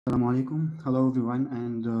Assalamu alaikum. Hello, everyone,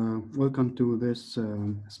 and welcome to this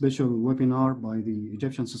special webinar by the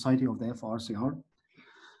Egyptian Society of the FRCR.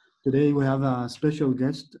 Today, we have a special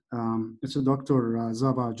guest. It's a Dr.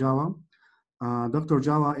 Zaba Jawa. Dr.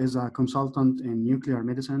 Jawa is a consultant in nuclear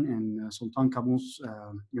medicine in Sultan Qaboos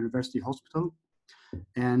University Hospital,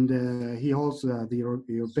 and he holds the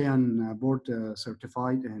European Board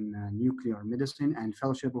Certified in Nuclear Medicine and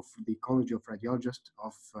Fellowship of the College of Radiologists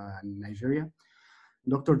of Nigeria.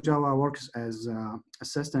 Dr. Jawa works as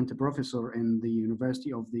assistant professor in the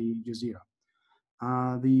University of the Jazeera.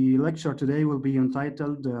 The lecture today will be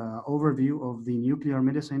entitled Overview of the Nuclear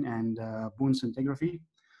Medicine and Bone Scintigraphy.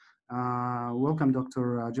 Welcome,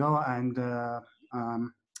 Dr. Jawa, and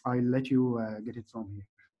I'll let you get it from here.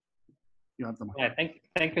 You have the mic. Yeah,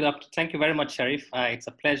 thank you, Doctor. Thank you very much, Sharif. It's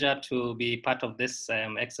a pleasure to be part of this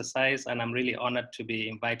exercise, and I'm really honored to be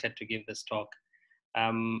invited to give this talk.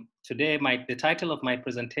 Today, the title of my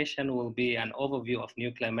presentation will be an overview of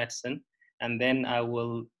nuclear medicine, and then I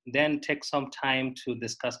will then take some time to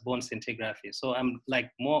discuss bone scintigraphy. So I'm like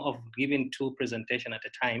more of giving two presentations at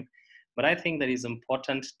a time, but I think that it's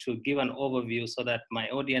important to give an overview so that my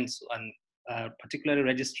audience and particularly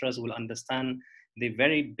registrars will understand the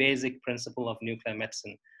very basic principle of nuclear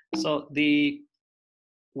medicine. So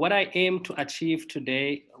what I aim to achieve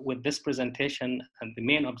today with this presentation, and the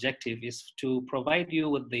main objective, is to provide you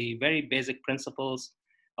with the very basic principles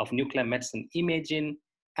of nuclear medicine imaging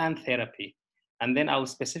and therapy. And then I will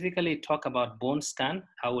specifically talk about bone scan.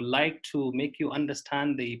 I would like to make you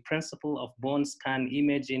understand the principle of bone scan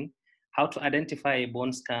imaging, how to identify a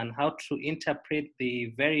bone scan, how to interpret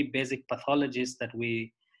the very basic pathologies that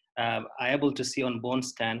we are able to see on bone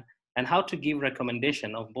scan, and how to give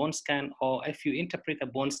recommendation of bone scan, or if you interpret a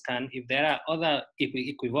bone scan, if there are other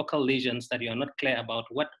equivocal lesions that you are not clear about,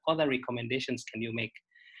 what other recommendations can you make?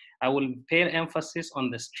 I will pay emphasis on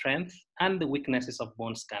the strength and the weaknesses of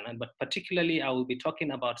bone scan, but particularly I will be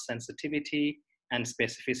talking about sensitivity and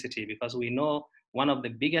specificity, because we know one of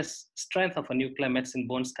the biggest strengths of a nuclear medicine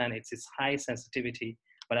bone scan is its high sensitivity,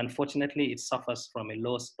 but unfortunately it suffers from a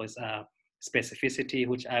low specificity,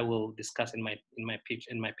 which I will discuss in my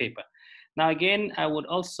paper. Now, again, I would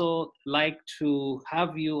also like to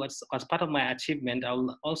have you, as part of my achievement, I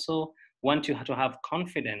will also want you to have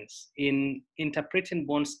confidence in interpreting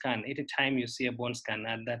bone scan anytime you see a bone scan,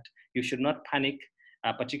 and that you should not panic,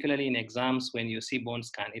 particularly in exams when you see bone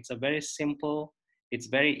scan. It's a very simple, it's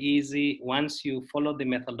very easy. Once you follow the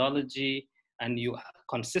methodology and you are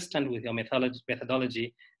consistent with your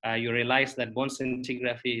methodology, you realize that bone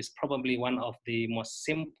scintigraphy is probably one of the most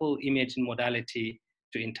simple imaging modality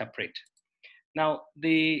to interpret. Now,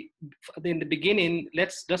 in the beginning,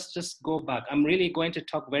 let's just go back. I'm really going to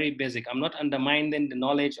talk very basic. I'm not undermining the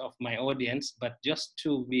knowledge of my audience, but just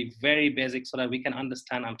to be very basic so that we can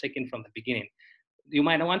understand, I'm taking from the beginning. You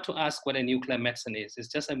might want to ask what a nuclear medicine is. It's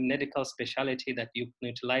just a medical specialty that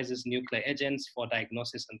utilizes nuclear agents for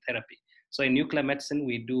diagnosis and therapy. So in nuclear medicine,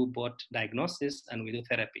 we do both diagnosis and we do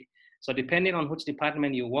therapy. So depending on which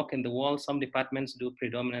department you work in the world, some departments do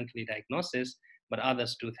predominantly diagnosis, but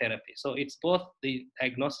others do therapy. So it's both the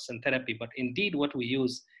diagnosis and therapy, but indeed what we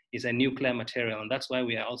use is a nuclear material, and that's why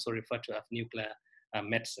we are also referred to as nuclear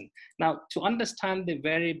medicine. Now, to understand the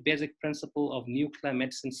very basic principle of nuclear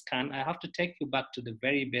medicine scan, I have to take you back to the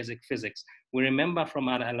very basic physics. We remember from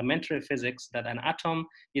our elementary physics that an atom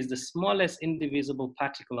is the smallest indivisible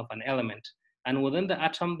particle of an element. And within the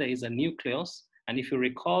atom, there is a nucleus. And if you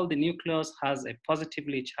recall, the nucleus has a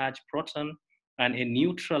positively charged proton and a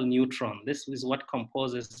neutral neutron. This is what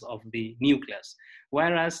composes of the nucleus.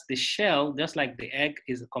 Whereas the shell, just like the egg,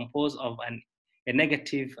 is composed of a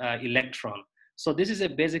negative electron. So this is a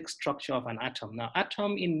basic structure of an atom. Now,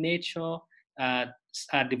 atom in nature are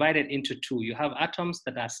divided into two. You have atoms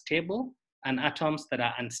that are stable and atoms that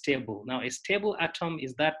are unstable. Now, a stable atom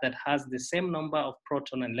is that has the same number of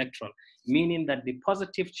proton and electron, meaning that the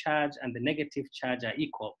positive charge and the negative charge are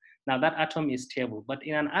equal. Now, that atom is stable. But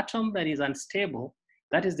in an atom that is unstable,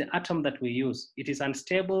 that is the atom that we use. It is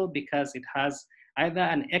unstable because it has either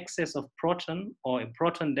an excess of proton or a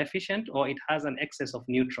proton deficient, or it has an excess of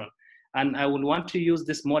neutron. And I would want to use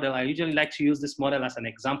this model. I usually like to use this model as an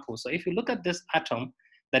example. So if you look at this atom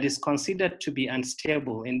that is considered to be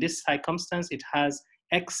unstable, in this circumstance, it has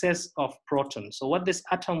excess of proton. So what this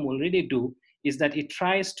atom will really do is that it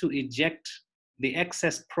tries to eject the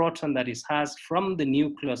excess proton that it has from the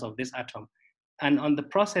nucleus of this atom. And on the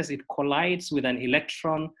process, it collides with an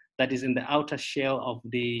electron that is in the outer shell of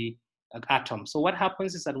the atom. So what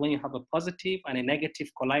happens is that when you have a positive and a negative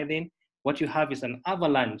colliding, what you have is an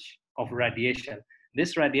avalanche of radiation.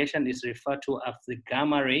 This radiation is referred to as the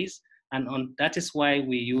gamma rays, And that is why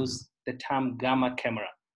we use the term gamma camera.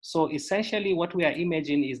 So essentially what we are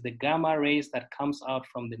imaging is the gamma rays that comes out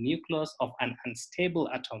from the nucleus of an unstable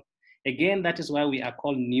atom. Again, that is why we are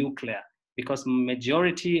called nuclear, because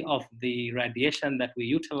majority of the radiation that we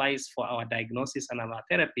utilize for our diagnosis and our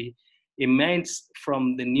therapy emanates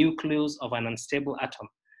from the nucleus of an unstable atom.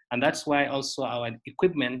 And that's why also our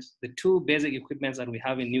equipment, the two basic equipments that we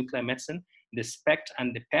have in nuclear medicine, the SPECT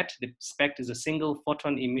and the PET. The SPECT is a single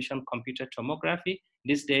photon emission computer tomography.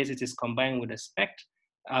 These days it is combined with a SPECT,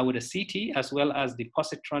 with a CT, as well as the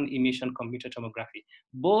positron emission computer tomography.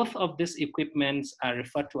 Both of these equipments are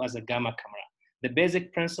referred to as a gamma camera. The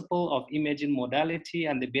basic principle of imaging modality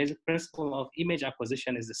and the basic principle of image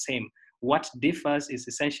acquisition is the same. What differs is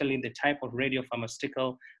essentially the type of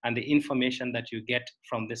radiopharmaceutical and the information that you get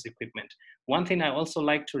from this equipment. One thing I also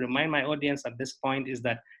like to remind my audience at this point is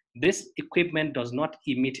that this equipment does not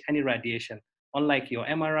emit any radiation. Unlike your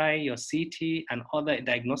MRI, your CT, and other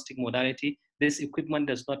diagnostic modality, this equipment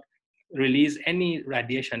does not release any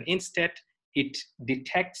radiation. Instead, it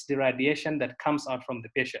detects the radiation that comes out from the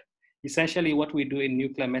patient. Essentially, what we do in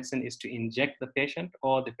nuclear medicine is to inject the patient,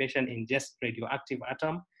 or the patient ingests radioactive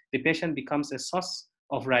atom. The patient becomes a source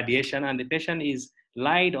of radiation, and the patient is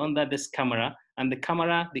lied under this camera, and the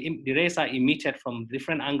camera, the rays are emitted from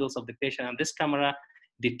different angles of the patient, and this camera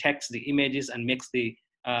detects the images and makes the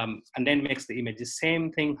and then makes the image. The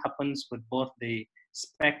same thing happens with both the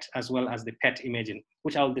SPECT as well as the PET imaging,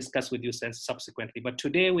 which I'll discuss with you subsequently. But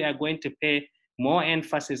today we are going to pay more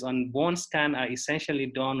emphasis on bone scan are essentially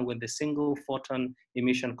done with the single photon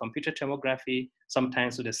emission computer tomography,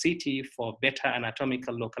 sometimes with a CT for better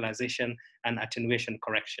anatomical localization and attenuation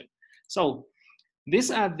correction. So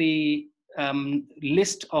these are the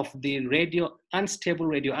list of the unstable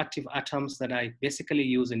radioactive atoms that I basically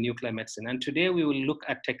use in nuclear medicine. And today we will look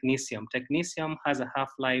at technetium. Technetium has a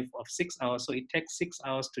half-life of 6 hours, so it takes 6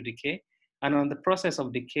 hours to decay. And on the process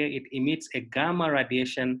of decay, it emits a gamma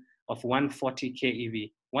radiation of 140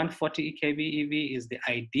 keV. 140 keV is the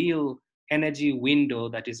ideal energy window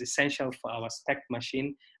that is essential for our SPECT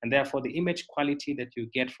machine, and therefore the image quality that you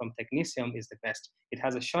get from technetium is the best. It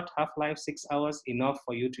has a short half-life, 6 hours, enough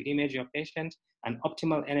for you to image your patient, and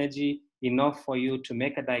optimal energy enough for you to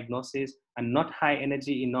make a diagnosis, and not high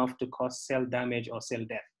energy enough to cause cell damage or cell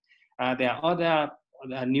death. There are other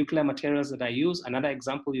nuclear materials that I use. Another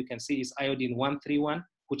example you can see is iodine 131,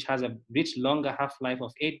 which has a much longer half-life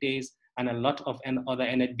of 8 days and a lot of other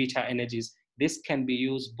beta energies. This can be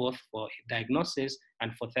used both for diagnosis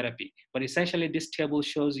and for therapy. But essentially, this table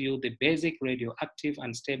shows you the basic radioactive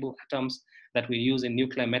and stable atoms that we use in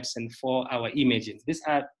nuclear medicine for our imaging. These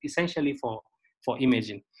are essentially for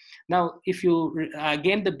imaging. Now, if you,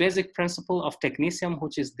 again, the basic principle of technetium,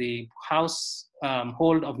 which is the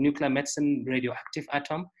household of nuclear medicine radioactive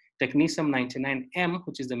atom, technetium 99M,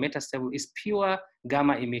 which is the metastable, is pure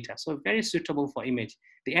gamma emitter. So very suitable for image.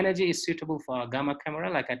 The energy is suitable for a gamma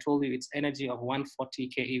camera. Like I told you, it's energy of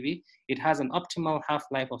 140 keV. It has an optimal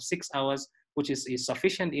half-life of 6 hours, which is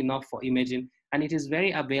sufficient enough for imaging. And it is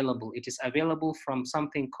very available. It is available from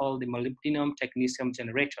something called the molybdenum technetium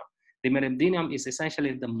generator. The molybdenum is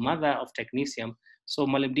essentially the mother of technetium. So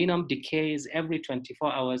molybdenum decays every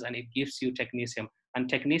 24 hours and it gives you technetium. And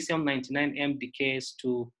technetium 99M decays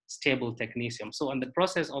to stable technetium. So on the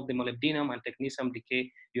process of the molybdenum and technetium decay,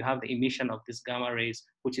 you have the emission of these gamma rays,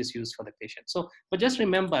 which is used for the patient. So, but just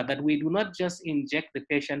remember that we do not just inject the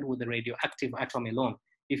patient with the radioactive atom alone.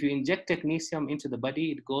 If you inject technetium into the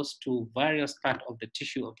body, it goes to various parts of the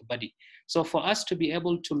tissue of the body. So for us to be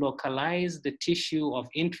able to localize the tissue of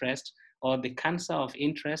interest or the cancer of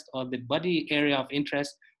interest or the body area of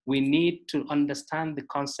interest, we need to understand the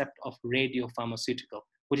concept of radiopharmaceutical,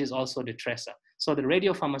 which is also the tracer. So the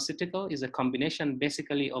radiopharmaceutical is a combination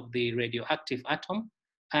basically of the radioactive atom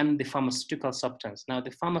and the pharmaceutical substance. Now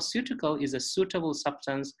the pharmaceutical is a suitable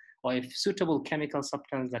substance or a suitable chemical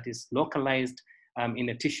substance that is localized in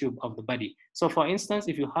the tissue of the body. So for instance,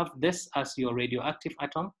 if you have this as your radioactive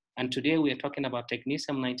atom, and today we are talking about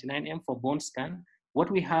technetium 99M for bone scan,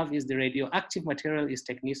 what we have is the radioactive material is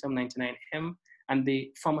technetium 99M, and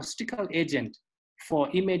the pharmaceutical agent for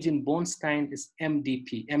imaging bone scan is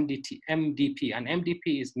MDP, and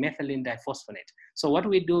MDP is methylene diphosphonate. So what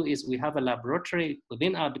we do is we have a laboratory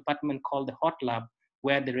within our department called the hot lab,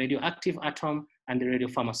 where the radioactive atom and the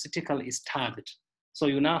radiopharmaceutical is tagged. So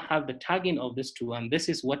you now have the tagging of these two, and this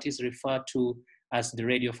is what is referred to as the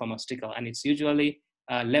radiopharmaceutical, and it's usually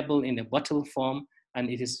labeled in a bottle form, and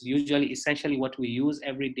it is usually essentially what we use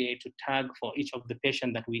every day to tag for each of the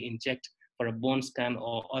patient that we inject for a bone scan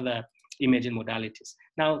or other imaging modalities.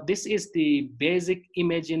 Now, this is the basic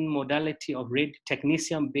imaging modality of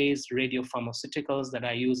technetium-based radiopharmaceuticals that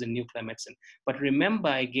are used in nuclear medicine. But remember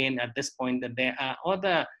again at this point that there are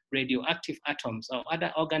other radioactive atoms or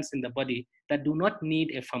other organs in the body that do not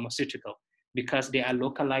need a pharmaceutical because they are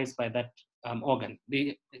localized by that organ.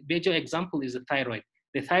 The major example is the thyroid.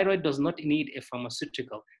 The thyroid does not need a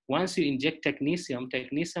pharmaceutical. Once you inject technetium,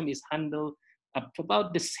 technetium is handled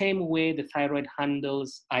about the same way the thyroid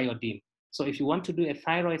handles iodine. So if you want to do a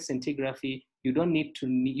thyroid scintigraphy, you don't need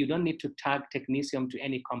to tag technetium to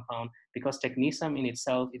any compound because technetium in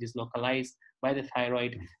itself, it is localized by the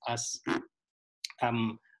thyroid as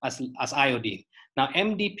iodine. Now,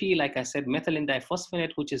 MDP, like I said, methylene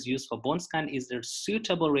diphosphonate, which is used for bone scan, is the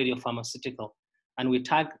suitable radiopharmaceutical. And we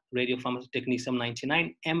tag radiopharmaceutical technetium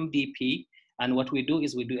 99 MDP. And what we do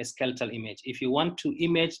is we do a skeletal image. If you want to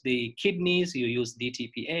image the kidneys, you use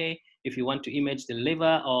DTPA. If you want to image the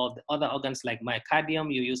liver or the other organs like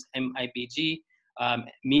myocardium, you use MIBG,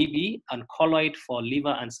 MIB, and colloid for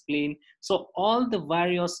liver and spleen. So all the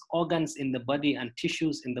various organs in the body and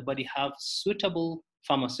tissues in the body have suitable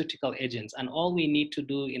pharmaceutical agents. And all we need to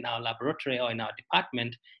do in our laboratory or in our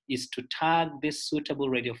department is to tag this suitable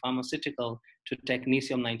radiopharmaceutical to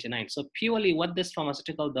technetium 99. So purely what this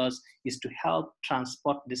pharmaceutical does is to help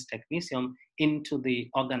transport this technetium into the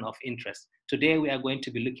organ of interest. Today, we are going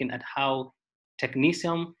to be looking at how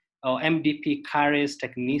technetium or MDP carries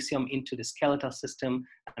technetium into the skeletal system,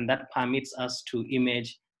 and that permits us to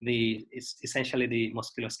image essentially the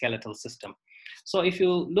musculoskeletal system. So if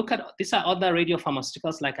you look at, these are other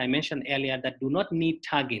radiopharmaceuticals, like I mentioned earlier, that do not need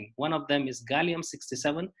tagging. One of them is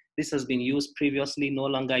gallium-67. This has been used previously, no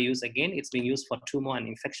longer used again. It's been used for tumor and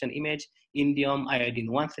infection image. Indium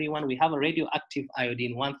iodine-131. We have a radioactive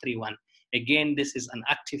iodine-131. Again, this is an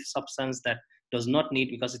active substance that does not need,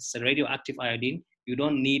 because it's a radioactive iodine, you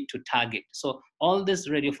don't need to tag it. So all this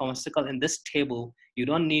radiopharmaceutical in this table, you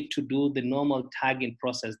don't need to do the normal tagging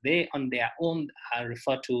process. They on their own are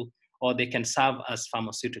referred to, or they can serve as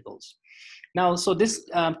pharmaceuticals. Now, so this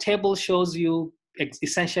table shows you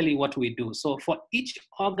essentially what we do. So for each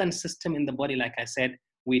organ system in the body, like I said,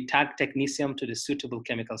 we tag technetium to the suitable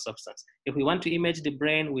chemical substance. If we want to image the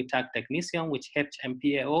brain, we tag technetium, which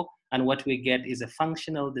HMPAO, and what we get is a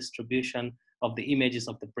functional distribution of the images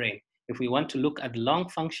of the brain. If we want to look at lung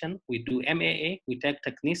function, we do MAA, we tag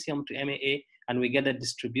technetium to MAA, and we get a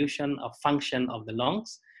distribution of function of the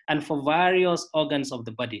lungs. And for various organs of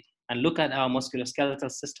the body, and look at our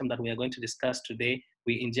musculoskeletal system that we are going to discuss today,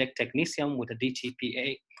 we inject technetium with a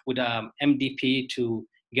DTPA, with a MDP to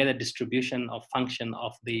get a distribution of function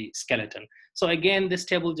of the skeleton. So again, this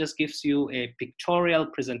table just gives you a pictorial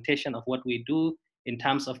presentation of what we do in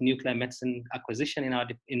terms of nuclear medicine acquisition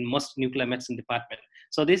in most nuclear medicine department.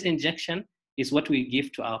 So this injection is what we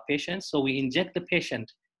give to our patients. So we inject the patient.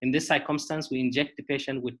 In this circumstance, we inject the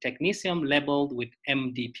patient with technetium labeled with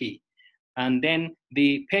MDP. And then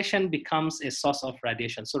the patient becomes a source of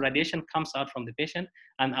radiation. So radiation comes out from the patient,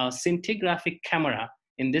 and our scintigraphic camera,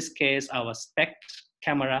 in this case, our SPECT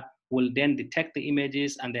camera, will then detect the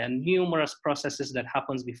images, and there are numerous processes that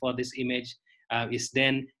happens before this image is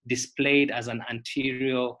then displayed as an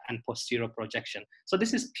anterior and posterior projection. So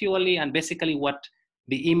this is purely and basically what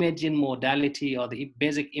the imaging modality or the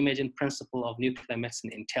basic imaging principle of nuclear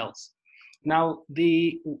medicine entails. Now,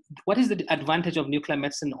 what is the advantage of nuclear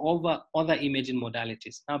medicine over other imaging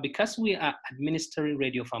modalities? Now, because we are administering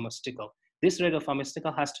radiopharmaceutical, this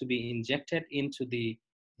radiopharmaceutical has to be injected into the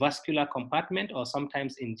vascular compartment, or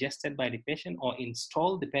sometimes ingested by the patient, or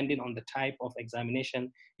installed depending on the type of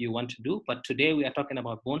examination you want to do. But today we are talking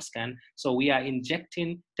about bone scan. So we are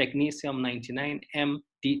injecting technetium 99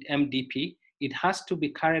 MDP. It has to be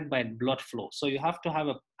carried by blood flow. So you have to have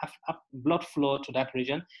a blood flow to that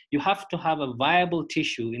region. You have to have a viable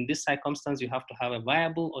tissue. In this circumstance, you have to have a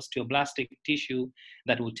viable osteoblastic tissue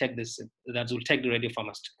that will take the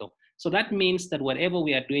radiopharmaceutical. So that means that whatever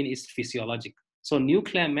we are doing is physiologic. So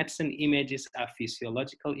nuclear medicine images are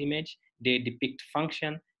physiological image. They depict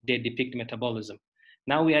function, they depict metabolism.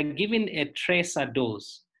 Now we are giving a tracer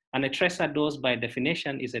dose, and a tracer dose by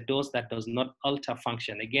definition is a dose that does not alter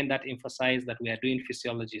function. Again, that emphasizes that we are doing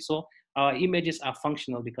physiology. So our images are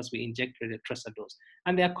functional because we injected a tracer dose.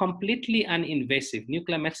 And they are completely uninvasive.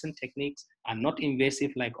 Nuclear medicine techniques are not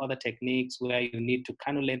invasive like other techniques where you need to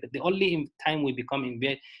cannulate. The only time we become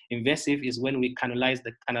invasive is when we canalize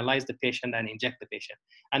the patient and inject the patient.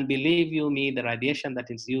 And believe you me, the radiation that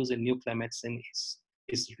is used in nuclear medicine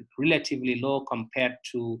is relatively low compared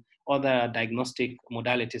to other diagnostic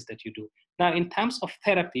modalities that you do. Now, in terms of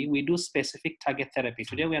therapy, we do specific target therapy.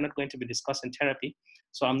 Today, we are not going to be discussing therapy,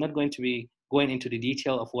 so I'm not going to be going into the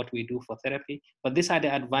detail of what we do for therapy, but these are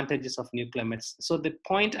the advantages of nuclear medicine. So the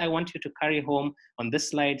point I want you to carry home on this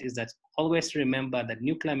slide is that always remember that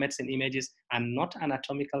nuclear medicine images are not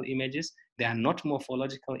anatomical images. They are not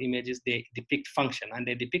morphological images. They depict function, and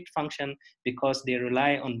they depict function because they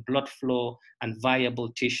rely on blood flow and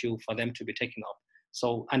viable tissue for them to be taken up.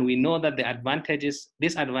 So, and we know that the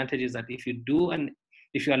disadvantage is that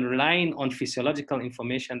if you are relying on physiological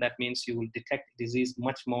information, that means you will detect disease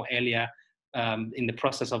much more earlier in the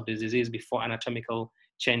process of the disease before anatomical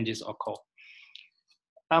changes occur.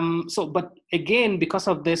 But again, because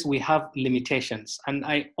of this, we have limitations. And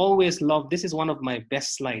I always love, this is one of my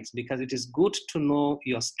best slides because it is good to know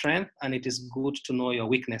your strength and it is good to know your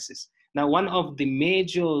weaknesses. Now, one of the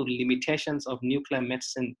major limitations of nuclear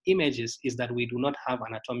medicine images is that we do not have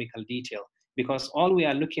anatomical detail, because all we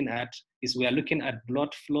are looking at is we are looking at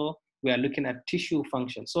blood flow, we are looking at tissue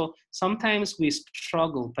function. So sometimes we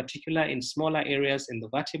struggle, particularly in smaller areas in the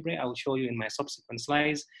vertebrae, I will show you in my subsequent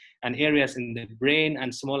slides, and areas in the brain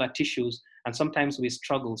and smaller tissues, and sometimes we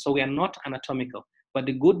struggle. So we are not anatomical. But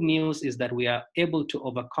the good news is that we are able to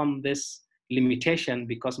overcome this limitation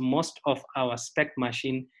because most of our SPECT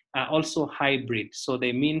machine are also hybrid. So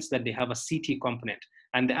they means that they have a CT component.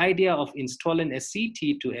 And the idea of installing a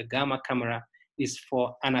CT to a gamma camera is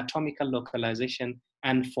for anatomical localization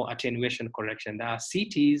and for attenuation correction. The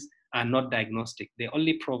CTs are not diagnostic. They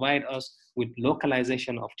only provide us with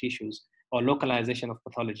localization of tissues or localization of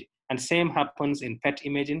pathology. And same happens in PET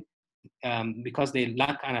imaging. Because they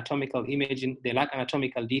lack anatomical imaging, they lack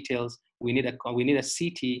anatomical details, we need a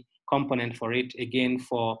CT component for it, again,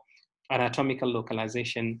 for anatomical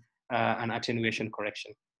localization and attenuation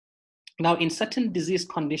correction. Now, in certain disease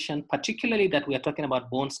conditions, particularly that we are talking about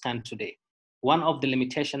bone scan today, one of the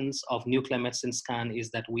limitations of nuclear medicine scan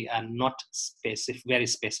is that we are not very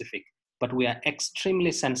specific, but we are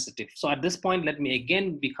extremely sensitive. So at this point, let me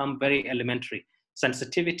again become very elementary.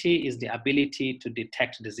 Sensitivity is the ability to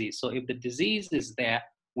detect disease. So if the disease is there,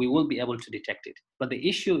 we will be able to detect it. But the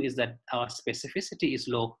issue is that our specificity is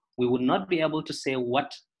low. We will not be able to say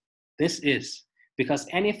what this is, because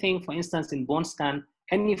anything, for instance, in bone scan,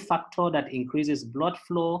 any factor that increases blood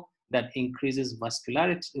flow, that increases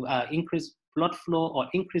vascularity, increase blood flow or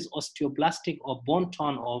increase osteoblastic or bone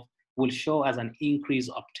turnover will show as an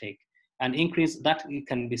increased uptake. An increase that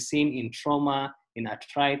can be seen in trauma, in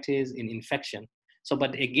arthritis, in infection. So,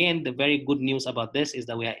 but again, the very good news about this is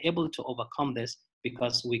that we are able to overcome this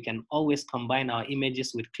because we can always combine our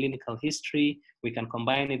images with clinical history. We can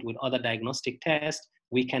combine it with other diagnostic tests.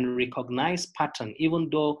 We can recognize pattern, even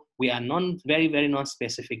though we are very, very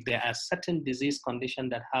non-specific. There are certain disease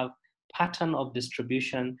conditions that have pattern of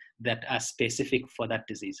distribution that are specific for that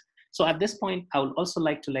disease. So at this point, I would also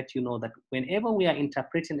like to let you know that whenever we are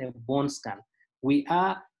interpreting a bone scan,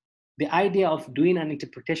 the idea of doing an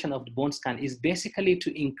interpretation of the bone scan is basically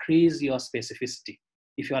to increase your specificity.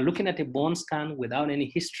 If you are looking at a bone scan without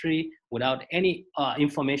any history, without any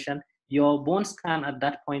information, your bone scan at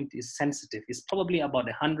that point is sensitive. It's probably about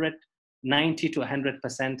 90 to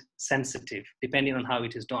 100% sensitive, depending on how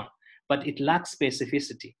it is done. But it lacks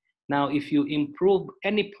specificity. Now, if you improve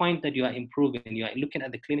any point that you are improving, you are looking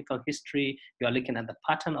at the clinical history, you are looking at the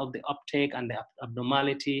pattern of the uptake and the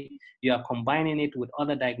abnormality, you are combining it with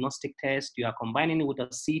other diagnostic tests, you are combining it with a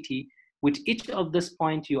CT. With each of these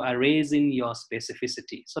points, you are raising your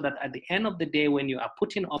specificity so that at the end of the day, when you are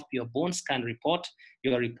putting up your bone scan report,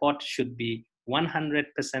 your report should be 100%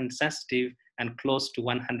 sensitive and close to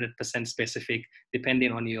 100% specific,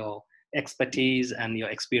 depending on your expertise and your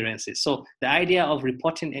experiences. So the idea of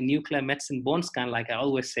reporting a nuclear medicine bone scan, like I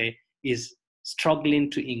always say, is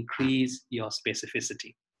struggling to increase your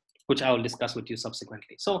specificity, which I will discuss with you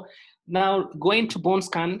subsequently. So now going to bone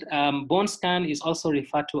scan is also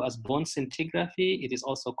referred to as bone scintigraphy. It is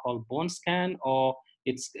also called bone scan, or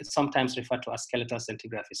it's sometimes referred to as skeletal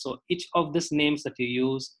scintigraphy. So each of these names that you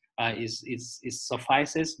use is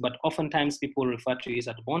suffices, but oftentimes people refer to it as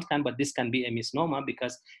a bone scan, but this can be a misnomer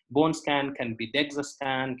because bone scan can be DEXA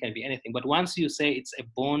scan, can be anything. But once you say it's a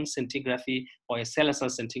bone scintigraphy or a skeletal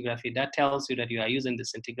scintigraphy, that tells you that you are using the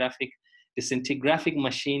scintigraphic. The scintigraphic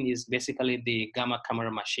machine is basically the gamma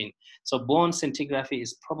camera machine. So bone scintigraphy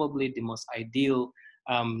is probably the most ideal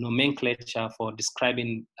nomenclature for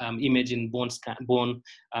describing imaging bone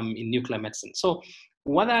in nuclear medicine. So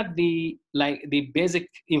what are the basic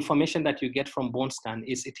information that you get from bone scan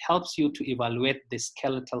is it helps you to evaluate the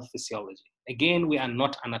skeletal physiology. Again, we are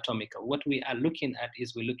not anatomical. What we are looking at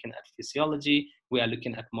is we're looking at physiology, we are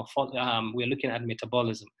looking at we're looking at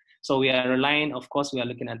metabolism. So we are relying, of course, we are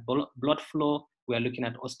looking at blood flow, we are looking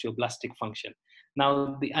at osteoblastic function.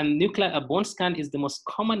 Now, a bone scan is the most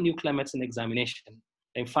common nuclear medicine examination.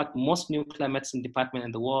 In fact, most nuclear medicine department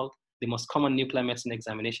in the world, the most common nuclear medicine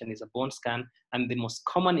examination is a bone scan, and the most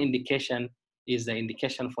common indication is the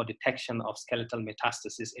indication for detection of skeletal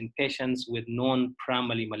metastasis in patients with known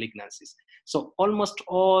primary malignancies. So almost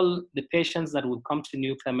all the patients that will come to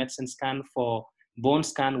nuclear medicine scan for bone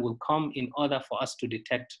scan will come in order for us to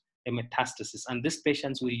detect a metastasis. And these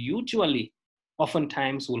patients will usually,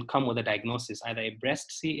 oftentimes, will come with a diagnosis, either a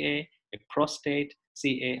breast CA, a prostate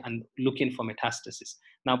CA, and looking for metastasis.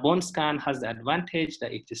 Now, bone scan has the advantage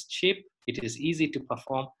that it is cheap, it is easy to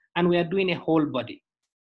perform, and we are doing a whole body.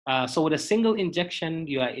 So with a single injection,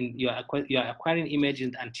 you are acquiring images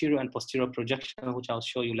in anterior and posterior projection, which I'll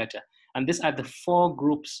show you later. And these are the four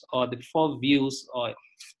groups or the four views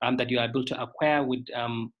that you are able to acquire with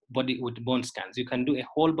bone scans. You can do a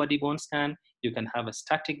whole body bone scan. You can have a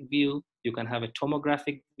static view. You can have a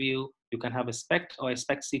tomographic view. You can have a SPECT or a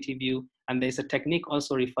SPECT CT view. And there's a technique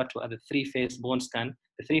also referred to as the three-phase bone scan.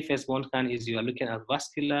 The three-phase bone scan is you are looking at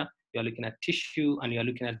vascular, you're looking at tissue, and you're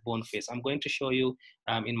looking at bone phase. I'm going to show you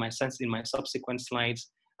in my subsequent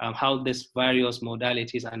slides how these various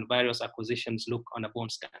modalities and various acquisitions look on a bone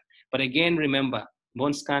scan. But again, remember,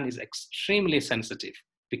 bone scan is extremely sensitive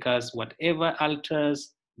because whatever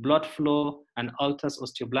alters blood flow and alters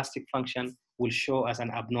osteoblastic function will show as an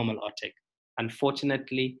abnormal uptake.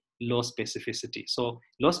 Unfortunately, low specificity. So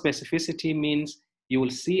low specificity means you will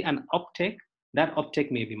see an uptake. That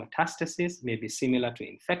uptake may be metastasis, may be similar to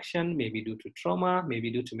infection, may be due to trauma, may be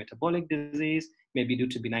due to metabolic disease, may be due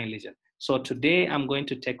to benign lesion. So today I'm going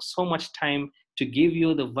to take so much time to give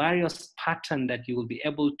you the various patterns that you will be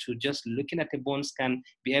able to, just looking at a bone scan,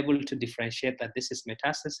 be able to differentiate that this is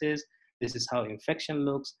metastasis, this is how infection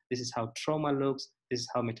looks, this is how trauma looks, this is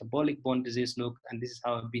how metabolic bone disease looks, and this is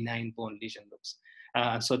how a benign bone lesion looks.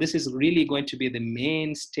 So this is really going to be the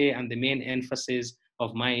mainstay and the main emphasis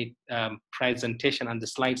of my presentation and the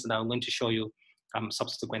slides that I'm going to show you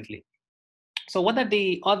subsequently. So what are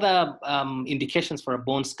the other indications for a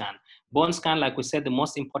bone scan? Bone scan, like we said, the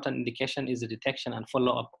most important indication is the detection and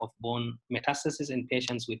follow-up of bone metastasis in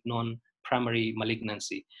patients with non-primary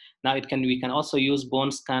malignancy. Now, we can also use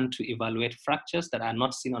bone scan to evaluate fractures that are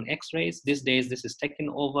not seen on X-rays. These days, this is taken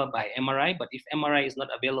over by MRI, but if MRI is not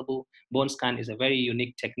available, bone scan is a very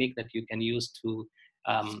unique technique that you can use to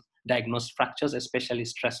diagnose fractures, especially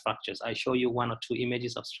stress fractures. I show you one or two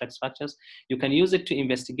images of stress fractures. You can use it to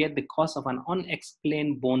investigate the cause of an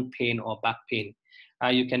unexplained bone pain or back pain.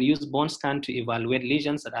 You can use bone scan to evaluate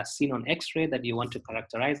lesions that are seen on X-ray that you want to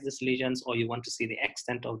characterize these lesions, or you want to see the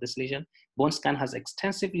extent of this lesion. Bone scan has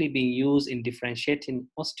extensively been used in differentiating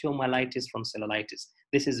osteomyelitis from cellulitis.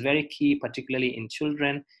 This is very key, particularly in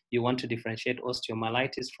children. You want to differentiate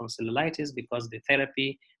osteomyelitis from cellulitis because the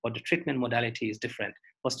therapy or the treatment modality is different.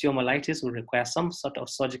 Osteomyelitis will require some sort of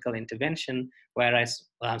surgical intervention, whereas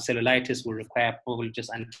cellulitis will require probably just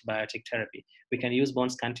antibiotic therapy. We can use bone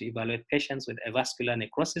scan to evaluate patients with avascular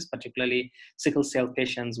necrosis, particularly sickle cell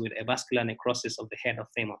patients with avascular necrosis of the head or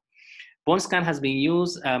femur. Bone scan has been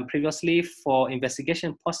used previously for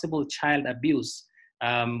investigation possible child abuse.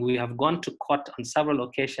 We have gone to court on several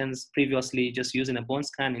occasions previously just using a bone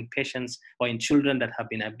scan in patients or in children that have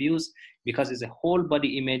been abused, because it's a whole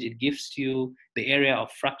body image. It gives you the area of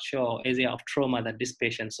fracture or area of trauma that this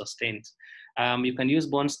patient sustains. You can use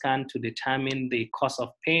bone scan to determine the cause of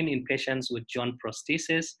pain in patients with joint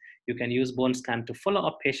prosthesis. You can use bone scan to follow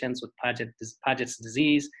up patients with Paget's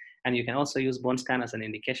disease. And you can also use bone scan as an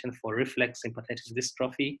indication for reflex sympathetic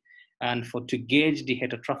dystrophy and to gauge the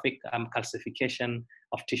heterotrophic calcification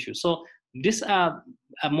of tissue. So these are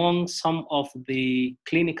among some of the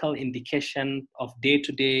clinical indication of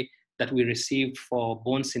day-to-day that we received for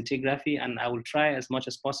bone scintigraphy. And I will try as much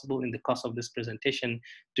as possible in the course of this presentation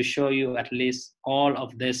to show you at least all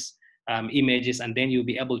of these images, and then you'll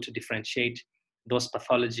be able to differentiate those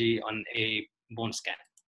pathology on a bone scan.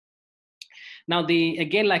 Now,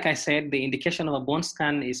 again, like I said, the indication of a bone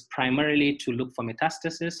scan is primarily to look for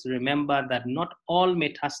metastasis. Remember that not all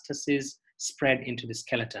metastases spread into the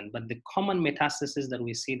skeleton, but the common metastases that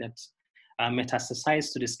we see that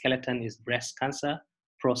metastasize to the skeleton is breast cancer,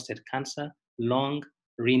 prostate cancer, lung,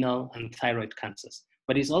 renal, and thyroid cancers.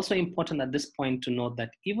 But it's also important at this point to note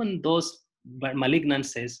that even those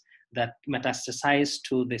malignancies that metastasize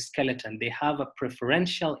to the skeleton, they have a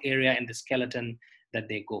preferential area in the skeleton that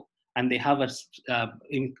they go. And they have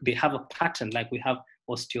a pattern, like we have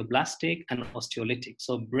osteoblastic and osteolytic.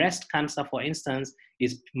 So breast cancer, for instance,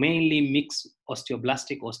 is mainly mixed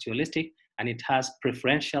osteoblastic, osteolytic, and it has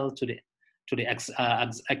preferential to the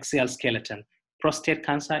axial skeleton. prostate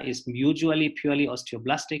cancer is usually purely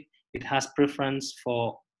osteoblastic. It has preference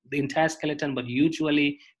for the entire skeleton, but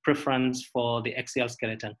usually preference for the axial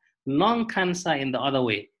skeleton. Lung cancer, in the other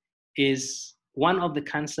way, is one of the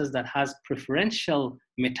cancers that has preferential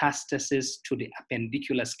metastasis to the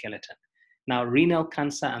appendicular skeleton. Now, renal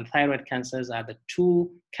cancer and thyroid cancers are the two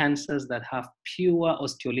cancers that have pure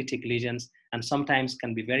osteolytic lesions and sometimes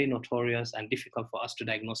can be very notorious and difficult for us to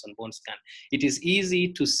diagnose on bone scan. It is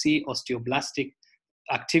easy to see osteoblastic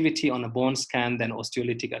activity on a bone scan than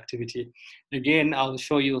osteolytic activity. Again, I'll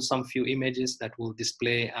show you some few images that will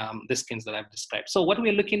display the scans that I've described. So what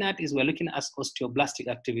we're looking at is we're looking at osteoblastic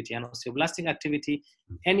activity. And osteoblastic activity,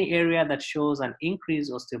 any area that shows an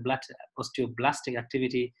increased osteoblastic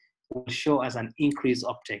activity will show as an increased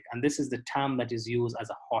uptake. And this is the term that is used as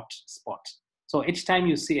a hot spot. So each time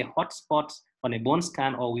you see a hot spot on a bone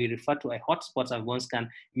scan, or we refer to a hot spot on a bone scan,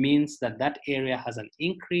 means that that area has an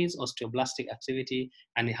increased osteoblastic activity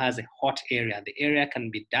and it has a hot area. The area can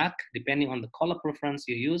be dark depending on the color preference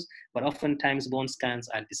you use, but oftentimes bone scans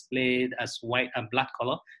are displayed as white and black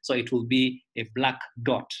color, so it will be a black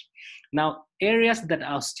dot. Now, areas that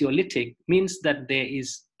are osteolytic means that there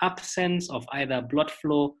is absence of either blood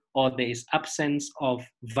flow or there is absence of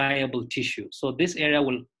viable tissue. So this area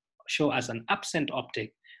will show as an absent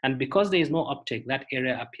uptake. And because there is no uptake, that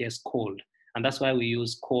area appears cold. And that's why we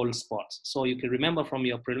use cold spots. So you can remember from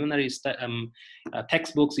your preliminary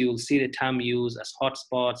textbooks, you will see the term used as hot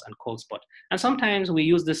spots and cold spot. And sometimes we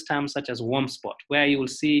use this term such as warm spot, where you will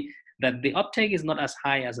see that the uptake is not as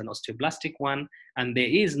high as an osteoblastic one, and there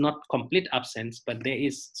is not complete absence, but there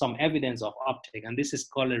is some evidence of uptake, and this is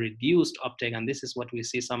called a reduced uptake, and this is what we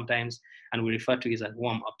see sometimes, and we refer to it as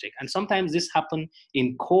warm uptake. And sometimes this happens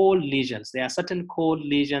in cold lesions. There are certain cold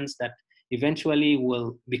lesions that eventually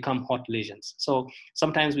will become hot lesions. So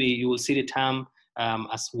sometimes you will see the term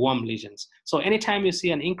as warm lesions. So anytime you see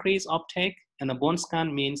an increased uptake, and a bone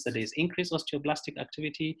scan means that there is increased osteoblastic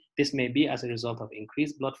activity. This may be as a result of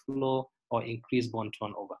increased blood flow or increased bone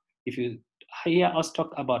turnover. If you hear us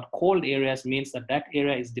talk about cold areas, means that that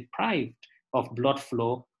area is deprived of blood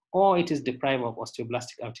flow, or it is deprived of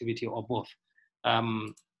osteoblastic activity, or both.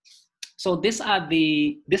 So this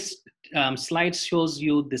slide shows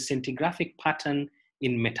you the scintigraphic pattern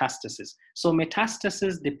in metastasis. So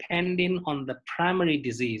metastasis, depending on the primary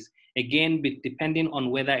disease, again, depending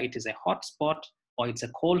on whether it is a hot spot or it's a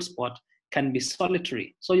cold spot, can be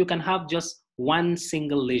solitary. So you can have just one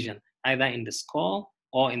single lesion, either in the skull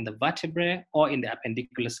or in the vertebrae or in the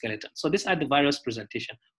appendicular skeleton. So these are the various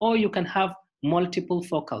presentation. Or you can have multiple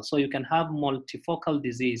focal. So you can have multifocal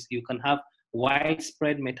disease. You can have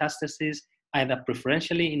widespread metastasis, either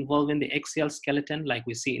preferentially involving the axial skeleton, like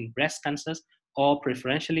we see in breast cancers, or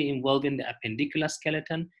preferentially involving the appendicular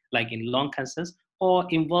skeleton, like in lung cancers, or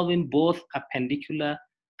involving both appendicular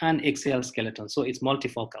and axial skeleton. So it's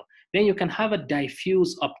multifocal. Then you can have a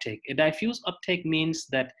diffuse uptake. A diffuse uptake means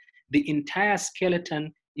that the entire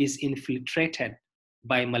skeleton is infiltrated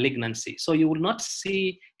by malignancy. So you will not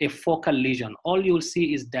see a focal lesion. All you will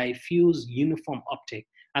see is diffuse uniform uptake.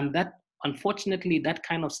 And that, unfortunately, that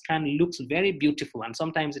kind of scan looks very beautiful, and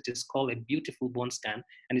sometimes it is called a beautiful bone scan,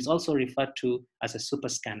 and it's also referred to as a super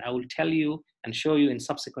scan. I will tell you and show you in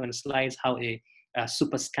subsequent slides how a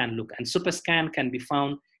super scan look. And super scan can be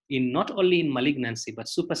found in not only in malignancy, but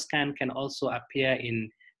super scan can also appear in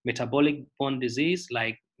metabolic bone disease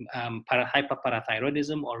like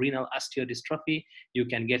hyperparathyroidism or renal osteodystrophy. You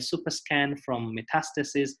can get super scan from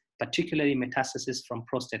metastasis, particularly metastasis from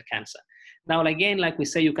prostate cancer. Now, again, like we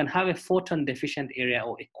say, you can have a photon deficient area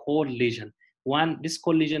or a cold lesion. This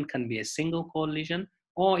cold lesion can be a single cold lesion,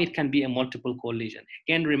 or it can be a multiple cold lesion.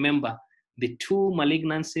 Again, remember, the two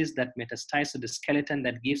malignancies that metastasize to the skeleton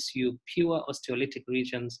that gives you pure osteolytic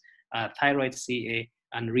regions, thyroid CA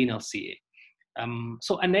and renal CA.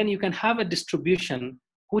 And then you can have a distribution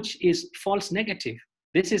which is false negative.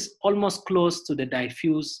 This is almost close to the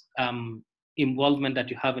diffuse involvement that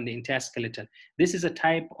you have in the entire skeleton. This is a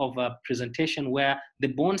type of a presentation where the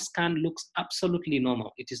bone scan looks absolutely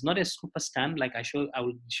normal. It is not a super scan like I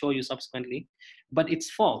will show you subsequently, but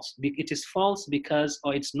it's false. It is false because,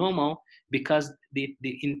 or it's normal because the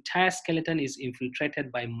entire skeleton is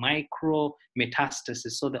infiltrated by micro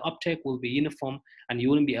metastasis. So the uptake will be uniform and you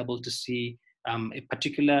wouldn't be able to see a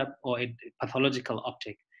particular or a pathological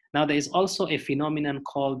uptake. Now, there is also a phenomenon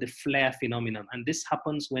called the flare phenomenon, and this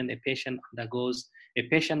happens when a patient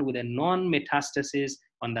with a non-metastasis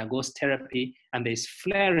undergoes therapy, and there's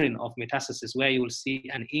flaring of metastasis where you will see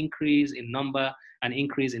an increase in number, an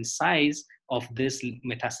increase in size of this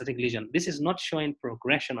metastatic lesion. This is not showing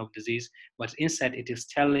progression of disease, but instead it is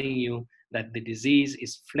telling you that the disease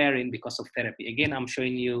is flaring because of therapy. Again, I'm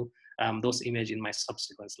showing you those images in my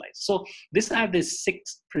subsequent slides. So these are the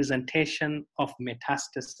 6 presentation of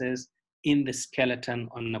metastasis in the skeleton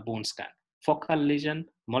on a bone scan: focal lesion,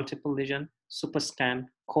 multiple lesion, superscan,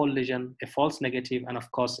 cold lesion, a false negative, and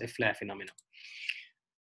of course a flare phenomenon.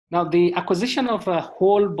 Now, the acquisition of a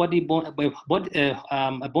whole body bone,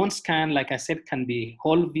 a bone scan, like I said, can be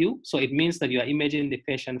whole view. So it means that you are imaging the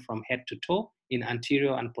patient from head to toe in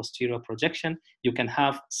anterior and posterior projection. You can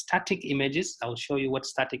have static images. I'll show you what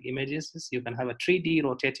static images is. You can have a 3D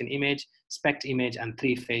rotating image, SPECT image, and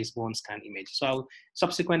 3-phase bone scan image. So I'll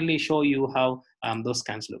subsequently show you how those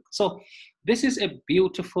scans look. So this is a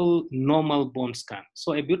beautiful normal bone scan.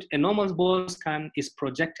 So a normal bone scan is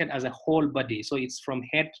projected as a whole body. So it's from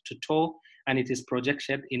head to toe, and it is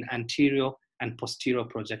projected in anterior and posterior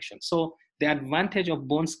projection. So the advantage of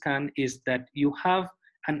bone scan is that you have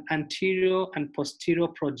an anterior and posterior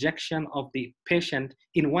projection of the patient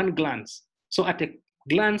in one glance. So at a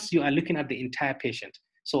glance, you are looking at the entire patient.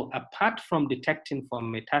 So apart from detecting for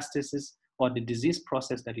metastasis or the disease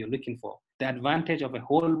process that you're looking for, the advantage of a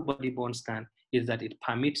whole body bone scan is that it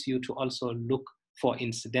permits you to also look for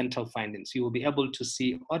incidental findings. You will be able to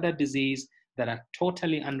see other disease that are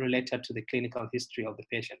totally unrelated to the clinical history of the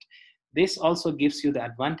patient. This also gives you the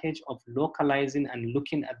advantage of localizing and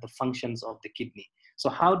looking at the functions of the kidney. So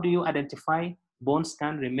how do you identify bone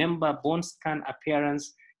scan? Remember, bone scan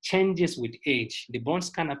appearance changes with age. The bone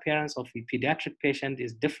scan appearance of a pediatric patient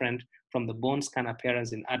is different from the bone scan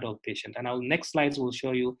appearance in adult patient. And our next slides will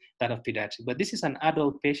show you that of pediatric. But this is an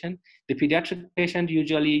adult patient. The pediatric patient,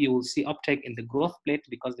 usually you will see uptake in the growth plate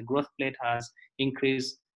because the growth plate has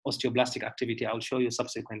increased osteoblastic activity. I'll show you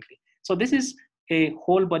subsequently. So this is a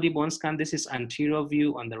whole body bone scan. This is anterior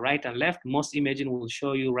view on the right and left. Most imaging will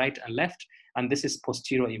show you right and left. And this is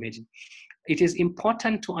posterior imaging. It is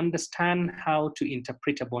important to understand how to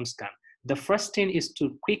interpret a bone scan. The first thing is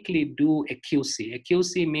to quickly do a QC. A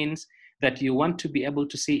QC means that you want to be able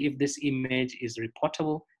to see if this image is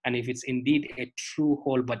reportable and if it's indeed a true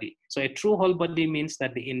whole body. So a true whole body means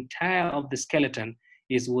that the entire of the skeleton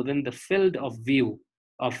is within the field of view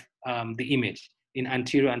of the image in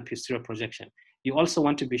anterior and posterior projection. You also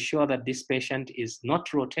want to be sure that this patient is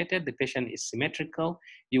not rotated, the patient is symmetrical.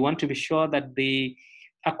 You want to be sure that the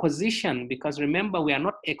acquisition, because remember, we are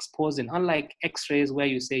not exposing, unlike x-rays where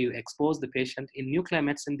you say you expose the patient, in nuclear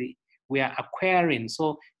medicine, we are acquiring.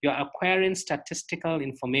 So you're acquiring statistical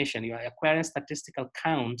information, you are acquiring statistical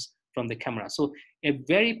counts from the camera. So a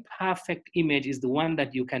very perfect image is the one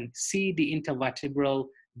that you can see the intervertebral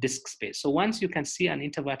disc space. So once you can see an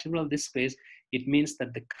intervertebral disc space, it means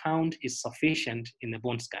that the count is sufficient in a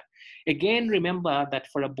bone scan. Again, remember that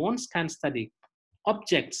for a bone scan study,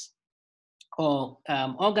 objects or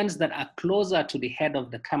organs that are closer to the head of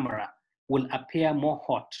the camera will appear more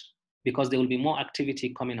hot because there will be more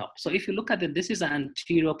activity coming up. So if you look at it, this is an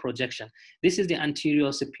anterior projection. This is the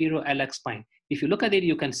anterior superior iliac spine. If you look at it,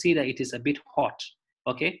 you can see that it is a bit hot,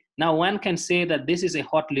 okay? Now one can say that this is a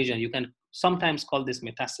hot lesion. You can sometimes call this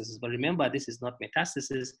metastasis, but remember, this is not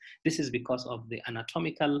metastasis. This is because of the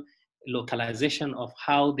anatomical localization of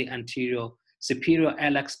how the anterior superior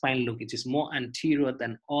iliac spine look. It is more anterior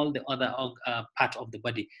than all the other part of the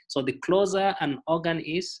body. So the closer an organ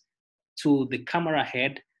is to the camera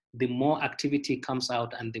head, the more activity comes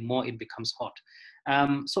out and the more it becomes hot.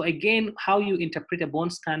 So again, how you interpret a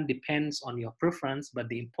bone scan depends on your preference, but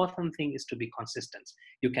the important thing is to be consistent.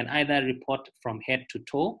 You can either report from head to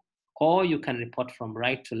toe, or you can report from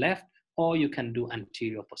right to left, or you can do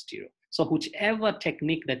anterior posterior. So whichever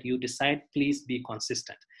technique that you decide, please be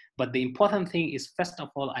consistent. But the important thing is, first of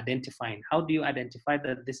all, identifying. How do you identify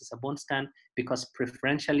that this is a bone scan? Because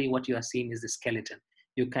preferentially what you are seeing is the skeleton.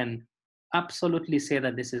 You can absolutely say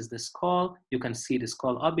that this is the skull. You can see the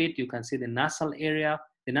skull orbit. You can see the nasal area.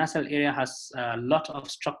 The nasal area has a lot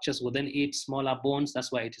of structures within it, smaller bones.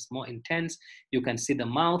 That's why it is more intense. You can see the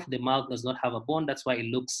mouth. The mouth does not have a bone. That's why it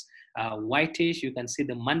looks whitish. You can see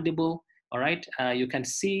the mandible. All right. You can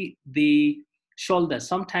see the shoulder.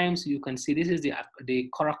 Sometimes you can see this is the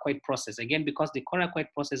coracoid process. Again, because the coracoid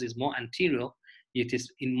process is more anterior, it is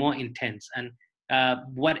more intense. And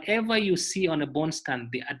whatever you see on a bone scan,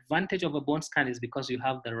 the advantage of a bone scan is because you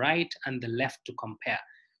have the right and the left to compare.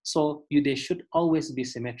 So they should always be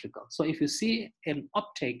symmetrical. So if you see an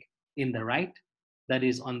uptake in the right that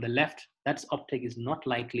is on the left, that uptake is not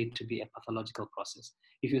likely to be a pathological process.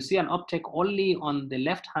 If you see an uptake only on the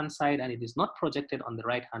left-hand side and it is not projected on the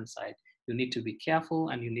right-hand side, you need to be careful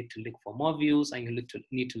and you need to look for more views and you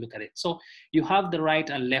need to look at it. So you have the right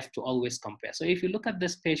and left to always compare. So if you look at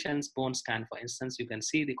this patient's bone scan, for instance, you can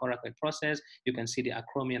see the coracoid process, you can see the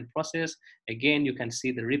acromion process. Again, you can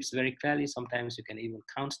see the ribs very clearly. Sometimes you can even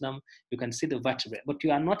count them. You can see the vertebrae, but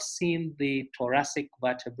you are not seeing the thoracic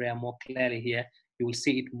vertebrae more clearly here. You will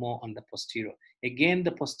see it more on the posterior. Again,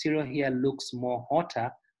 the posterior here looks more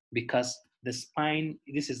hotter because the spine,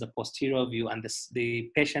 this is the posterior view, and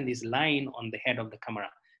the patient is lying on the head of the camera.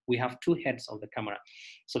 We have two heads of the camera.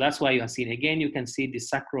 So that's why you are seeing, again, you can see the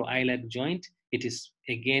sacroiliac joint. It is,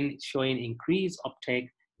 again, showing increased uptake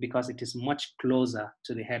because it is much closer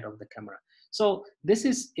to the head of the camera. So this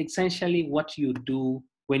is essentially what you do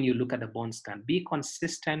when you look at a bone scan. Be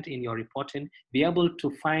consistent in your reporting, be able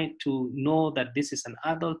to know that this is an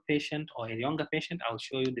adult patient or a younger patient. I'll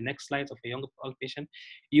show you the next slides of a younger patient.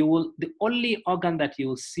 The only organ that you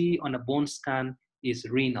will see on a bone scan is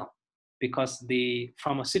renal, because the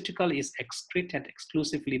pharmaceutical is excreted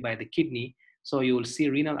exclusively by the kidney. So you will see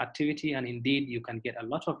renal activity, and indeed you can get a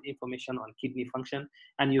lot of information on kidney function,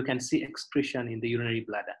 and you can see excretion in the urinary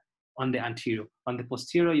bladder on the anterior. On the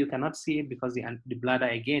posterior, you cannot see it because the bladder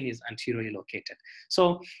again is anteriorly located.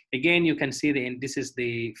 So again, you can see this is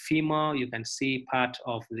the femur, you can see part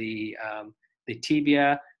of the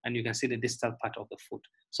tibia, and you can see the distal part of the foot.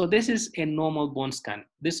 So this is a normal bone scan.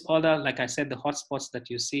 This other, like I said, the hotspots that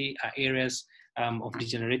you see are areas of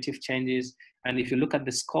degenerative changes. And if you look at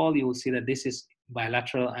the skull, you will see that this is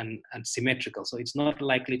bilateral and symmetrical. So it's not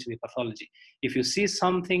likely to be pathology. If you see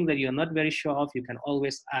something that you're not very sure of, you can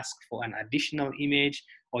always ask for an additional image,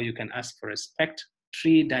 or you can ask for a SPECT,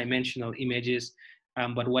 3-dimensional images.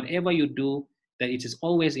 But whatever you do, that it is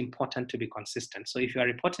always important to be consistent. So if you are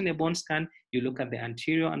reporting a bone scan, you look at the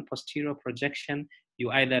anterior and posterior projection.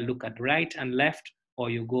 You either look at right and left, or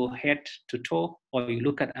you go head to toe, or you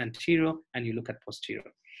look at anterior and you look at posterior.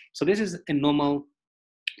 So this is a normal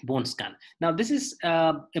bone scan. Now this is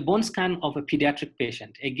a bone scan of a pediatric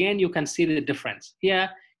patient. Again, you can see the difference. Here,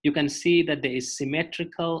 you can see that there is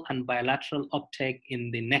symmetrical and bilateral uptake in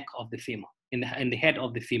the neck of the femur, in the head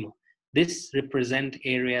of the femur. This represents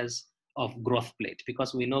areas of growth plate,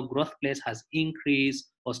 because we know growth plate has increased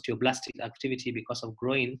osteoblastic activity because of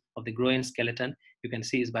growing of the growing skeleton. You can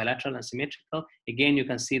see it's bilateral and symmetrical. Again, you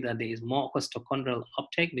can see that there is more costochondral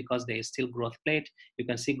uptake because there is still growth plate. You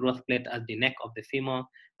can see growth plate at the neck of the femur,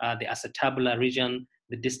 the acetabular region,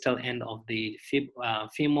 the distal end of the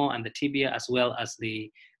femur and the tibia, as well as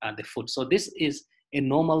the foot. So this is a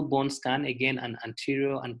normal bone scan, again, an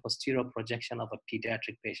anterior and posterior projection of a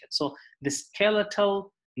pediatric patient. So the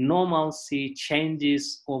skeletal normalcy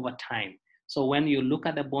changes over time. So when you look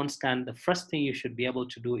at a bone scan, the first thing you should be able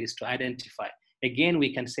to do is to identify. Again,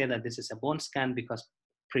 we can say that this is a bone scan because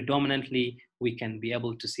predominantly we can be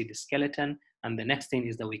able to see the skeleton. And the next thing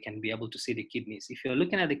is that we can be able to see the kidneys. If you're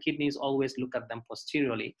looking at the kidneys, always look at them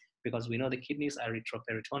posteriorly, because we know the kidneys are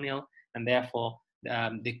retroperitoneal, and therefore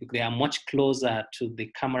they are much closer to the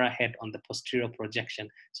camera head on the posterior projection.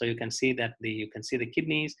 So you can see that you can see the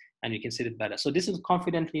kidneys and you can see it better. So this will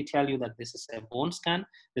confidently tell you that this is a bone scan.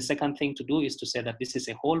 The second thing to do is to say that this is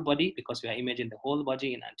a whole body, because we are imaging the whole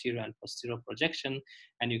body in anterior and posterior projection.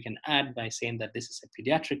 And you can add by saying that this is a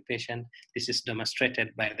pediatric patient. This is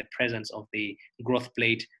demonstrated by the presence of the growth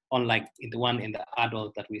plate, unlike the one in the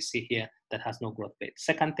adult that we see here that has no growth plate.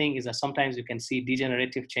 Second thing is that sometimes you can see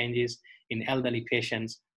degenerative changes in elderly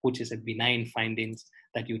patients, which is a benign findings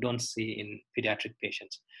that you don't see in pediatric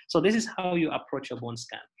patients. So this is how you approach a bone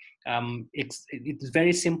scan. It's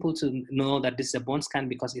very simple to know that this is a bone scan,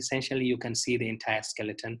 because essentially you can see the entire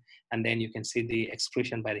skeleton, and then you can see the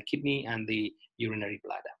excretion by the kidney and the urinary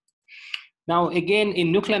bladder. Now, again,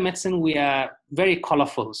 in nuclear medicine, we are very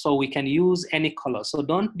colorful, so we can use any color. So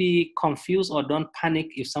don't be confused or don't panic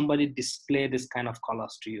if somebody display this kind of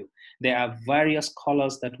colors to you. There are various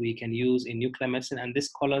colors that we can use in nuclear medicine, and these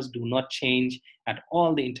colors do not change at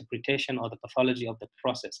all the interpretation or the pathology of the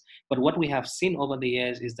process. But what we have seen over the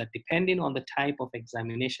years is that depending on the type of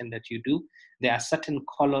examination that you do, there are certain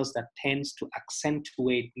colors that tends to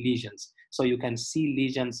accentuate lesions. So you can see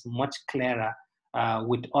lesions much clearer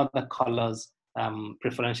with other colors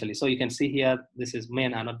preferentially. So you can see here, this is,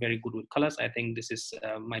 men are not very good with colors. I think this is,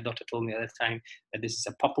 my daughter told me at the time that this is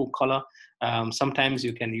a purple color. Sometimes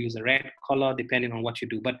you can use a red color depending on what you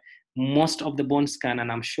do. But most of the bone scan,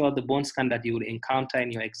 and I'm sure the bone scan that you will encounter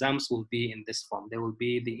in your exams will be in this form. There will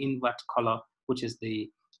be the invert color, which is the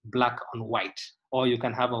black on white, or you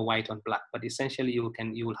can have a white on black. But essentially you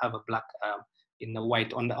will have a black in the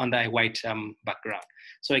white, under a white background.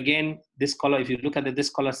 So again, this color, if you look at it, this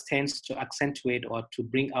color tends to accentuate or to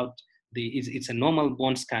bring out it's a normal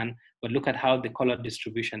bone scan, but look at how the color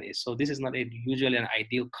distribution is. So this is not usually an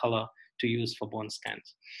ideal color to use for bone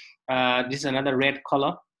scans. This is another red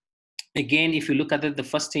color. Again, if you look at it, the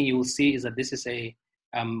first thing you will see is that this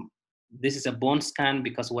is a bone scan,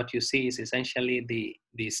 because what you see is essentially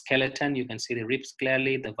the skeleton. You can see the ribs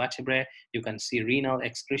clearly, the vertebrae, you can see renal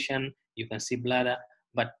excretion, you can see bladder,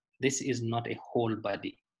 but this is not a whole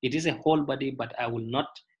body. It is a whole body, but I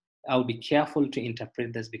will be careful to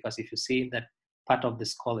interpret this, because if you see that part of the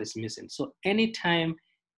skull is missing. So anytime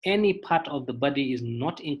any part of the body is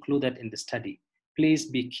not included in the study, please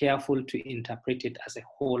be careful to interpret it as a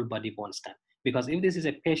whole body bone scan. Because if this is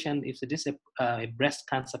a patient, if it is a breast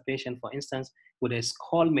cancer patient, for instance, with a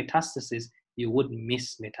skull metastasis, you would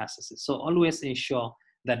miss metastasis. So always ensure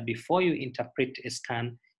that before you interpret a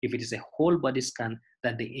scan, if it is a whole body scan,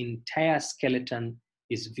 that the entire skeleton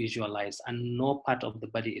is visualized and no part of the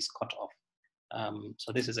body is cut off.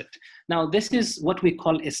 So this is it. Now, this is what we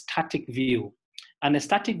call a static view. And a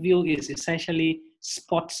static view is essentially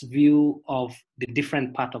Spot's view of the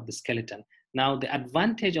different part of the skeleton. Now, the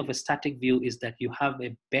advantage of a static view is that you have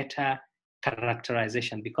a better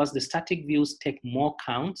characterization, because the static views take more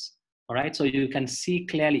counts, all right? So you can see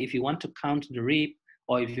clearly if you want to count the rib,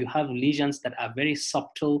 or if you have lesions that are very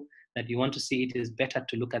subtle that you want to see, it is better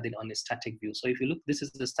to look at it on a static view. So if you look, this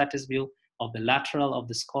is the static view of the lateral of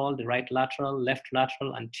the skull, the right lateral, left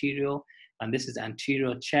lateral, anterior, and this is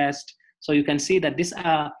anterior chest. So you can see that this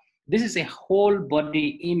is a whole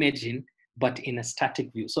body imaging, but in a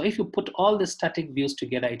static view. So if you put all the static views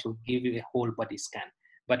together, it will give you a whole body scan.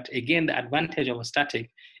 But again, the advantage of a static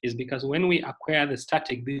is because when we acquire the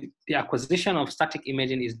static, the acquisition of static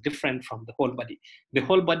imaging is different from the whole body. The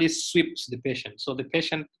whole body sweeps the patient. So the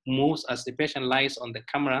patient moves as the patient lies on the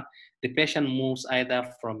camera, the patient moves either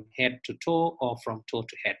from head to toe or from toe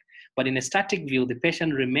to head. But in a static view, the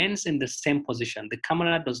patient remains in the same position. The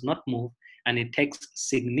camera does not move, and it takes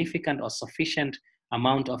significant or sufficient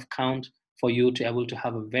amount of count for you to be able to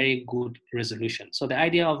have a very good resolution. So the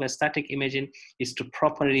idea of a static imaging is to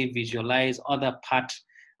properly visualize other parts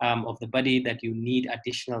of the body that you need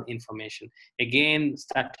additional information. Again,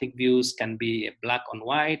 static views can be black on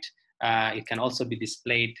white. It can also be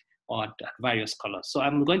displayed at various colors. So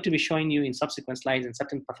I'm going to be showing you in subsequent slides in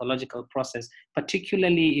certain pathological process,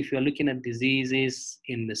 particularly if you're looking at diseases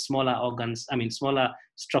in the smaller organs, smaller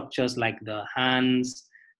structures like the hands,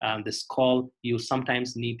 the skull. You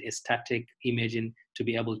sometimes need a static imaging to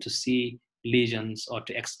be able to see lesions or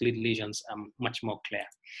to exclude lesions much more clear.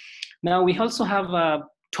 Now, we also have a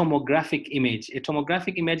tomographic image. A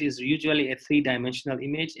tomographic image is usually a three-dimensional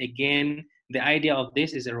image. Again, the idea of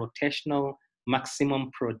this is a rotational maximum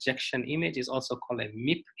projection image. Is also called a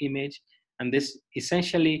MIP image. And this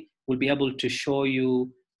essentially will be able to show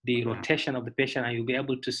you the rotation of the patient, and you'll be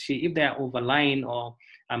able to see if they are overlying or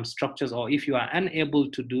structures, or if you are unable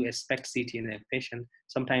to do a SPECT CT in a patient,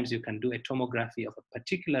 sometimes you can do a tomography of a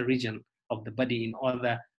particular region of the body in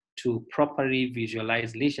order to properly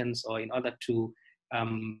visualize lesions, or in order to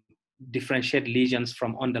differentiate lesions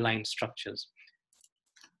from underlying structures.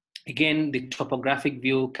 Again, the topographic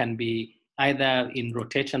view can be either in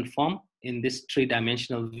rotation form in this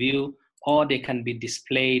three-dimensional view, or they can be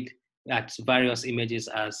displayed at various images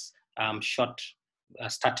as short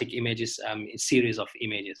static images, a series of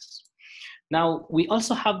images. Now, we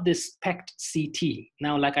also have this SPECT CT.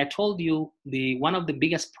 Now, like I told you, one of the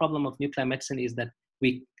biggest problem of nuclear medicine is that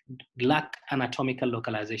we lack anatomical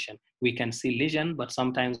localization. We can see lesion, but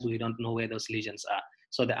sometimes we don't know where those lesions are.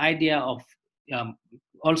 So the idea of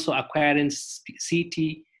also acquiring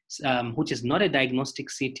CT, which is not a diagnostic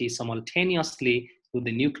CT, simultaneously with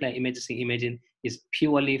the nuclear imaging is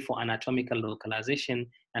purely for anatomical localization,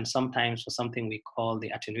 and sometimes for something we call the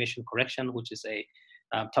attenuation correction, which is a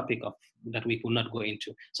topic that we will not go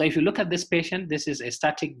into. So if you look at this patient, this is a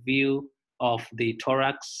static view of the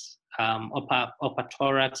thorax, upper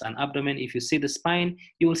thorax and abdomen. If you see the spine,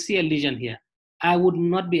 you will see a lesion here. I would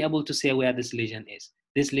not be able to say where this lesion is.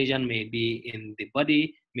 This lesion may be in the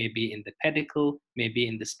body, may be in the pedicle, may be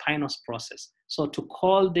in the spinous process. So to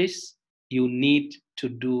call this, you need to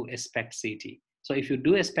do a SPECT CT. So if you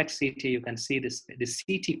do a SPECT CT, you can see this, the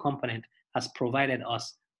CT component has provided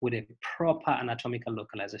us with a proper anatomical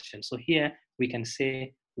localization. So here we can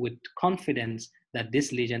say with confidence that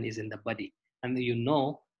this lesion is in the body. And you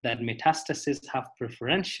know that metastases have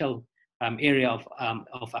preferential area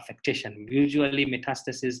of affectation. Usually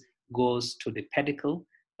metastasis goes to the pedicle,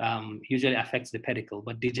 usually affects the pedicle,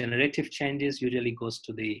 but degenerative changes usually goes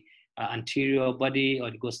to the anterior body, or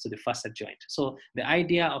it goes to the facet joint. So the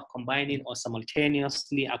idea of combining or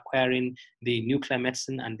simultaneously acquiring the nuclear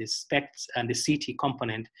medicine and the SPECT and the CT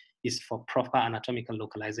component is for proper anatomical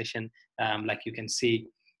localization, like you can see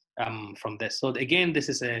from this. So again, this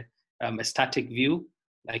is a static view.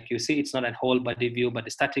 Like you see, it's not a whole body view, but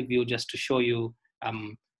the static view just to show you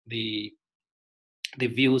the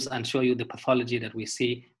views and show you the pathology that we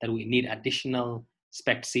see, that we need additional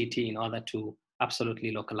SPECT CT in order to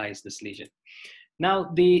absolutely localize this lesion.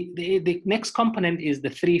 Now, the next component is the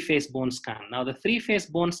three-phase bone scan. Now, the three-phase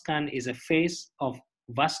bone scan is a phase of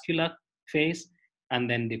vascular phase, and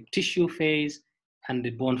then the tissue phase, and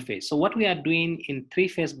the bone phase. So what we are doing in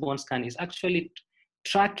three-phase bone scan is actually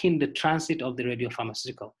tracking the transit of the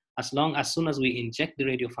radiopharmaceutical. As soon as we inject the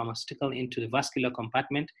radiopharmaceutical into the vascular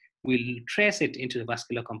compartment, we'll trace it into the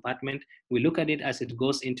vascular compartment. We look at it as it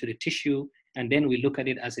goes into the tissue, and then we look at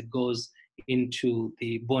it as it goes into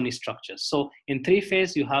the bony structures. So in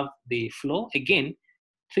three-phase, you have the flow. Again,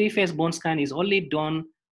 three-phase bone scan is only done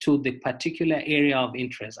to the particular area of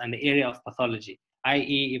interest and the area of pathology,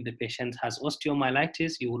 i.e. if the patient has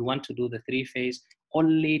osteomyelitis, you would want to do the three-phase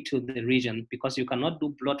only to the region, because you cannot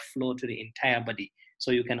do blood flow to the entire body.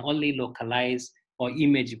 So you can only localize or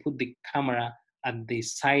image, you put the camera at the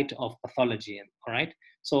site of pathology, all right?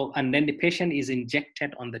 So, and then the patient is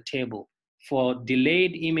injected on the table. For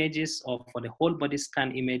delayed images or for the whole body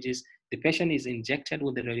scan images, the patient is injected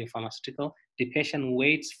with the radiopharmaceutical. The patient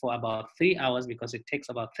waits for about 3 hours, because it takes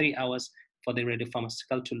about 3 hours for the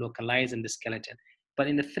radiopharmaceutical to localize in the skeleton. But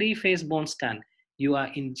in the three-phase bone scan, you are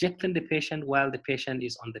injecting the patient while the patient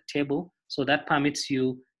is on the table. So that permits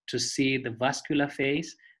you to see the vascular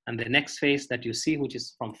phase. And the next phase that you see, which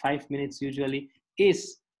is from 5 minutes usually,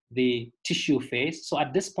 is the tissue phase. So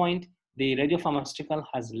at this point, the radiopharmaceutical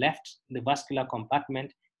has left the vascular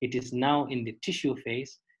compartment. It is now in the tissue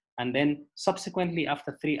phase. And then subsequently,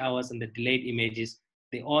 after 3 hours in the delayed images,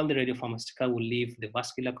 all the radiopharmaceutical will leave the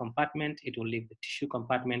vascular compartment, it will leave the tissue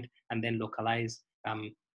compartment, and then localize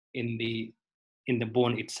in the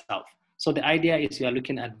bone itself. So the idea is you are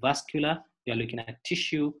looking at vascular, you are looking at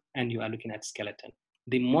tissue, and you are looking at skeleton.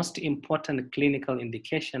 The most important clinical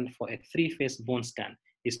indication for a three-phase bone scan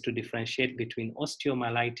is to differentiate between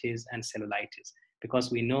osteomyelitis and cellulitis,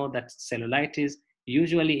 because we know that cellulitis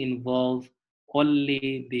usually involve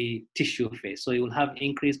only the tissue phase. So you will have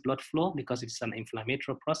increased blood flow because it's an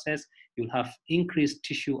inflammatory process. You'll have increased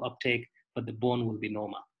tissue uptake, but the bone will be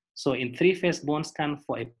normal. So in three-phase bone scan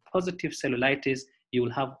for a positive cellulitis, you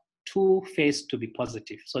will have two phases to be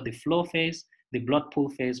positive. So the flow phase, the blood pool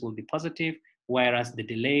phase will be positive, whereas the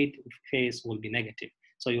delayed phase will be negative.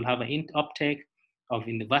 So you'll have an uptake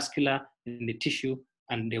in the vascular, in the tissue,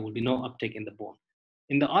 and there will be no uptake in the bone.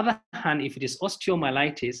 In the other hand, if it is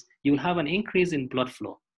osteomyelitis, you will have an increase in blood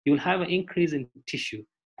flow. You will have an increase in tissue.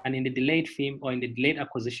 And in the delayed film or in the delayed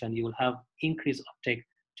acquisition, you will have increased uptake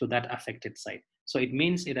to that affected site. So it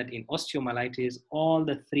means that in osteomyelitis, all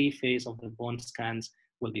the three phases of the bone scans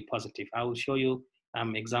will be positive. I will show you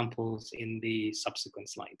examples in the subsequent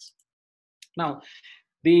slides. Now,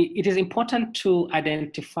 it is important to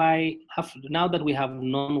identify, now that we have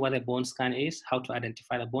known what a bone scan is, how to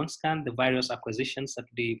identify the bone scan, the various acquisitions,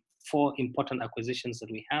 the 4 important acquisitions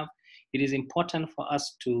that we have, it is important for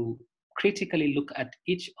us to critically look at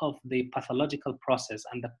each of the pathological process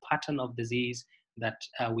and the pattern of disease that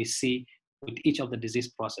we see with each of the disease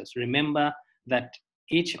process. Remember that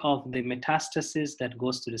each of the metastases that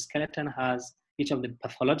goes to the skeleton has, each of the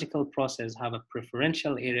pathological process have a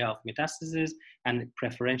preferential area of metastasis and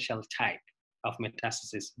preferential type of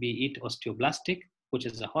metastasis, be it osteoblastic, which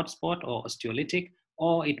is a hotspot, or osteolytic,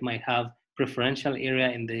 or it might have preferential area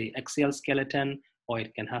in the axial skeleton, or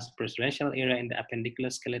it can have preferential area in the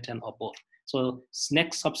appendicular skeleton, or both. So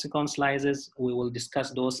next subsequent slides, we will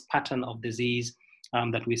discuss those pattern of disease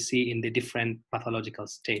that we see in the different pathological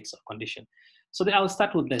states of condition. So I'll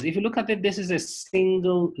start with this. If you look at it, this is a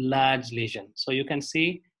single large lesion. So you can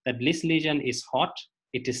see that this lesion is hot.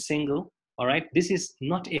 It is single, all right? This is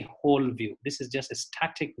not a whole view. This is just a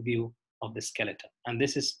static view of the skeleton. And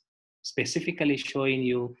this is specifically showing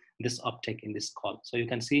you this uptake in this skull. So you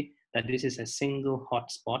can see that this is a single hot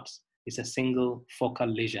spot. It's a single focal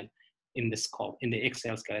lesion in the skull, in the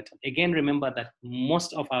axial skeleton. Again, remember that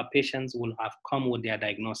most of our patients will have come with their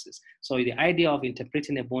diagnosis. So the idea of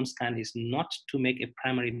interpreting a bone scan is not to make a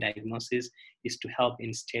primary diagnosis, is to help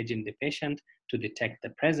in staging the patient to detect the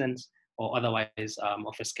presence or otherwise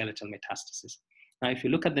of a skeletal metastasis. Now, if you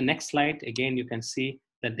look at the next slide, again, you can see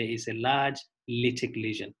that there is a large lytic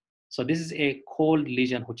lesion. So this is a cold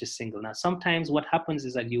lesion, which is single. Now, sometimes what happens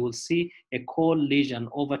is that you will see a cold lesion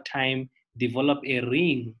over time develop a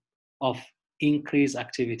ring of increased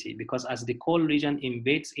activity, because as the cold lesion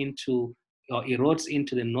invades into or erodes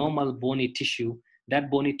into the normal bony tissue,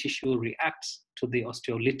 that bony tissue reacts to the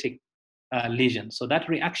osteolytic lesion. So that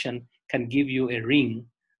reaction can give you a ring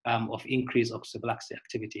of increased osteoblastic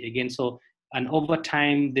activity. Again, so and over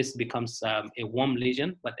time, this becomes a warm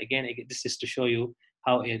lesion. But again, this is to show you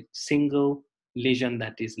how a single lesion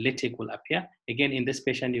that is lytic will appear. Again, in this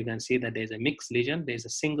patient, you can see that there's a mixed lesion. There's a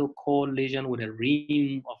single cold lesion with a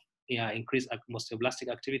ring of increased osteoblastic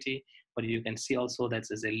activity. But you can see also that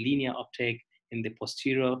there's a linear uptake in the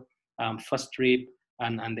posterior first rib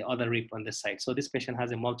and the other rib on the side. So this patient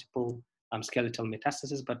has a multiple skeletal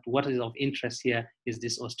metastasis, but what is of interest here is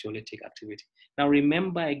this osteolytic activity. Now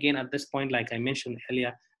remember again at this point, like I mentioned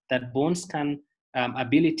earlier, that bone scan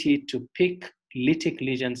ability to pick lytic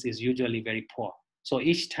lesions is usually very poor. So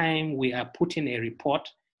each time we are putting a report,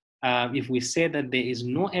 if we say that there is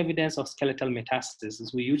no evidence of skeletal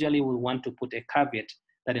metastasis, we usually will want to put a caveat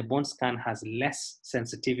that a bone scan has less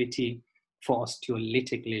sensitivity for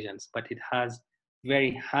osteolytic lesions, but it has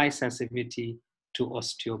very high sensitivity to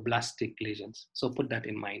osteoblastic lesions. So put that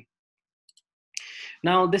in mind.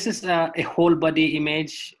 Now, this is a whole body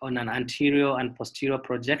image on an anterior and posterior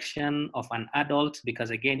projection of an adult, because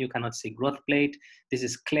again, you cannot see growth plate. This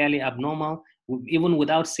is clearly abnormal. Even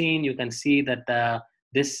without seeing, you can see that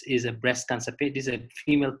this is a breast cancer patient. This is a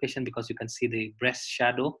female patient because you can see the breast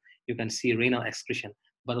shadow. You can see renal excretion.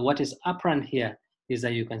 But what is apparent here is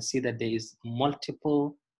that you can see that there is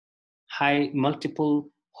multiple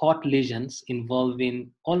hot lesions involving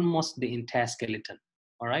almost the entire skeleton,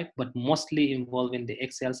 all right? But mostly involving the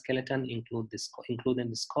axial skeleton, including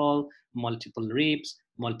the skull, multiple ribs,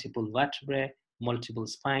 multiple vertebrae, multiple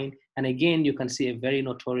spine. And again, you can see a very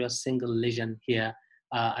notorious single lesion here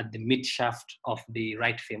at the mid shaft of the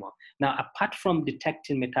right femur. Now, apart from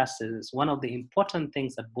detecting metastasis, one of the important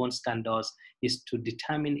things that bone scan does is to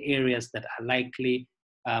determine areas that are likely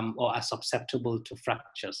or are susceptible to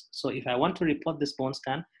fractures. So if I want to report this bone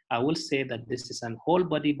scan, I will say that this is an whole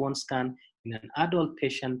body bone scan in an adult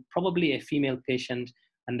patient, probably a female patient,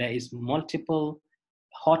 and there is multiple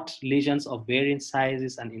hot lesions of varying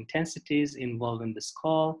sizes and intensities involving the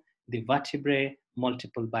skull, the vertebrae,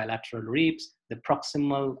 multiple bilateral ribs, the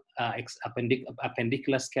proximal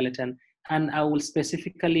appendicular skeleton, and I will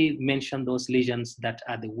specifically mention those lesions that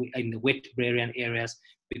are in the vertebrae areas,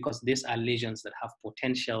 because these are lesions that have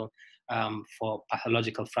potential for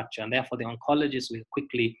pathological fracture, and therefore the oncologist will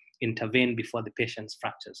quickly intervene before the patient's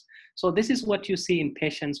fractures. So this is what you see in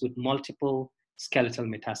patients with multiple skeletal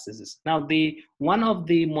metastasis. Now, one of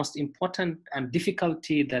the most important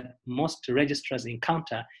difficulty that most registrars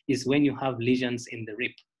encounter is when you have lesions in the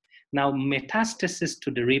rib. Now, metastasis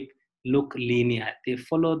to the rib look linear. They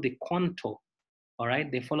follow the contour, all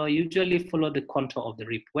right? They usually follow the contour of the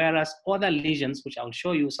rib, whereas other lesions, which I'll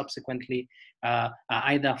show you subsequently, are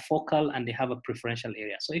either focal and they have a preferential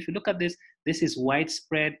area. So if you look at this, this is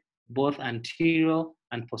widespread. Both anterior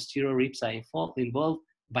and posterior ribs are involved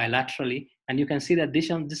bilaterally, and you can see that these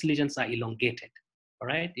lesions are elongated, all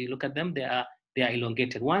right? You look at them, they are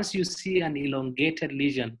elongated. Once you see an elongated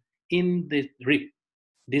lesion in the rib,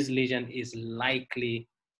 this lesion is likely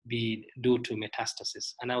be due to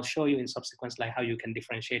metastasis. And I'll show you in subsequent slide how you can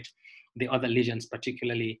differentiate the other lesions,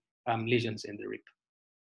 particularly lesions in the rib.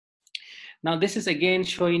 Now, this is again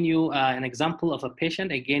showing you an example of a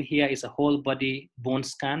patient. Again, here is a whole body bone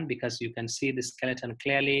scan, because you can see the skeleton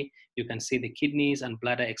clearly. You can see the kidneys and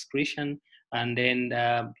bladder excretion. And then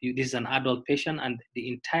this is an adult patient, and the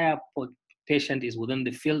entire patient is within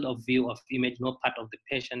the field of view of image. No part of the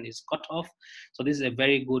patient is cut off. So this is a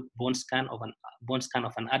very good bone scan of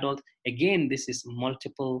an adult. Again, this is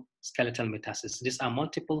multiple skeletal metastasis. These are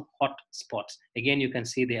multiple hot spots. Again, you can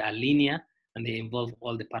see they are linear and they involve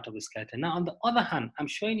all the part of the skeleton. Now, on the other hand, I'm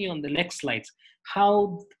showing you on the next slides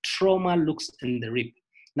how trauma looks in the rib.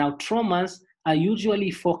 Now, traumas are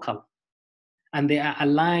usually focal, and they are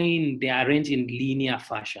aligned, they are arranged in linear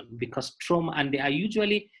fashion, because trauma, and they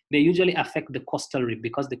usually affect the costal rib,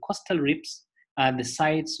 because the costal ribs are the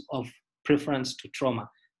sites of preference to trauma,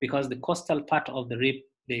 because the costal part of the rib,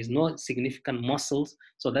 there is no significant muscles,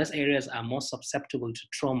 so those areas are more susceptible to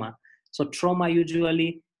trauma. So trauma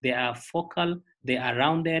usually, they are focal, they are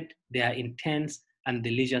rounded, they are intense, and the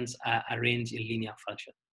lesions are arranged in linear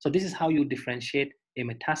fashion. So this is how you differentiate a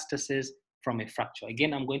metastasis from a fracture.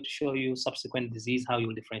 Again, I'm going to show you subsequent disease, how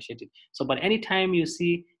you'll differentiate it. So, but anytime you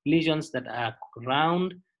see lesions that are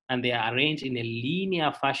round and they are arranged in a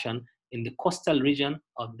linear fashion in the costal region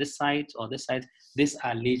of this side or this side, these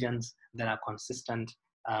are lesions that are consistent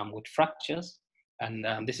with fractures. And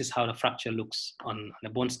this is how the fracture looks on the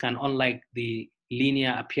bone scan, unlike the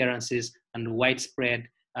linear appearances and widespread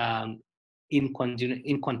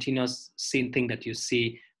incontinuous thing that you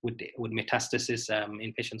see with metastasis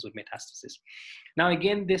in patients with metastasis. Now,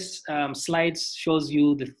 again, this slide shows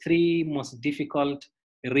you the 3 most difficult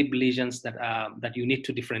rib lesions that you need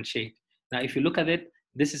to differentiate. Now, if you look at it,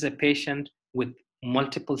 this is a patient with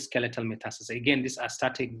multiple skeletal metastases. Again, these are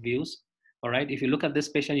static views. All right. If you look at this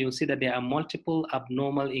patient, you'll see that there are multiple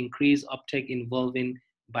abnormal increased uptake involving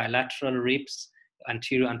bilateral ribs,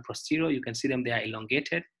 anterior and posterior. You can see them, they are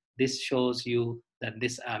elongated. This shows you that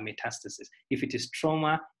these are metastases. If it is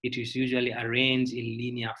trauma, it is usually arranged in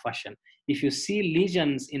linear fashion. If you see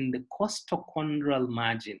lesions in the costochondral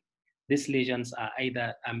margin, these lesions are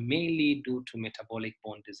mainly due to metabolic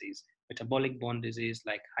bone disease. Metabolic bone disease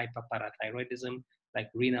like hyperparathyroidism, like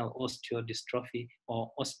renal osteodystrophy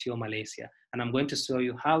or osteomalacia. And I'm going to show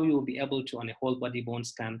you how you will be able to, on a whole body bone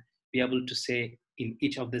scan, be able to say in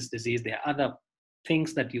each of this disease, there are other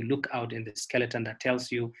things that you look out in the skeleton that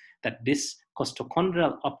tells you that this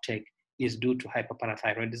costochondral uptake is due to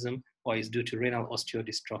hyperparathyroidism or is due to renal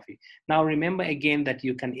osteodystrophy. Now, remember again that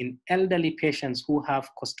you can, in elderly patients who have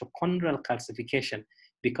costochondral calcification,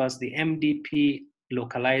 because the MDP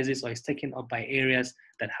localizes or is taken up by areas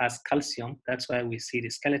that has calcium, that's why we see the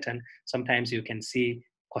skeleton. Sometimes you can see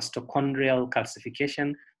costochondrial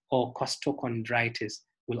calcification or costochondritis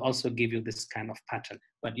will also give you this kind of pattern.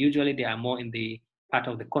 But usually they are more in the part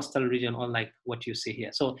of the costal region, unlike what you see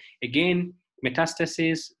here. So again,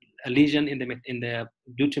 metastasis, a lesion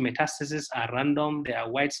due to metastasis are random, they are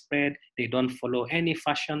widespread, they don't follow any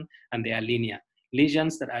fashion, and they are linear.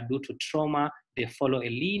 Lesions that are due to trauma, they follow a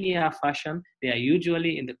linear fashion. They are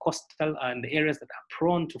usually in the costal and the areas that are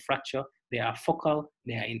prone to fracture. They are focal,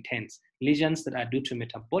 they are intense. Lesions that are due to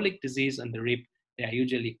metabolic disease on the rib, they are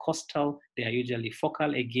usually costal, they are usually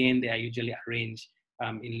focal. Again, they are usually arranged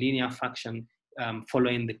in linear fashion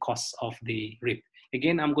following the course of the rib.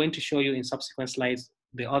 Again, I'm going to show you in subsequent slides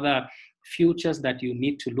the other features that you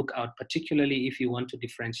need to look out, particularly if you want to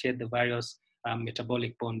differentiate the various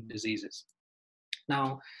metabolic bone diseases.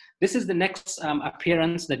 Now, this is the next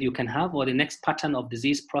appearance that you can have, or the next pattern of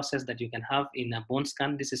disease process that you can have in a bone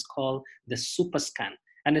scan. This is called the super scan.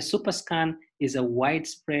 And a super scan is a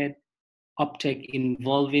widespread uptake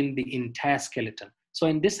involving the entire skeleton. So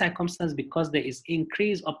in this circumstance, because there is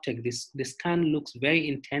increased uptake, the scan looks very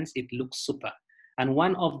intense, it looks super. And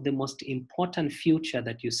one of the most important feature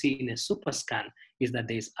that you see in a super scan is that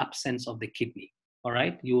there is absence of the kidney. All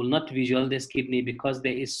right, you will not visualize this kidney because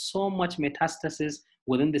there is so much metastasis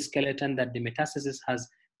within the skeleton that the metastasis has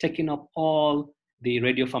taken up all the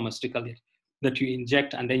radiopharmaceutical that you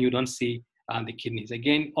inject, and then you don't see the kidneys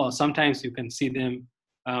again. Or sometimes you can see them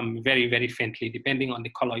very, very faintly, depending on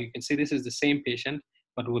the color. You can see this is the same patient,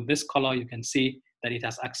 but with this color, you can see that it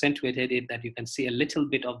has accentuated it, that you can see a little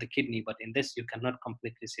bit of the kidney, but in this, you cannot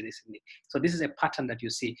completely see the kidney. So this is a pattern that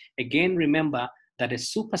you see. Again, remember that a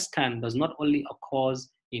super scan does not only occur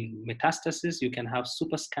in metastasis. You can have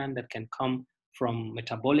super scan that can come from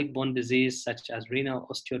metabolic bone disease, such as renal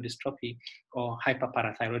osteodystrophy or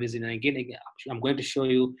hyperparathyroidism. And again, I'm going to show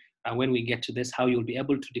you when we get to this, how you'll be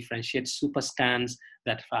able to differentiate super scans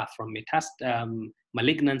that are from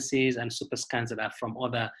malignancies and super scans that are from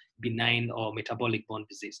other benign or metabolic bone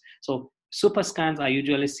disease. So super scans are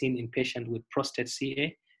usually seen in patients with prostate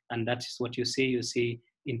CA, and that's what you see. You see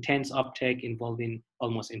intense uptake involving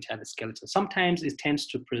almost entire skeleton. Sometimes it tends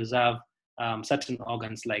to preserve certain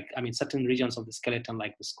organs, certain regions of the skeleton,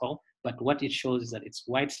 like the skull. But what it shows is that it's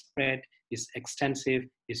widespread, it's extensive,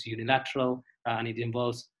 it's unilateral, and it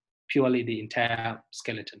involves purely the entire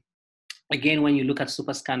skeleton. Again, when you look at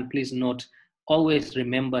super scan, please note, always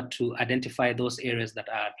remember to identify those areas that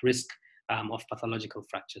are at risk of pathological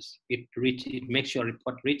fractures. It makes your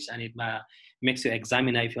report rich, and it makes your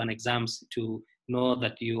examiner, if you're on exams, to know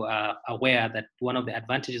that you are aware that one of the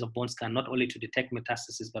advantages of bone scan, not only to detect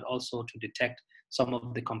metastasis, but also to detect some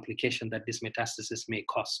of the complications that this metastasis may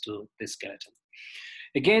cause to the skeleton.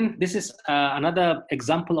 Again, this is another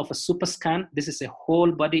example of a super scan. This is a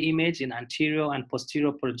whole body image in anterior and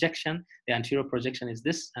posterior projection. The anterior projection is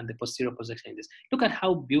this, and the posterior projection is this. Look at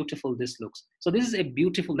how beautiful this looks. So this is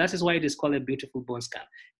that is why it is called a beautiful bone scan,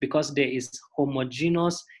 because there is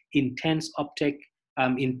homogeneous, intense uptake,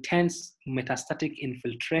 intense metastatic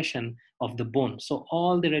infiltration of the bone. So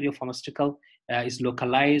all the radiopharmaceutical is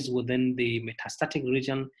localized within the metastatic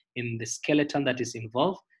region in the skeleton that is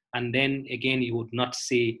involved. And then again, you would not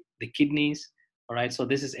see the kidneys. All right, so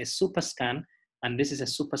this is a super scan. And this is a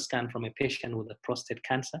super scan from a patient with a prostate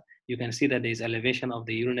cancer. You can see that there is elevation of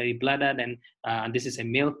the urinary bladder, and this is a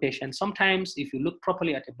male patient. Sometimes if you look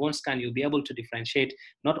properly at a bone scan, you'll be able to differentiate,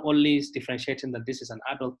 not only differentiating that this is an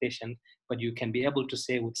adult patient, but you can be able to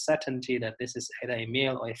say with certainty that this is either a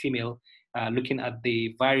male or a female, looking at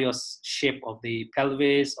the various shape of the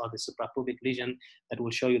pelvis or the suprapubic lesion that will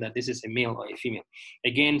show you that this is a male or a female.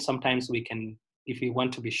 Again, sometimes we can, if we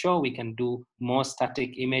want to be sure, we can do more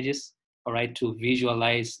static images, all right, to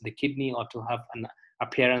visualize the kidney or to have an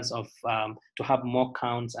appearance of, to have more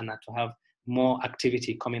counts and to have more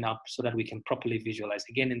activity coming up so that we can properly visualize.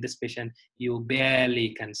 Again, in this patient, you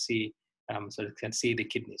barely can see, so you can see the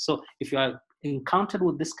kidney. So if you are encountered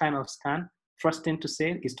with this kind of scan, first thing to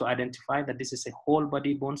say is to identify that this is a whole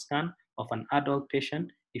body bone scan of an adult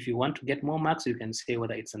patient. If you want to get more marks, you can say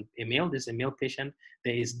whether it's a male, this is a male patient.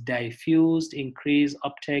 There is diffused increased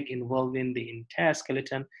uptake involving the entire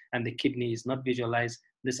skeleton and the kidney is not visualized.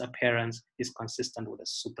 This appearance is consistent with a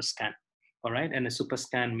super scan. All right, and a super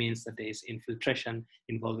scan means that there is infiltration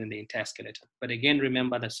involving the entire skeleton. But again,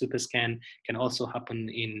 remember that super scan can also happen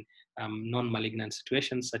in non-malignant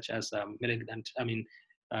situations such as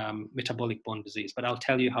metabolic bone disease. But I'll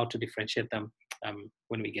tell you how to differentiate them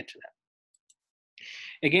when we get to that.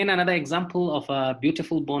 Again, another example of a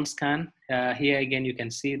beautiful bone scan. Here again, you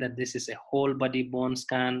can see that this is a whole body bone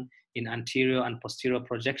scan in anterior and posterior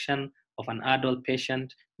projection of an adult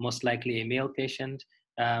patient, most likely a male patient.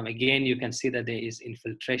 Again, you can see that there is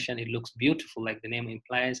infiltration. It looks beautiful, like the name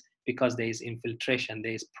implies, because there is infiltration,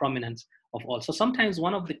 there is prominence of all. So sometimes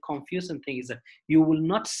one of the confusing things is that you will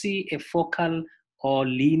not see a focal or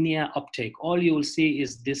linear uptake. All you will see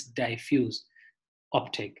is this diffuse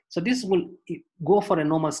uptake. So this will go for a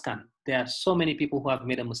normal scan. There are so many people who have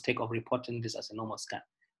made a mistake of reporting this as a normal scan.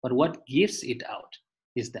 But what gives it out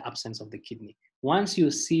is the absence of the kidney. Once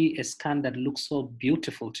you see a scan that looks so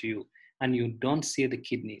beautiful to you and you don't see the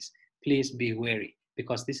kidneys, please be wary,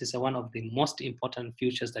 because this is one of the most important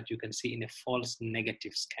features that you can see in a false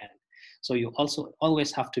negative scan. So you also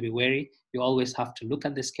always have to be wary. You always have to look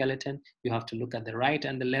at the skeleton. You have to look at the right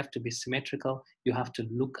and the left to be symmetrical. You have to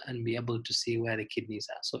look and be able to see where the kidneys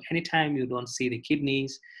are. So anytime you don't see the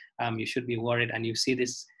kidneys, you should be worried, and you see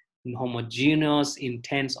this homogeneous,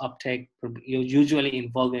 intense uptake, usually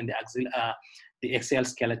involving the axial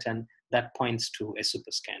skeleton, that points to a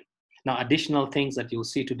super scan. Now, additional things that you'll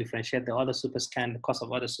see to differentiate the other super scan, the cause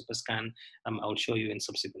of other super scan, I will show you in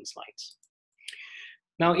subsequent slides.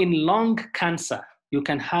 Now, in lung cancer, you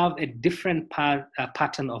can have a different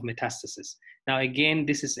pattern of metastasis. Now, again,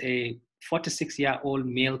 this is a 46-year-old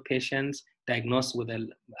male patient diagnosed with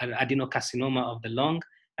an adenocarcinoma of the lung,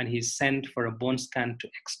 and he's sent for a bone scan to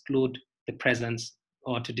exclude the presence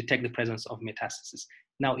or to detect the presence of metastasis.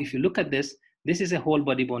 Now, if you look at this, this is a whole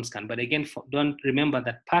body bone scan, but again, don't remember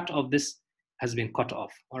that part of this has been cut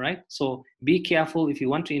off, all right? So be careful if you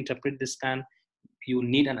want to interpret the scan. You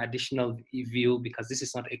need an additional view, because this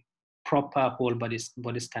is not a proper whole body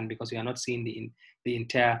scan, because you are not seeing the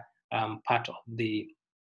entire part of the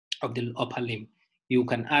upper limb. You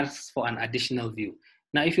can ask for an additional view.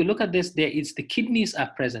 Now, if you look at this, the kidneys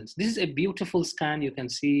are present. This is a beautiful scan. You can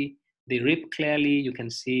see the rib clearly. You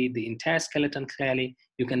can see the entire skeleton clearly.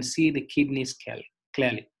 You can see the kidneys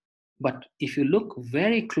clearly. But if you look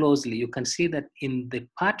very closely, you can see that in the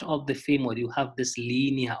part of the femur, you have this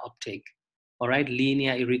linear uptake. All right,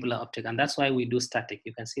 linear irregular uptake, and that's why we do static.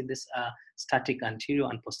 You can see this static anterior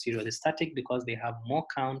and posterior. The static, because they have more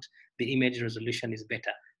count, the image resolution is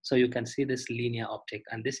better. So you can see this linear uptake,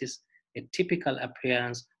 and this is a typical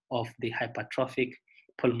appearance of the hypertrophic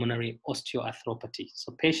pulmonary osteoarthropathy.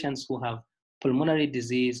 So patients who have pulmonary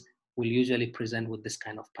disease will usually present with this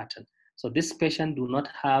kind of pattern. So this patient do not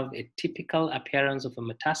have a typical appearance of a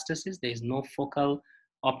metastasis. There is no focal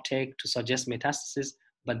uptake to suggest metastasis,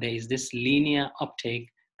 but there is this linear uptake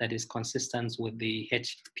that is consistent with the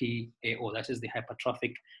HPAO, that is the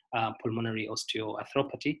hypertrophic pulmonary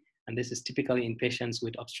osteoarthropathy. And this is typically in patients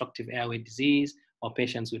with obstructive airway disease or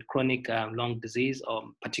patients with chronic lung disease, or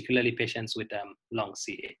particularly patients with lung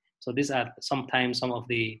CA. So these are sometimes some of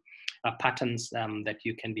the patterns that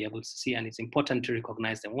you can be able to see, and it's important to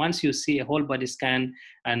recognize them. Once you see a whole body scan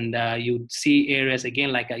and you see areas,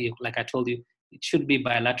 again, like I told you, it should be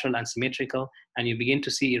bilateral and symmetrical, and you begin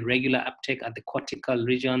to see irregular uptake at the cortical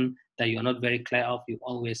region that you're not very clear of, you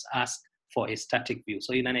always ask for a static view.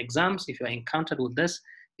 So in an exams, if you're encountered with this,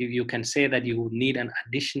 you can say that you would need an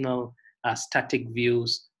additional static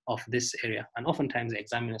views of this area. And oftentimes the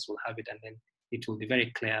examiners will have it, and then it will be very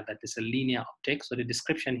clear that it's a linear uptake. So the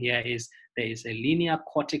description here is there is a linear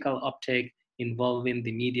cortical uptake involving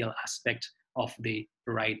the medial aspect of the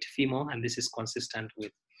right femur, and this is consistent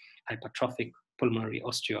with hypertrophic pulmonary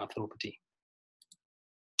osteoarthropathy.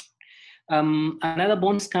 Another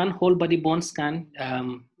bone scan, whole body bone scan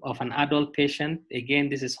of an adult patient. Again,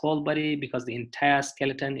 this is whole body because the entire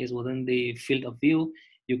skeleton is within the field of view.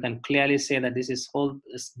 You can clearly say that this is whole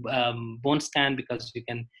bone scan because you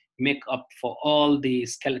can make up for all the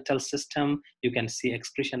skeletal system. You can see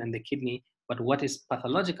excretion in the kidney. But what is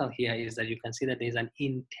pathological here is that you can see that there's an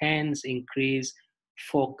intense increase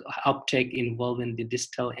for uptake involving the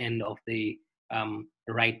distal end of the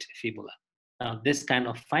right fibula. Now, this kind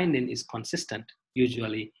of finding is consistent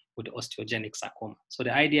usually with osteogenic sarcoma. So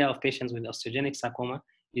the idea of patients with osteogenic sarcoma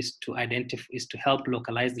is to help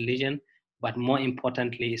localize the lesion, but more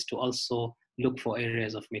importantly is to also look for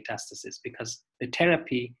areas of metastasis, because the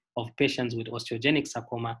therapy of patients with osteogenic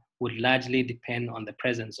sarcoma would largely depend on the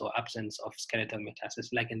presence or absence of skeletal metastasis.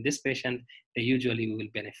 Like in this patient, they usually will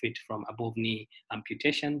benefit from above knee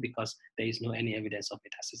amputation because there is no any evidence of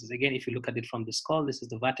metastasis. Again, if you look at it from the skull, this is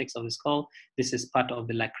the vertex of the skull. This is part of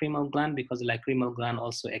the lacrimal gland because the lacrimal gland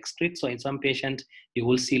also excretes. So in some patients, you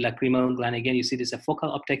will see lacrimal gland. Again, you see this a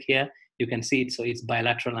focal uptake here. You can see it, so it's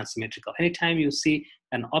bilateral and symmetrical. Anytime you see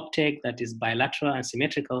an uptake that is bilateral and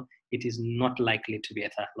symmetrical, it is not likely to be a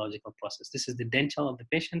pathological process. This is the dental of the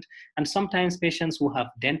patient. And sometimes patients who have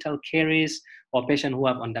dental caries or patients who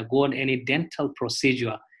have undergone any dental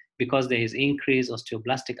procedure, because there is increased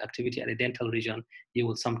osteoblastic activity at the dental region, you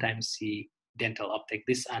will sometimes see dental uptake.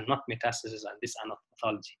 These are not metastases and these are not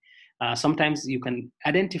pathology. Sometimes you can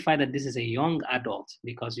identify that this is a young adult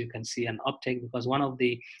because you can see an uptake, because one of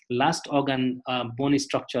the last organ bony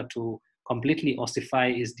structure to completely ossify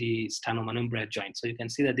is the sternum joint. So you can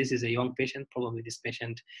see that this is a young patient. Probably this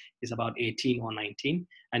patient is about 18 or 19.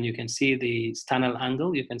 And you can see the sternal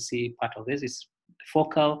angle. You can see part of this is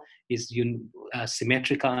focal, is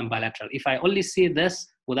symmetrical and bilateral. If I only see this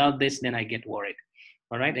without this, then I get worried.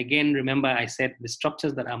 All right. Again, remember I said the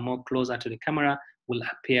structures that are more closer to the camera will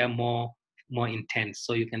appear more intense.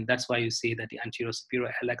 So you can, that's why you see that the anterior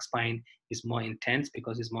superior iliac spine is more intense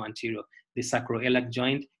because it's more anterior. The sacroiliac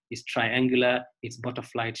joint is triangular, it's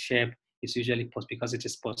butterfly shape. It's usually because it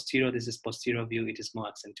is posterior, this is posterior view, it is more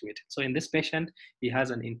accentuated. So in this patient, he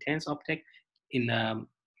has an intense uptake in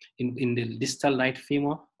the distal right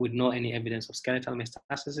femur with no any evidence of skeletal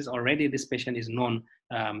metastasis. Already this patient is known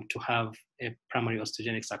to have a primary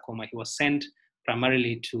osteogenic sarcoma. He was sent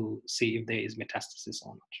primarily to see if there is metastasis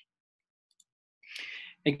or not.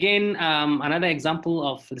 Again, another example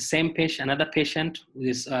of the same patient, another patient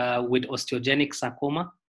is with osteogenic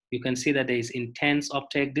sarcoma. You can see that there is intense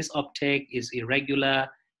uptake. This uptake is irregular.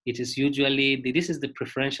 It is usually, this is the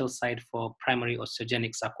preferential site for primary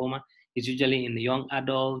osteogenic sarcoma. It's usually in the young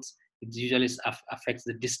adults. It usually affects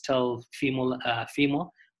the distal femur.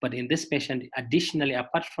 But in this patient, additionally,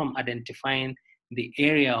 apart from identifying the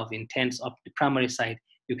area of intense of the primary site,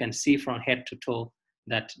 you can see from head to toe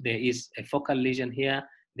that there is a focal lesion here.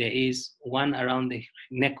 There is one around the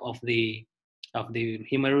neck of the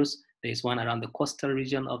humerus. There is one around the costal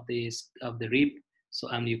region of the rib.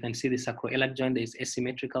 So you can see the sacroiliac joint. There is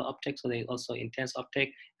asymmetrical uptake. So there is also intense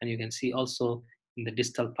uptake, and you can see also in the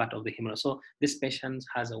distal part of the humerus. So this patient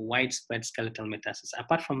has a widespread skeletal metastasis.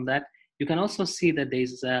 Apart from that, you can also see that there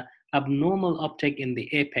is a abnormal uptake in the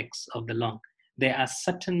apex of the lung. There are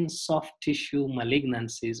certain soft tissue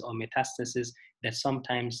malignancies or metastases that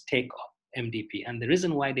sometimes take up MDP. And the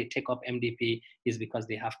reason why they take up MDP is because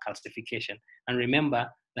they have calcification. And remember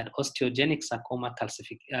that osteogenic sarcoma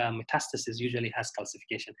metastasis usually has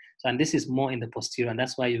calcification. So, and this is more in the posterior, and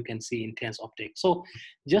that's why you can see intense uptake. So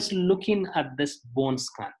just looking at this bone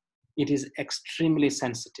scan, it is extremely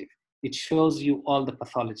sensitive. It shows you all the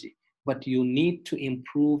pathology, but you need to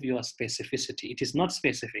improve your specificity. It is not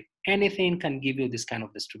specific. Anything can give you this kind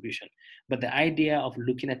of distribution. But the idea of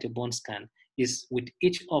looking at a bone scan is with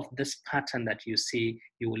each of this pattern that you see,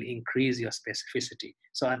 you will increase your specificity.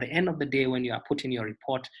 So at the end of the day, when you are putting your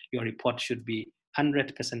report should be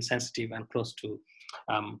 100% sensitive and close to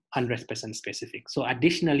 100% specific. So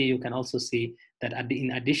additionally, you can also see that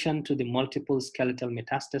in addition to the multiple skeletal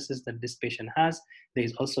metastasis that this patient has, there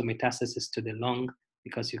is also metastasis to the lung,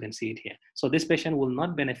 because you can see it here. So this patient will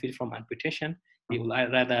not benefit from amputation. He will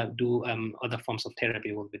rather do other forms of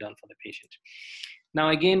therapy will be done for the patient. Now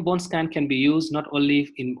again, bone scan can be used not only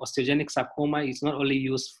in osteogenic sarcoma, it's not only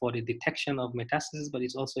used for the detection of metastasis, but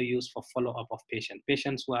it's also used for follow-up of patients.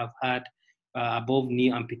 Patients who have had above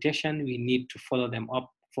knee amputation, we need to follow them up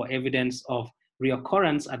for evidence of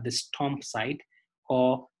reoccurrence at the stump site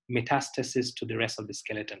or metastasis to the rest of the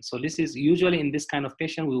skeleton. So this is usually in this kind of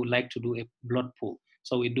patient, we would like to do a blood pool.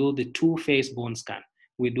 So we do the two-phase bone scan.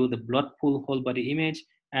 we do the blood pool whole body image,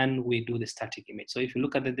 and we do the static image. So if you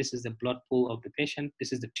look at it, this is the blood pool of the patient.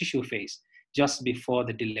 This is the tissue phase just before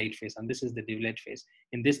the delayed phase, and this is the delayed phase.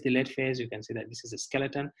 In this delayed phase, you can see that this is a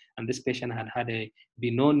skeleton, and this patient had had a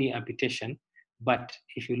below knee amputation. But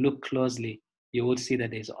if you look closely, you will see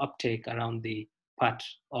that there's uptake around the part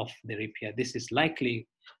of the repair. This is likely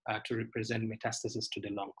to represent metastasis to the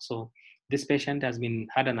lung. So this patient has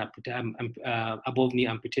had an above knee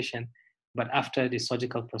amputation, but after the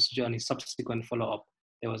surgical procedure and the subsequent follow-up,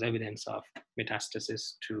 there was evidence of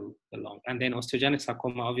metastasis to the lung. And then osteogenic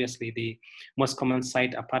sarcoma, obviously the most common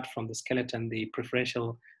site apart from the skeleton, the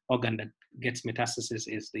preferential organ that gets metastasis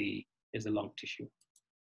is the lung tissue.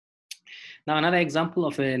 Now, another example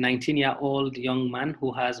of a 19-year-old young man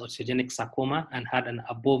who has osteogenic sarcoma and had an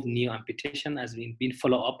above knee amputation has been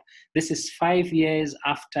followed up. This is 5 years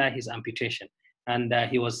after his amputation. And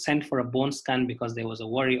he was sent for a bone scan because there was a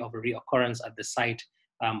worry of a reoccurrence at the site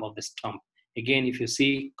of the stump. Again, if you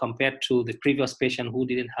see, compared to the previous patient who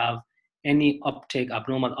didn't have any uptake,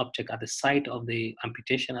 abnormal uptake at the site of the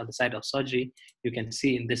amputation, at the site of surgery, you can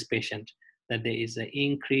see in this patient that there is an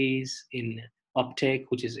increase in uptake,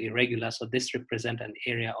 which is irregular. So this represents an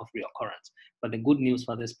area of reoccurrence. But the good news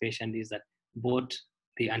for this patient is that both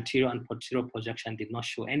the anterior and posterior projection did not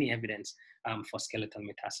show any evidence for skeletal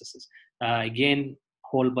metastasis. Again,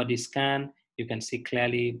 whole body scan, you can see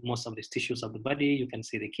clearly most of the tissues of the body. You can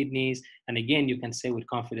see the kidneys. And again, you can say with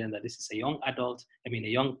confidence that this is a young adult, a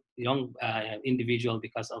young individual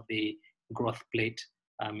because of the growth plate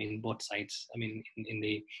in both sides, in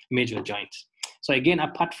the major joints. So again,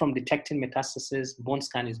 apart from detecting metastasis, bone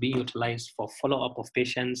scan is being utilized for follow-up of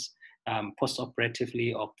patients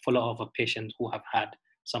post-operatively or follow-up of patients who have had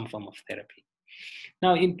some form of therapy.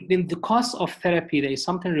 Now, in the course of therapy, there is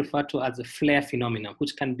something referred to as the flare phenomenon,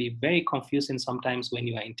 which can be very confusing sometimes when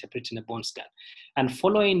you are interpreting a bone scan. And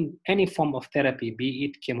following any form of therapy, be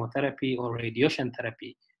it chemotherapy or radiation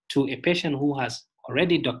therapy, to a patient who has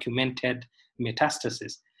already documented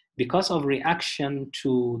metastasis, because of reaction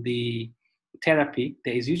to the therapy,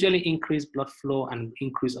 there is usually increased blood flow and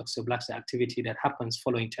increased osteoblast activity that happens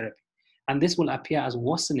following therapy. And this will appear as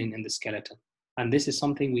worsening in the skeleton. And this is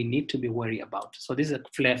something we need to be worried about. So this is a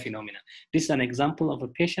flare phenomenon. This is an example of a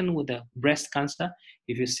patient with a breast cancer.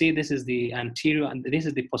 If you see, this is the anterior, and this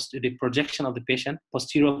is the projection of the patient,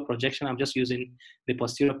 posterior projection. I'm just using the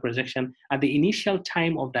posterior projection at the initial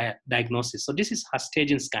time of diagnosis. So this is her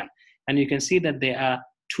staging scan. And you can see that there are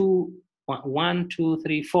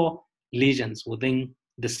 4 lesions within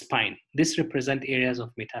the spine. This represents areas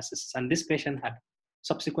of metastasis. And this patient had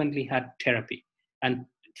subsequently had therapy. And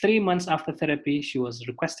 3 months after therapy, she was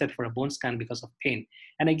requested for a bone scan because of pain.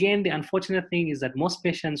 And again, the unfortunate thing is that most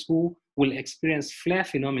patients who will experience flare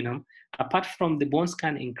phenomenon, apart from the bone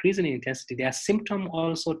scan increasing in intensity, their symptom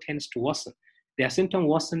also tends to worsen. Their symptom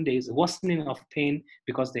worsen, there is worsening of pain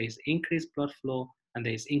because there is increased blood flow and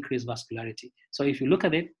there is increased vascularity. So if you look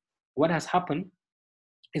at it, what has happened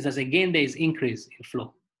is that again, there is increase in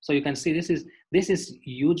flow. So you can see this is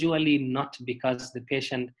usually not because the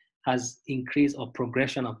patient has increase or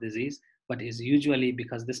progression of disease, but is usually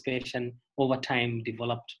because this patient over time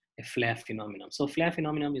developed a flare phenomenon. So flare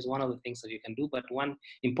phenomenon is one of the things that you can do, but one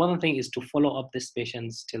important thing is to follow up these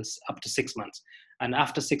patients till up to 6 months. And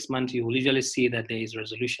after 6 months, you will usually see that there is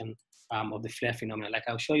resolution of the flare phenomenon. Like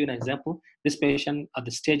I'll show you an example. This patient at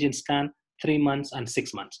the staging scan, 3 months and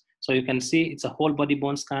 6 months. So you can see it's a whole body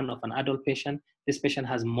bone scan of an adult patient. This patient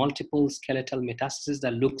has multiple skeletal metastasis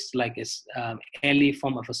that looks like it's early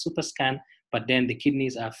form of a super scan, but then the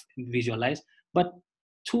kidneys are visualized. But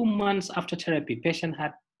 2 months after therapy, patient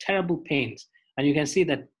had terrible pains. And you can see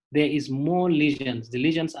that there is more lesions. The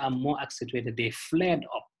lesions are more accentuated. They flared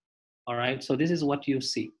up, all right? So this is what you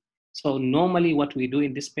see. So normally what we do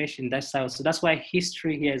in this patient, so that's why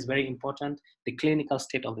history here is very important. The clinical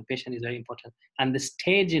state of the patient is very important. And the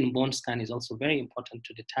staging bone scan is also very important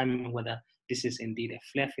to determine whether this is indeed a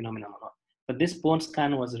flare phenomenon or not. But this bone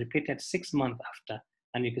scan was repeated 6 months after,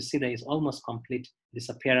 and you can see there is almost complete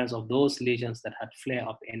disappearance of those lesions that had flared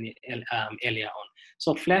up earlier on.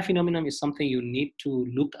 So flare phenomenon is something you need to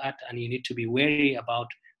look at and you need to be wary about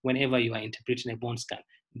whenever you are interpreting a bone scan.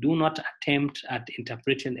 Do not attempt at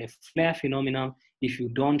interpreting a flare phenomenon if you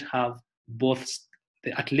don't have both,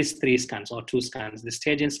 at least 3 scans or 2 scans, the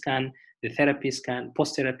staging scan, the therapy scan,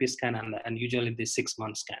 post-therapy scan, and usually the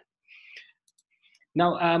 6-month scan.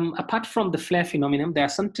 Now, apart from the flare phenomenon, there are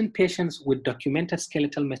certain patients with documented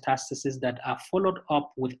skeletal metastasis that are followed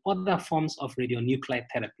up with other forms of radionuclide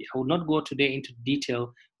therapy. I will not go today into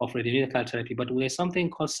detail of radionuclide therapy, but there's something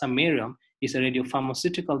called samarium. It's a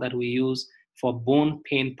radiopharmaceutical that we use for bone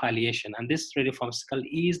pain palliation. And this radiopharmaceutical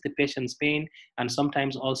ease the patient's pain and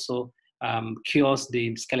sometimes also cures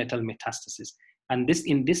the skeletal metastasis. And this,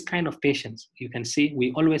 in this kind of patients, you can see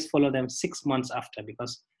we always follow them 6 months after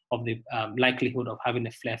because of the likelihood of having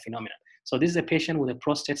a flare phenomenon. So this is a patient with a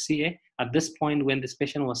prostate CA. At this point, when this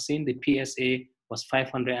patient was seen, the PSA was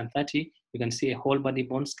 530. You can see a whole body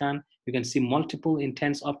bone scan. You can see multiple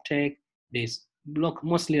intense uptake. This look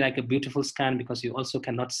mostly like a beautiful scan because you also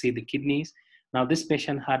cannot see the kidneys. Now this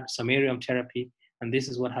patient had samarium therapy, and this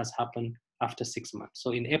is what has happened after 6 months.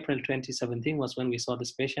 So in April 2017 was when we saw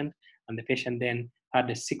this patient, and the patient then had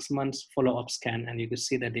a 6 months follow-up scan, and you could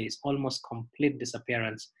see that there is almost complete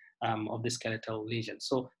disappearance of the skeletal lesion.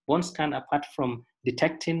 So bone scan, apart from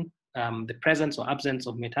detecting the presence or absence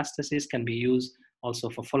of metastasis, can be used also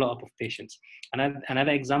for follow-up of patients.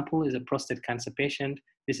 Another example is a prostate cancer patient.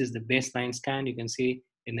 This is the baseline scan. You can see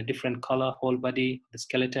in a different color, whole body, the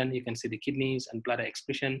skeleton, you can see the kidneys and bladder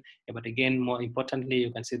excretion. But again, more importantly,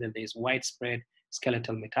 you can see that there is widespread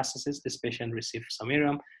skeletal metastasis. This patient received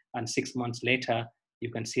samarium, and 6 months later,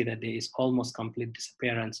 you can see that there is almost complete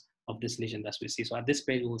disappearance of this lesion that we see. So at this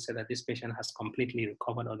page, we will say that this patient has completely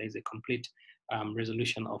recovered, or there is a complete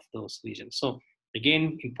resolution of those lesions. So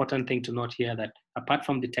again, important thing to note here that apart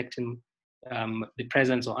from detecting the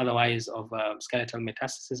presence or otherwise of skeletal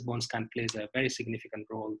metastasis, bone scan plays a very significant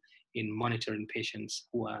role in monitoring patients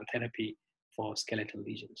who are on therapy for skeletal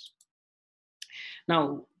lesions.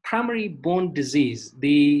 Now, primary bone disease,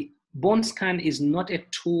 the bone scan is not a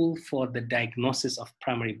tool for the diagnosis of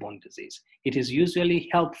primary bone disease. It is usually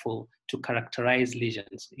helpful to characterize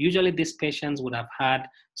lesions. Usually these patients would have had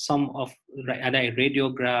some of either a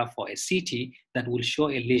radiograph or a CT that will show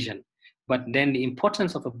a lesion. But then the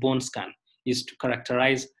importance of a bone scan is to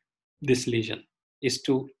characterize this lesion, is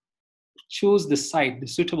to choose the site, the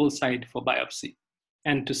suitable site for biopsy,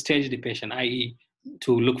 and to stage the patient, i.e.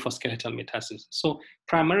 to look for skeletal metastasis. So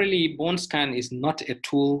primarily, bone scan is not a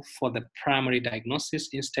tool for the primary diagnosis.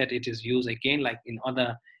 Instead, it is used again, like in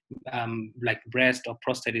other, like breast or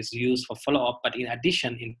prostate is used for follow-up. But in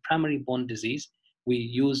addition, in primary bone disease, we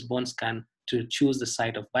use bone scan to choose the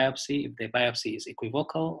site of biopsy if the biopsy is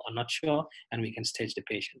equivocal or not sure, and we can stage the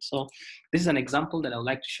patient. So this is an example that I would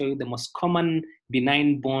like to show you. The most common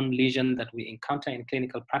benign bone lesion that we encounter in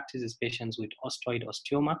clinical practice is patients with osteoid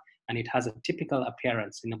osteoma, and it has a typical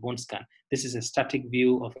appearance in a bone scan. This is a static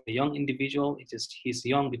view of a young individual. He's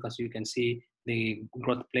young because you can see the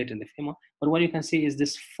growth plate in the femur. But what you can see is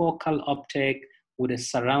this focal uptake with a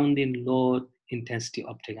surrounding low intensity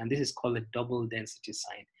uptake, and this is called a double density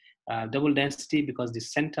sign. Double density because the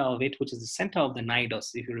center of it, which is the center of the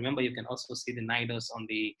nidus, if you remember, you can also see the nidus on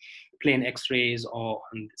the plain x-rays or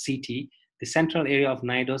on CT. The central area of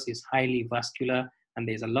nidus is highly vascular, and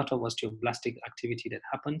there's a lot of osteoblastic activity that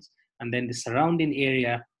happens. And then the surrounding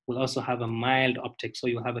area will also have a mild uptake, so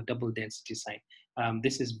you have a double density sign.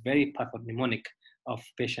 This is very pathognomonic of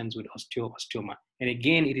patients with osteoma. And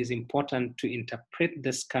again, it is important to interpret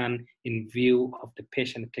the scan in view of the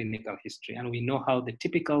patient clinical history. And we know how the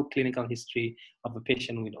typical clinical history of a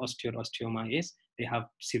patient with osteoma is. They have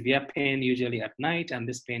severe pain, usually at night, and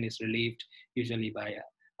this pain is relieved usually by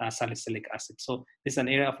salicylic acid. So this is an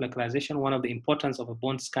area of localization. One of the importance of a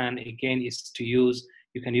bone scan, again, is to use,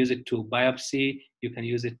 you can use it to biopsy, you can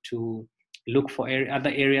use it to look for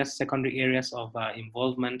other areas, secondary areas of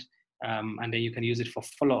involvement, and then you can use it for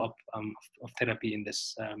follow-up of therapy in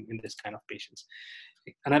this kind of patients.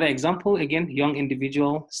 Another example, again, young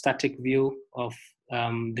individual, static view of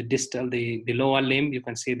the lower limb. You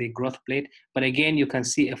can see the growth plate, but again, you can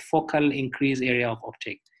see a focal increased area of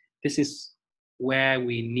uptake. This is where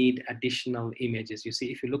we need additional images. You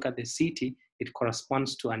see, if you look at the CT, it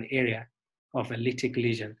corresponds to an area of a lytic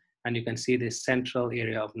lesion, and you can see the central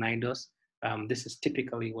area of nidus. This is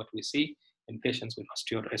typically what we see in patients with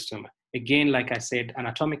osteoma. Again, like I said,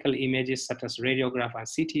 anatomical images such as radiograph and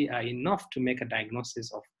CT are enough to make a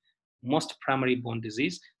diagnosis of most primary bone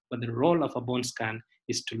disease, but the role of a bone scan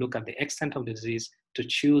is to look at the extent of the disease, to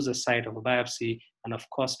choose a site of a biopsy, and of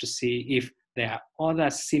course to see if there are other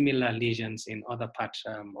similar lesions in other parts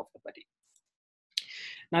of the body.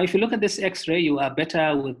 Now, if you look at this X-ray, you are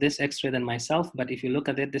better with this X-ray than myself, but if you look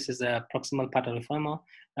at it, this is the proximal part of the femur.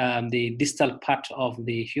 The distal part of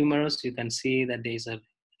the humerus, you can see that there is a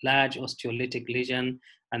large osteolytic lesion,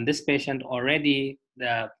 and this patient already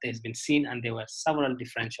has been seen, and there were several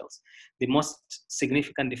differentials. The most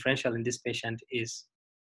significant differential in this patient is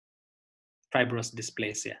fibrous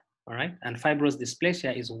dysplasia, all right? And fibrous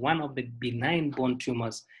dysplasia is one of the benign bone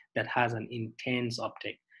tumors that has an intense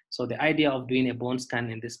uptake. So the idea of doing a bone scan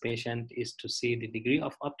in this patient is to see the degree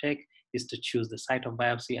of uptake. is to choose the site of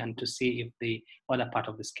biopsy and to see if the other part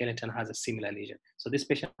of the skeleton has a similar lesion. So this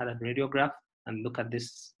patient had a radiograph, and look at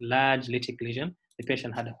this large lytic lesion. The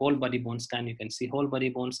patient had a whole body bone scan. You can see whole body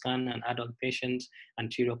bone scan, an adult patient,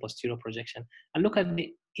 anterior posterior projection, and look at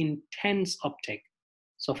the intense uptake.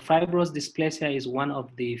 So fibrous dysplasia is one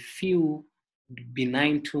of the few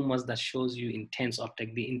benign tumors that shows you intense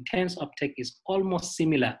uptake. The intense uptake is almost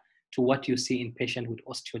similar to what you see in patients with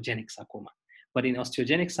osteogenic sarcoma. But in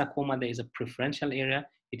osteogenic sarcoma, there is a preferential area.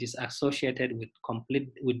 It is associated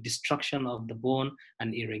with destruction of the bone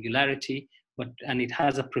and irregularity, and it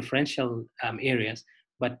has a preferential areas.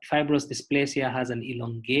 But fibrous dysplasia has an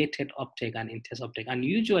elongated uptake and intense uptake. And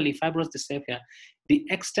usually fibrous dysplasia, the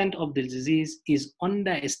extent of the disease is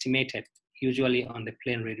underestimated, usually on the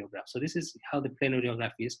plain radiograph. So this is how the plain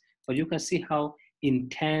radiograph is, but you can see how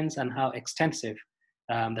intense and how extensive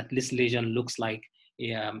that this lesion looks like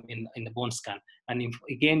in the bone scan. And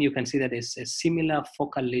again, you can see that there's a similar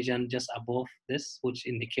focal lesion just above this, which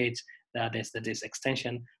indicates that there's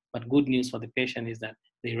extension. But good news for the patient is that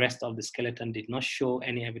the rest of the skeleton did not show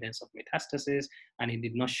any evidence of metastasis, and it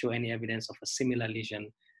did not show any evidence of a similar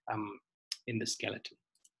lesion in the skeleton.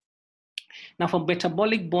 Now, for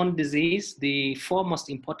metabolic bone disease, the four most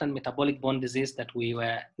important metabolic bone disease that we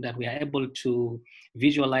are able to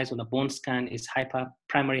visualize on a bone scan is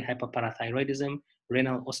primary hyperparathyroidism,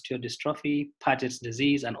 renal osteodystrophy, Paget's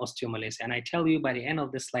disease, and osteomalacia. And I tell you, by the end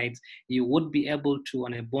of the slides, you would be able to,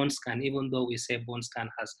 on a bone scan, even though we say bone scan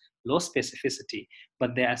has low specificity,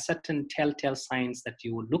 but there are certain telltale signs that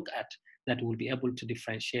you will look at that will be able to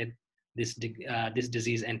differentiate these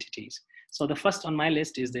disease entities. So the first on my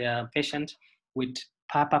list is the patient with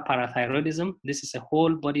hyperparathyroidism. This is a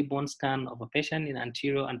whole body bone scan of a patient in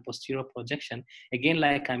anterior and posterior projection. Again,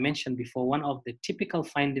 like I mentioned before, one of the typical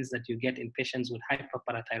findings that you get in patients with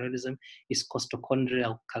hyperparathyroidism is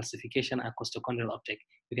costochondrial calcification and costochondrial uptake.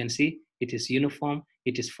 You can see it is uniform,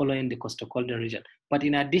 it is following the costochondrial region. But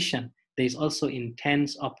in addition, there is also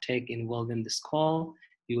intense uptake involving the skull.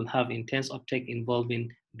 You will have intense uptake involving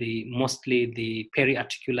mostly the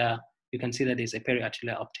periarticular. You can see that there's a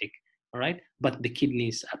periarticular uptake, all right? But the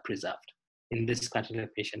kidneys are preserved in this particular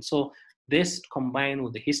patient. So this combined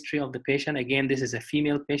with the history of the patient, again, this is a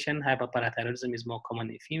female patient. Hyperparathyroidism is more common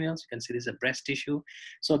in females. You can see this is a breast tissue.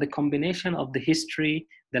 So the combination of the history,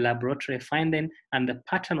 the laboratory finding, and the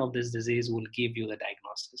pattern of this disease will give you the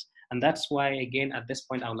diagnosis. And that's why, again, at this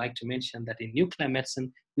point, I would like to mention that in nuclear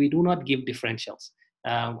medicine, we do not give differentials.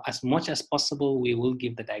 As much as possible, we will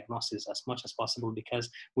give the diagnosis as much as possible, because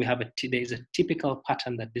we have there is a typical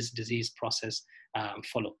pattern that this disease process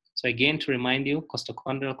follow. So again, to remind you,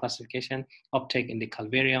 costochondrial classification, uptake in the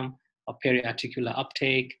calvarium, periarticular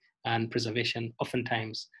uptake, and preservation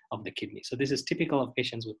oftentimes of the kidney. So this is typical of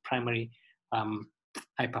patients with primary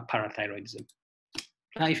hyperparathyroidism.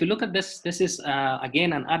 Now, if you look at this, this is,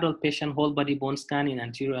 again, an adult patient, whole body bone scan in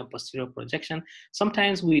anterior and posterior projection.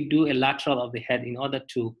 Sometimes we do a lateral of the head in order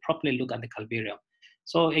to properly look at the calvarium.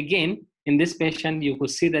 So again, in this patient, you could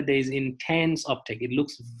see that there is intense uptake. It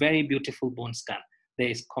looks very beautiful bone scan. There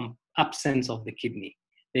is absence of the kidney.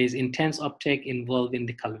 There is intense uptake involving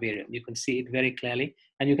the calvarium. You can see it very clearly.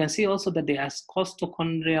 And you can see also that there is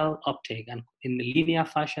costochondrial uptake and in the linear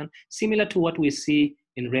fashion, similar to what we see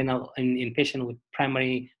in patient with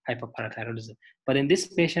primary hyperparathyroidism. But in this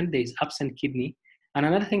patient, there is absent kidney. And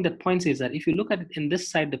another thing that points is that if you look at it in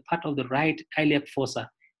this side, the part of the right iliac fossa,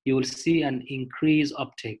 you will see an increased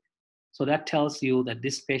uptake. So that tells you that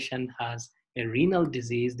this patient has a renal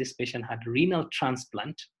disease. This patient had renal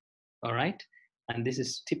transplant, all right? And this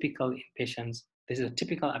is typical in patients. This is a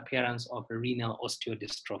typical appearance of a renal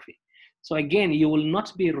osteodystrophy. So again, you will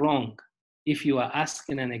not be wrong if you are asked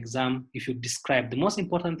in an exam, if you describe. The most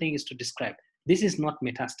important thing is to describe. This is not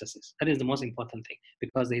metastasis. That is the most important thing,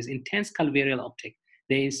 because there is intense calvarial uptake.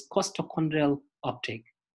 There is costochondrial uptake,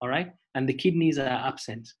 all right? And the kidneys are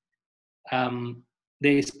absent.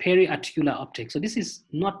 There is periarticular uptake. So this is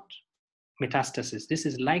not metastasis. This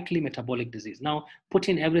is likely metabolic disease. Now,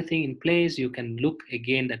 putting everything in place, you can look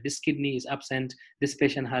again that this kidney is absent. This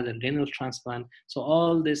patient has a renal transplant. So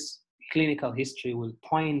all this clinical history will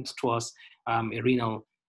point towards a renal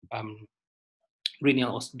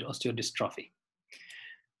osteodystrophy.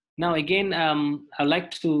 Now, again, I'd like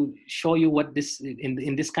to show you what this,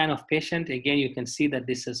 in this kind of patient, again, you can see that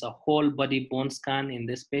this is a whole body bone scan in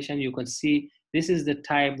this patient. You can see this is the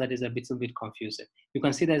type that is a little bit confusing. You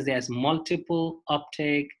can see that there's multiple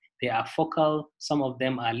uptake. They are focal. Some of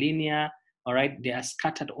them are linear, all right? They are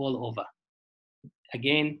scattered all over.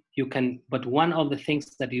 Again, you can, but one of the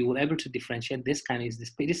things that you will be able to differentiate this kind is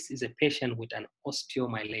this is a patient with an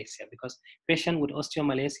osteomalacia, because patient with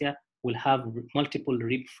osteomalacia will have multiple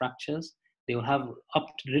rib fractures. They will have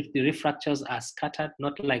the rib fractures are scattered,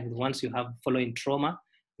 not like the ones you have following trauma.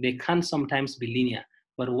 They can sometimes be linear.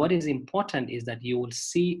 But what is important is that you will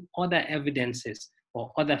see other evidences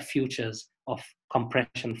or other features of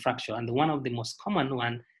compression fracture. And one of the most common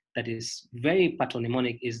one that is very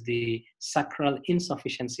pathognomonic is the sacral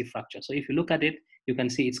insufficiency fracture. So if you look at it, you can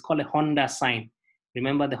see it's called a Honda sign.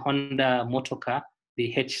 Remember the Honda motor car,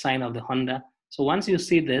 the H sign of the Honda. So once you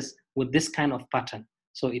see this with this kind of pattern,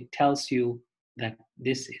 so it tells you that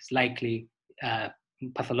this is likely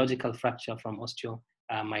pathological fracture from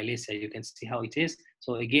osteomalacia. You can see how it is.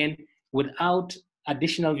 So again, without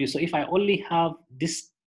additional view. So if I only have this,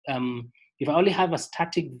 if I only have a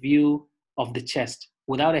static view of the chest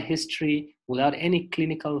without a history, without any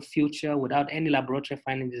clinical feature, without any laboratory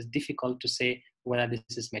findings, it's difficult to say whether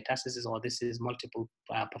this is metastasis or this is multiple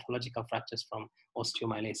pathological fractures from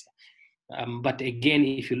osteomalacia. But again,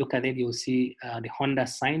 if you look at it, you'll see the Honda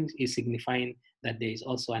sign is signifying that there is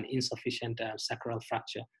also an insufficient sacral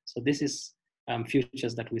fracture. So this is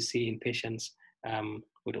features that we see in patients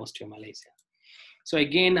with osteomalacia. So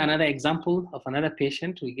again, another example of another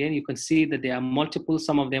patient. Again, you can see that there are multiple,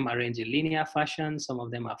 some of them arranged in linear fashion, some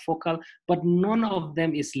of them are focal, but none of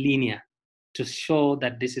them is linear to show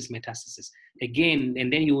that this is metastasis. Again,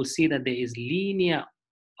 and then you will see that there is linear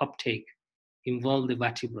uptake involve the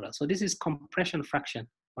vertebra. So this is compression fraction,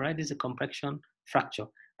 all right? This is a compression fracture.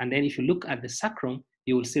 And then if you look at the sacrum,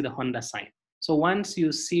 you will see the Honda sign. So once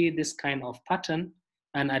you see this kind of pattern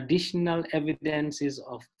and additional evidences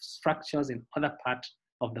of fractures in other parts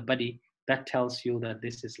of the body, that tells you that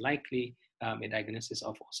this is likely a diagnosis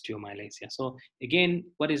of osteomalacia. So again,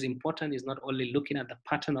 what is important is not only looking at the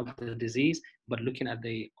pattern of the disease, but looking at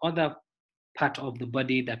the other part of the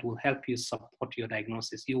body that will help you support your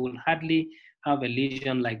diagnosis. You will hardly have a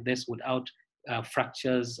lesion like this without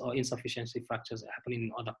fractures or insufficiency fractures happening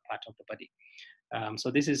in other parts of the body.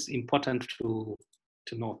 So this is important to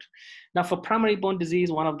note. Now for primary bone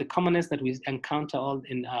disease, one of the commonest that we encounter all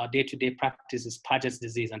in our day-to-day practice is Paget's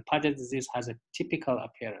disease. And Paget's disease has a typical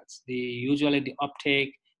appearance. Usually the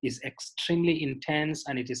uptake is extremely intense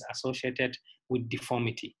and it is associated with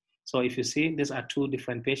deformity. So if you see, these are two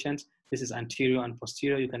different patients. This is anterior and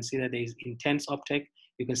posterior. You can see that there is intense uptake.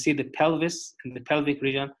 You can see the pelvis, in the pelvic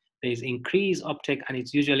region, there is increased uptake, and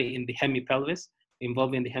it's usually in the hemipelvis,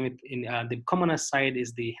 involving the commonest side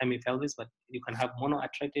is the hemipelvis, but you can have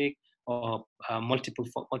monoarthritic or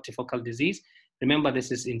multifocal disease. Remember,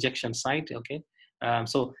 this is injection site, okay?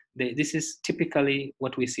 This is typically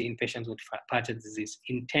what we see in patients with Paget's disease.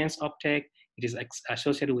 Intense uptake, it is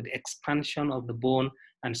associated with expansion of the bone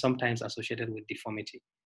and sometimes associated with deformity.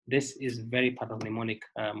 This is very pathognomonic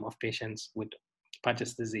of patients with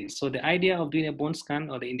Paget's disease. So the idea of doing a bone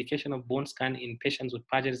scan or the indication of bone scan in patients with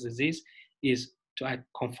Paget's disease is to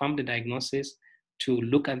confirm the diagnosis, to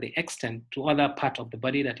look at the extent to other part of the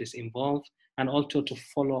body that is involved, and also to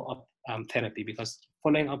follow up therapy, because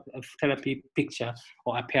following up therapy picture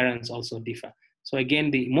or appearance also differ. So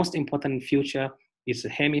again, the most important feature is the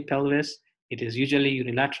hemipelvis. It is usually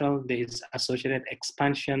unilateral. There is associated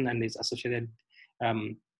expansion and there's associated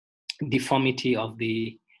deformity of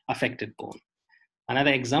the affected bone.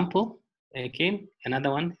 Another example, again,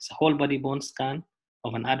 another one is a whole body bone scan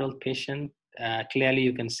of an adult patient. Clearly,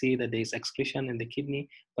 you can see that there is excretion in the kidney,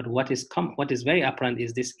 but what is very apparent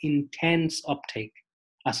is this intense uptake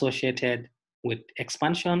associated with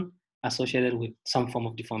expansion, associated with some form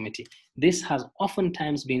of deformity. This has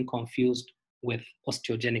oftentimes been confused with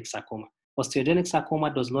osteogenic sarcoma. Osteogenic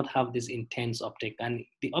sarcoma does not have this intense uptake, and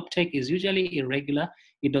the uptake is usually irregular.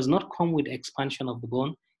 It does not come with expansion of the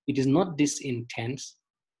bone. It is not this intense,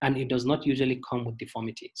 and it does not usually come with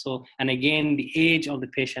deformity. So, and again, the age of the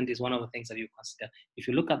patient is one of the things that you consider. If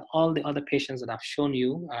you look at all the other patients that I've shown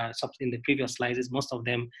you in the previous slides, most of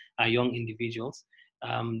them are young individuals.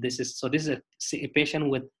 This is a patient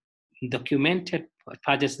with documented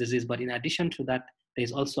Paget's disease, but in addition to that, there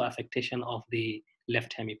is also affectation of the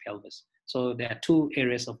left hemipelvis. So there are two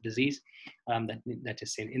areas of disease that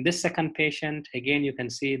is seen. In this second patient, again, you can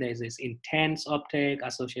see there is this intense uptake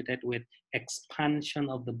associated with expansion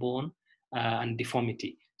of the bone and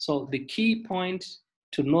deformity. So the key point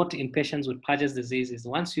to note in patients with Paget's disease is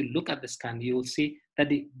once you look at the scan, you will see that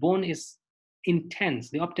the bone is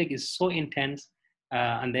intense. The uptake is so intense,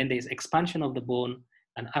 and then there's expansion of the bone,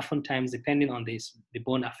 and oftentimes, depending on the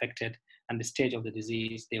bone affected and the stage of the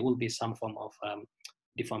disease, there will be some form of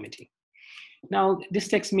deformity. Now, this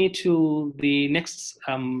takes me to the next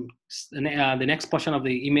portion of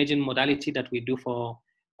the imaging modality that we do for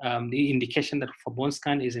the indication that for bone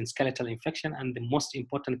scan is in skeletal infection, and the most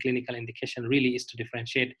important clinical indication really is to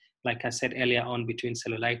differentiate, like I said earlier on, between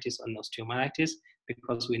cellulitis and osteomyelitis,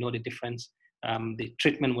 because we know the difference. The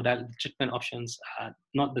treatment options are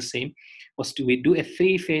not the same. We do a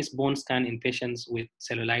 3-phase bone scan in patients with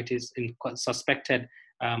cellulitis, in suspected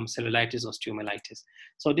cellulitis osteomyelitis.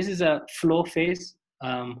 So this is a flow phase.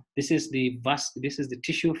 This is the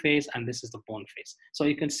tissue phase, and this is the bone phase. So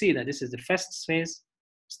you can see that this is the first phase,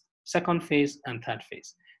 second phase, and third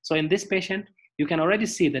phase. So in this patient, you can already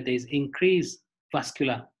see that there's increased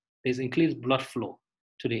there's increased blood flow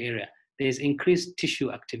to the area. There's increased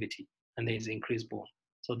tissue activity, and there's increased bone.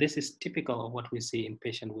 So this is typical of what we see in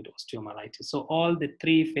patients with osteomyelitis. So all the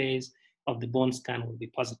 3 phases of the bone scan will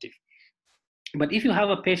be positive. But if you have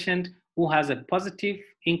a patient who has a positive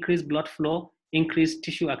increased blood flow, increased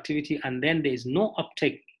tissue activity, and then there is no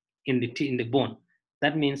uptake in the bone,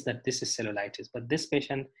 that means that this is cellulitis. But this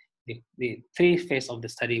patient, the 3 phases of the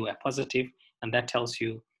study were positive, and that tells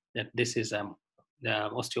you that this is the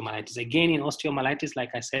osteomyelitis. Again, in osteomyelitis,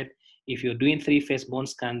 like I said, if you're doing 3-phase bone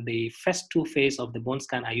scan, the first 2 phases of the bone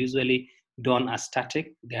scan are usually done as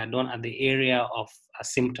static. They are done at the area of a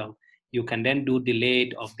symptom. You can then do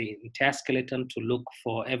delayed of the entire skeleton to look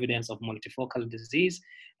for evidence of multifocal disease.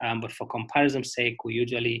 But for comparison's sake, we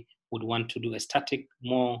usually would want to do a static,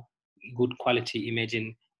 more good quality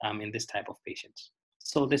imaging in this type of patients.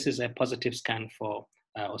 So this is a positive scan for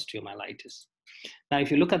osteomyelitis. Now, if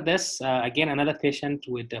you look at this, again, another patient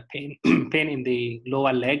with pain in the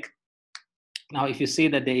lower leg. Now, if you see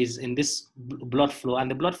that there is in this blood flow, and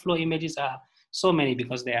the blood flow images are so many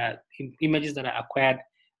because they are images that are acquired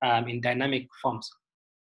in dynamic forms.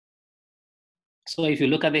 So if you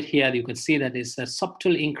look at it here, you can see that there's a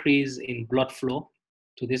subtle increase in blood flow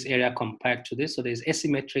to this area compared to this. So there's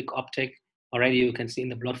asymmetric uptake already you can see in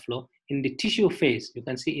the blood flow. In the tissue phase, you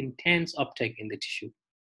can see intense uptake in the tissue,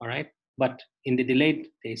 all right? But in the delayed,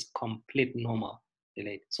 there is complete normal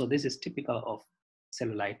delayed. So this is typical of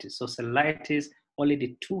cellulitis. So cellulitis, only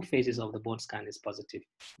the 2 phases of the bone scan is positive.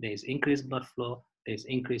 There is increased blood flow, there's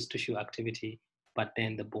increased tissue activity, but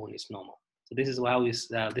then the bone is normal. So this is why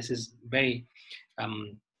this is very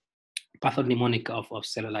pathognomonic of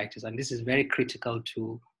cellulitis, and this is very critical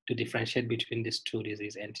to differentiate between these 2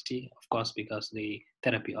 disease entities, of course, because the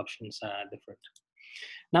therapy options are different.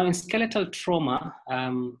 Now, in skeletal trauma,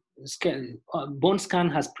 bone scan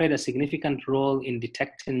has played a significant role in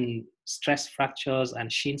detecting stress fractures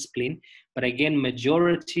and shin spleen. But again,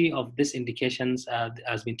 majority of these indications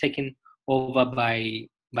has been taken over by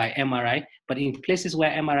MRI. But in places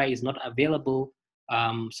where MRI is not available,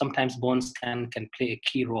 sometimes bone scan can play a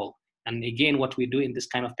key role. And again, what we do in this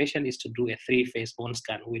kind of patient is to do a 3-phase bone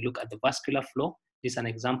scan. We look at the vascular flow. This is an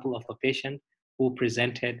example of a patient who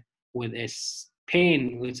presented with a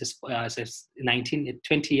pain, which is a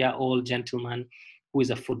 20-year-old gentleman who is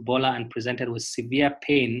a footballer and presented with severe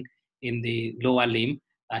pain in the lower limb.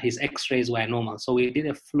 His x-rays were normal. So we did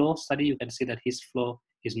a flow study. You can see that his flow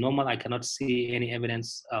is normal. I cannot see any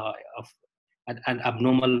evidence of an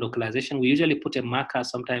abnormal localization. We usually put a marker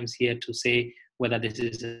sometimes here to say whether this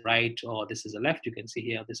is a right or this is a left. You can see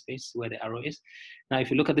here the space where the arrow is. Now, if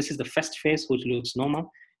you look at this is the first phase, which looks normal.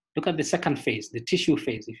 Look at the second phase, the tissue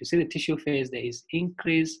phase. If you see the tissue phase, there is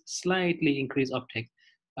slightly increased uptake,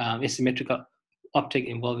 asymmetrical uptake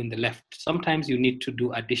involving the left. Sometimes you need to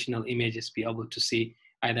do additional images to be able to see,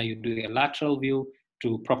 either you do a lateral view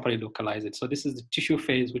to properly localize it. So this is the tissue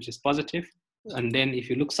phase, which is positive. And then if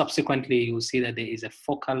you look subsequently, you will see that there is a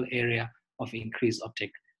focal area of increased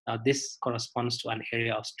uptake. Now this corresponds to an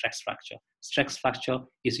area of stress fracture. Stress fracture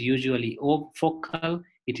is usually focal,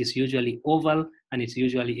 it is usually oval, and it's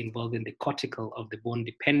usually involving the cortical of the bone,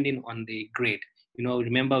 depending on the grade. You know,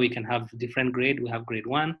 remember we can have different grade. We have grade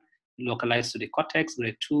 1, localized to the cortex,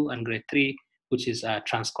 grade 2, and grade 3, which is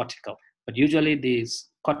transcortical. But usually the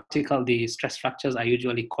stress fractures are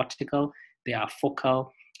usually cortical, they are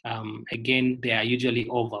focal, again, they are usually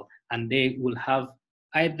oval, and they will have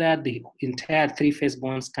either the entire 3-phase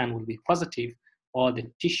bone scan will be positive, or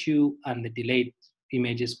the tissue and the delayed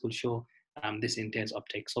images will show this intense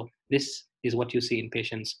uptake. So this is what you see in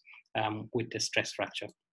patients with the stress fracture.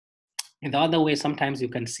 In the other way, sometimes you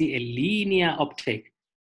can see a linear uptake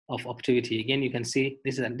of activity. Again, you can see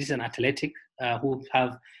this is an athletic who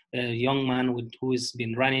have a young man who has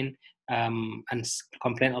been running and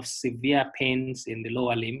complain of severe pains in the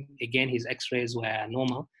lower limb. Again, his x-rays were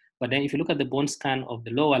normal. But then if you look at the bone scan of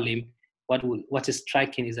the lower limb, what is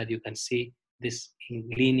striking is that you can see this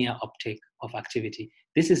linear uptake of activity.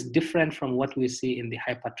 This is different from what we see in the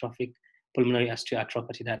hypertrophic pulmonary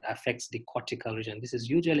osteoarthropathy that affects the cortical region. This is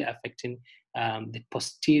usually affecting the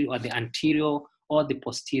posterior or the anterior or the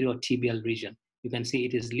posterior tibial region. You can see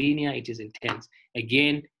it is linear, it is intense.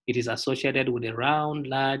 Again, it is associated with a round,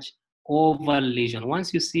 large, oval lesion.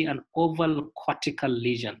 Once you see an oval cortical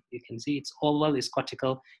lesion, you can see it's oval, it's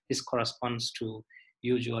cortical. This corresponds to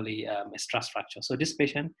usually a stress fracture. So this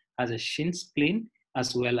patient has a shin spleen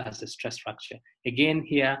as well as a stress fracture. Again,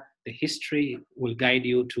 here, the history will guide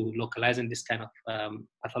you to localizing this kind of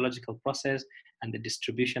pathological process, and the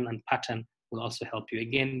distribution and pattern will also help you.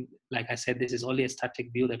 Again, like I said, this is only a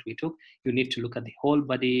static view that we took. You need to look at the whole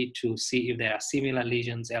body to see if there are similar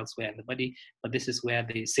lesions elsewhere in the body, but this is where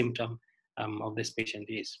the symptom of this patient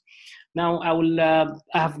is. Now, I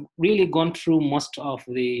have really gone through most of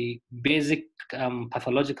the basic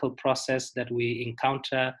pathological process that we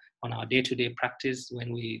encounter on our day-to-day practice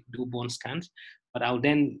when we do bone scans, but I'll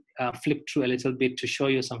then flip through a little bit to show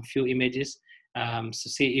you some few images to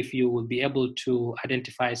see if you will be able to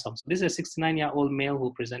identify some. So this is a 69-year-old male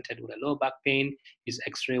who presented with a low back pain. His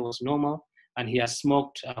x-ray was normal, and he has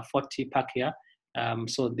smoked 40 pack here.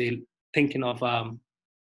 So they're thinking of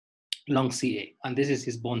lung CA, and this is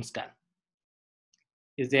his bone scan.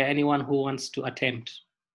 Is there anyone who wants to attempt?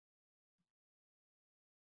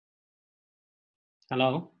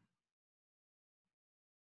 Hello?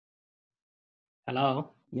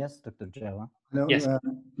 Hello? Yes, Dr. Jawa. Hello. Yes.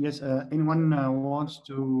 Yes. Anyone wants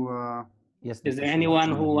to? Yes. Is there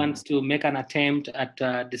anyone who wants to make an attempt at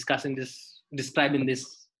describing this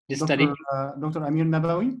study? Dr. Amir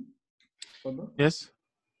Nabawi? Yes.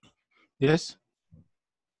 Yes.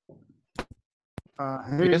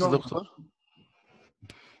 Here you Yes, go. doctor.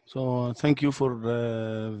 So thank you for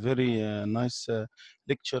very nice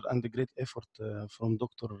lecture and a great effort from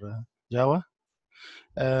Dr. Jawa.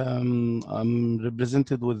 I'm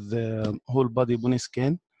represented with the whole body bone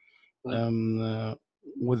scan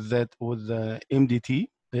with the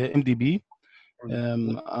MDB,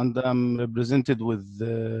 and I'm represented with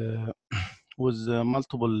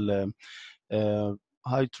multiple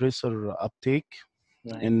high tracer uptake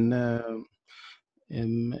Right. in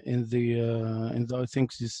the I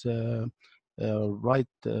think this right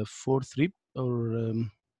fourth rib or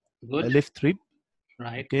left rib.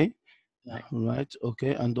 Right. Okay. Right. Right.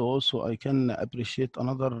 Okay. And also I can appreciate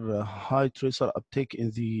another high tracer uptake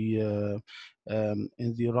in the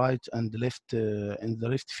right and left in the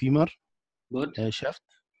left femur shaft.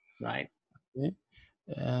 Right. Okay.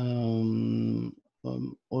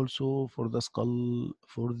 Also for the skull,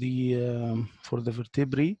 for the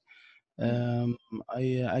vertebrae.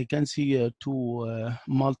 I can see two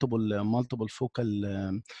multiple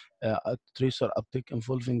focal tracer uptake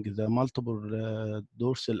involving the multiple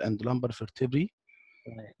dorsal and lumbar vertebrae.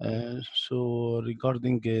 Right. So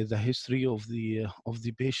regarding the history of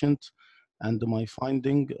the patient and my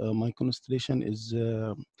finding, my constellation is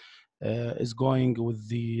going with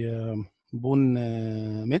the bone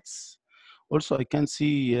mets. Also, I can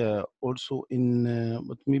see also in,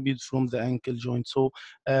 but maybe it's from the ankle joint. So,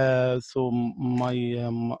 so my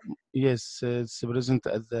yes, it's present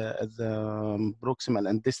at the proximal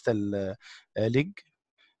and distal leg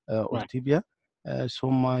or Right. tibia. So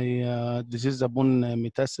my this is a bone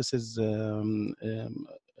metastasis,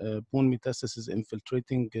 bone metastasis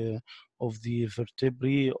infiltrating of the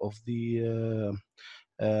vertebrae of the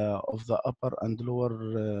upper and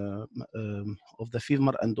lower of the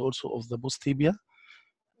femur and also of the post tibia.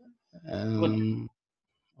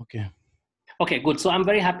 Okay. Okay, good. So I'm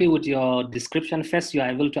very happy with your description. First, you are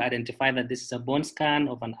able to identify that this is a bone scan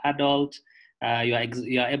of an adult. You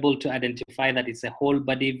are able to identify that it's a whole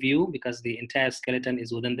body view because the entire skeleton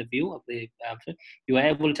is within the view of the. You are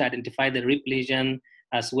able to identify the rib lesion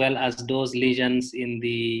as well as those lesions in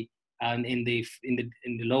the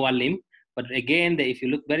lower limb. But again, if you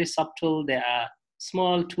look very subtle, there are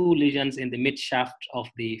small 2 lesions in the mid shaft of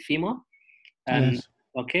the femur. And yes.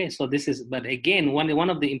 Okay, so this is, but again, one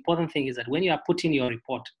of the important things is that when you are putting your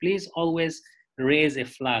report, please always raise a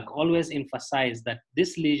flag. Always emphasize that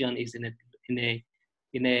this lesion is in a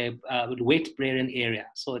weight-bearing area.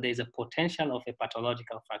 So there's a potential of a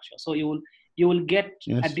pathological fracture. So you will get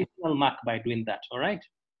additional mark by doing that. All right.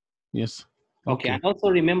 Yes. Okay. And also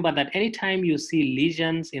remember that anytime you see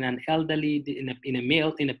lesions in an elderly,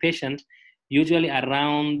 in a patient, usually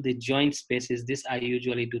around the joint spaces, these are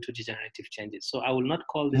usually due to degenerative changes. So I will not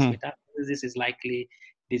call this metastasis. This is likely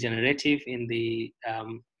degenerative in the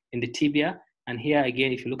tibia. And here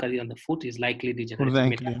again, if you look at it on the foot, is likely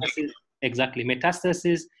degenerative. Metastasis, exactly.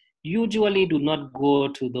 Metastasis usually do not go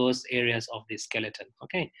to those areas of the skeleton.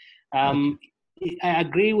 Okay. I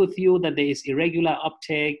agree with you that there is irregular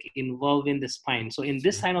uptake involving the spine. So in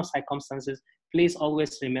this kind of circumstances, please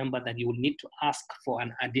always remember that you will need to ask for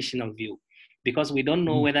an additional view, because we don't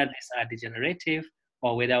know whether these are degenerative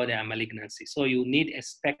or whether they are malignancy. So you need a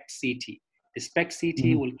SPECT CT. The SPECT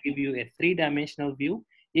CT will give you a 3-dimensional view.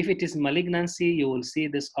 If it is malignancy, you will see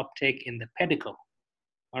this uptake in the pedicle,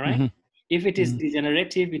 all right? If it is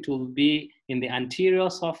degenerative, it will be in the anterior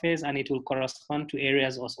surface and it will correspond to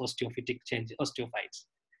areas of osteophytic change, osteophytes,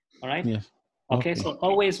 all right? Yes. Okay, so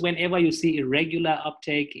always whenever you see irregular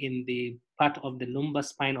uptake in the part of the lumbar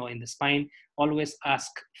spine or in the spine, always ask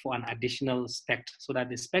for an additional SPECT, so that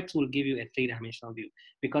the SPECT will give you a 3-dimensional view,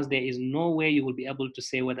 because there is no way you will be able to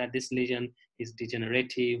say whether this lesion is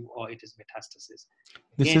degenerative or it is metastasis.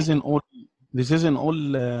 This is in all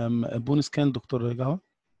bone scan, Dr. Jawa?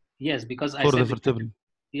 Yes, because I For said the vertebrae.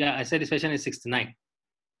 Yeah, I said this patient is 69.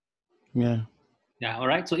 Yeah. Yeah, all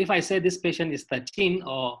right. So if I say this patient is 13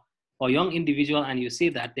 or young individual and you see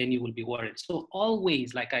that, then you will be worried. So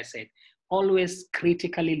always, like I said, always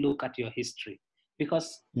critically look at your history,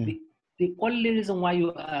 because the only reason why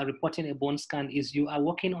you are reporting a bone scan is you are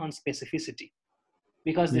working on specificity,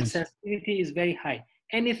 because the sensitivity is very high.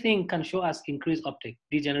 Anything can show us increased uptake,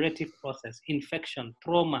 degenerative process, infection,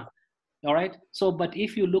 trauma, all right? So, but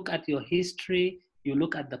if you look at your history, you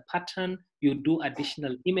look at the pattern, you do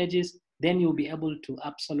additional images, then you'll be able to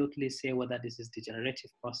absolutely say whether this is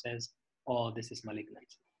degenerative process or this is malignant.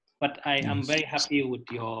 But I am very happy with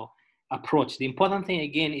your approach. The important thing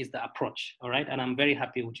again is the approach, all right? And I'm very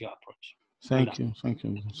happy with your approach. Thank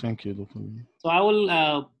you, Dr. So I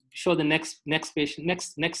will show the next patient,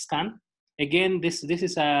 next scan. Again, this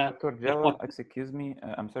is a... Dr. Jawa, excuse me,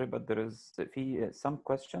 I'm sorry, but there is some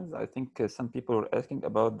questions. I think some people are asking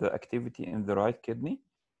about the activity in the right kidney.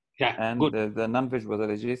 Yeah, and good. The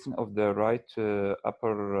non-visualization of the right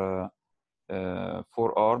upper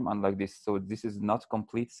forearm and like this. So this is not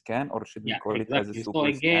complete scan, or should we call it as a super so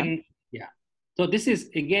again, scan? Yeah. So this is,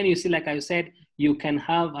 again, you see, like I said, you can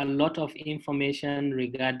have a lot of information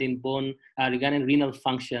regarding bone, regarding renal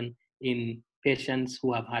function in patients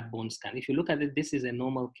who have had bone scan. If you look at it, this is a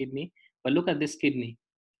normal kidney, but look at this kidney.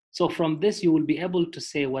 So from this, you will be able to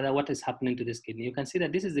say whether what is happening to this kidney. You can see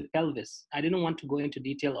that this is the pelvis. I didn't want to go into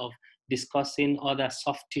detail of discussing other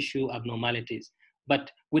soft tissue abnormalities,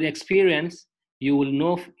 but with experience, you will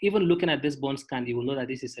know, even looking at this bone scan, you will know that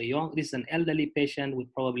this is an elderly patient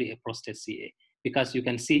with probably a prostate CA, because you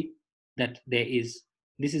can see that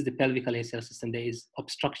this is the pelvic axial system. There is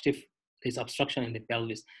obstruction in the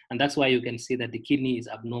pelvis. And that's why you can see that the kidney is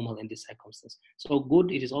abnormal in this circumstance. So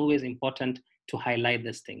good, it is always important to highlight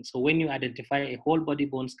this thing. So when you identify a whole body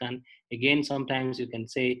bone scan, again, sometimes you can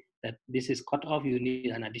say that this is cut off, you need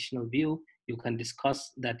an additional view. You can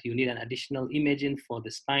discuss that you need an additional imaging for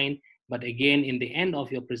the spine. But again, in the end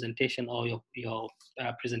of your presentation or your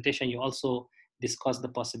presentation, you also discuss the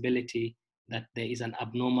possibility that there is an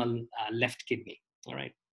abnormal left kidney. All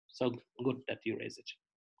right, so good that you raise it.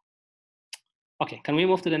 Okay, can we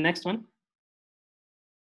move to the next one?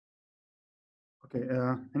 Okay,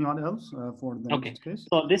 anyone else for the next case?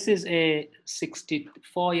 So this is a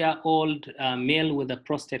 64-year-old male with a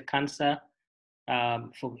prostate cancer.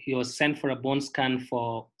 He was sent for a bone scan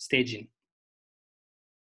for staging.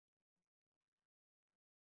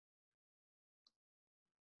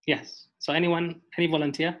 Yes, so any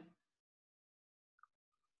volunteer?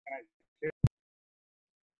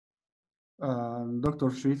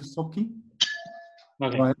 Dr. Sharif Sobki.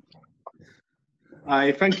 Okay.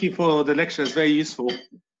 I thank you for the lecture. It's very useful.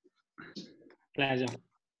 Pleasure.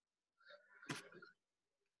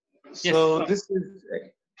 So yes.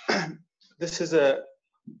 This is a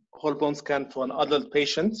whole bone scan for an adult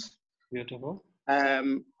patient. Beautiful.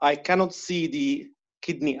 I cannot see the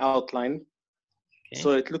kidney outline,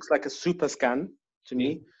 so it looks like a super scan to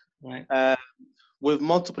me. Right. With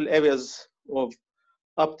multiple areas of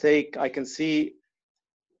uptake, I can see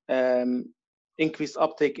increased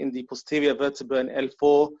uptake in the posterior vertebra in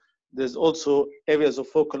L4. There's also areas of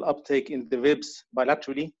focal uptake in the ribs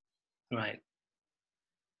bilaterally. Right.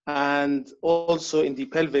 And also in the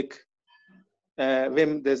pelvic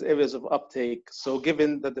rim, there's areas of uptake. So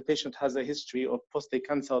given that the patient has a history of prostate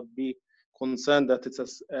cancer, I'd be concerned that it's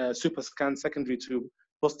a super scan secondary to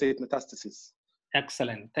prostate metastasis.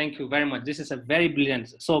 Excellent. Thank you very much. This is a very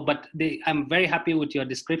brilliant. So, but I'm very happy with your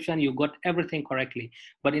description. You got everything correctly.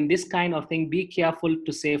 But in this kind of thing, be careful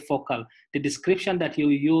to say focal. The description that you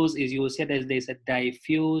use is you say that there's a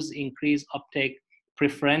diffuse increased uptake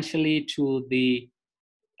preferentially to the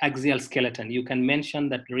axial skeleton. You can mention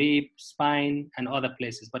that rib, spine, and other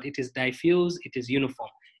places, but it is diffuse, it is uniform.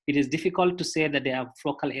 it is difficult to say that they are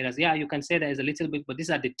focal areas. Yeah, you can say there is a little bit, but these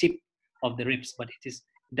are the tip of the ribs, but it is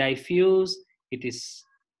diffuse. It is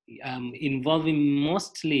involving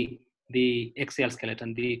mostly the axial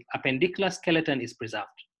skeleton. The appendicular skeleton is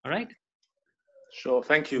preserved, all right? Sure,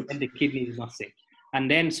 thank you. And the kidney is not sick.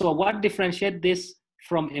 And then, so what differentiates this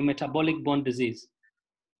from a metabolic bone disease?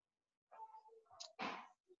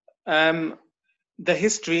 The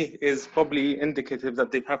history is probably indicative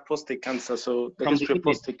that they have prostate cancer. So the history of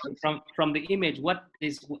prostate cancer. From the image, what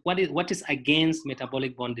is against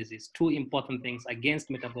metabolic bone disease? Two important things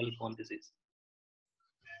against metabolic bone disease.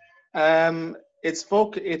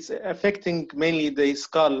 It's affecting mainly the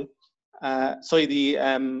skull. Sorry, the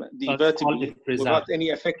vertebrae, without any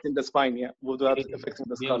effect in the spine. Yeah, without affecting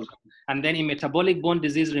the skull. And then in metabolic bone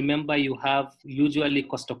disease, remember you have usually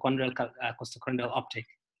costochondrial uptake.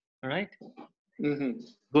 All right. Mm-hmm.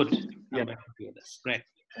 Good. Yeah. Great.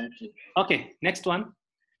 Thank you. Okay, next one.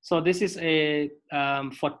 So this is a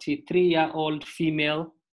 43-year-old female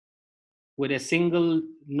with a single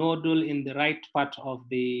nodule in the right part of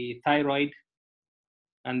the thyroid,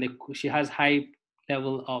 and she has high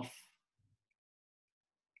level of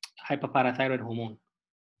hyperparathyroid hormone.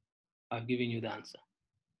 I've given you the answer.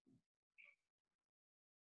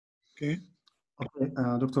 Okay. Okay,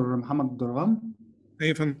 Dr. Muhammad Durram.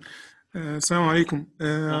 Hey, Assalamu alaikum.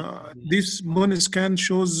 This bone scan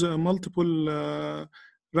shows multiple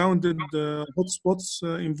rounded hotspots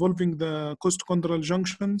involving the costochondral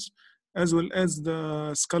junctions, as well as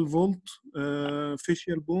the skull vault,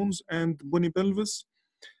 facial bones, and bony pelvis.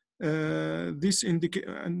 This indicate,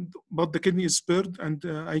 but the kidney is spared, and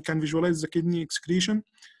I can visualize the kidney excretion,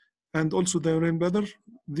 and also the urine bladder.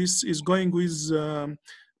 This is going with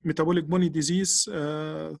metabolic bone disease,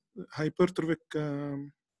 hypertrophic.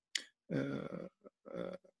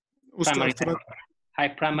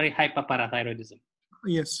 Primary hyperparathyroidism.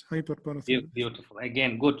 Yes, hyperparathyroidism. Beautiful.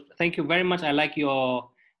 Again, good. Thank you very much. I like your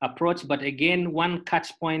approach. But again, one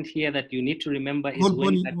catch point here that you need to remember is whole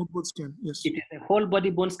body scan. Yes. It is a whole body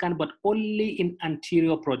bone scan, but only in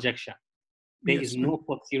anterior projection. There is no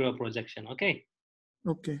posterior projection. Okay.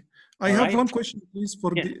 Okay. I have one question, please,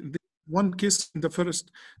 for the one case in the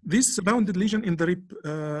first. This rounded lesion in the rib.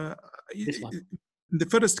 This one. In the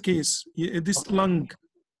first case, this lung.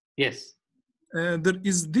 Yes. There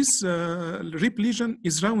is this rib lesion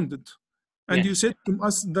is rounded, and you said to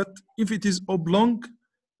us that if it is oblong,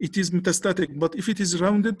 it is metastatic, but if it is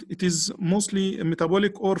rounded, it is mostly a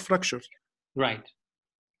metabolic or fracture. Right.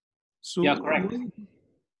 So yeah, correct.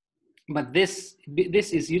 But this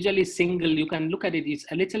is usually single. You can look at it. It's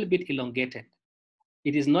a little bit elongated.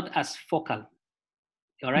 It is not as focal.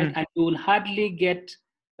 All right, and you will hardly get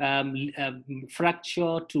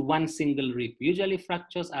fracture to one single rib. Usually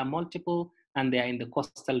fractures are multiple and they are in the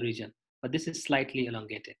costal region, but this is slightly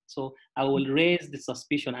elongated. So I will raise the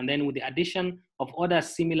suspicion, and then with the addition of other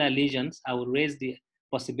similar lesions, I will raise the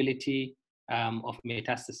possibility of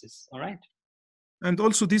metastasis. All right. And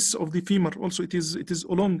also this of the femur, also it is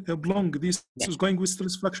oblong. This is going with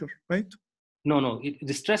stress fracture, right? No,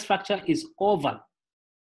 the stress fracture is oval.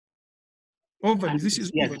 Oval. This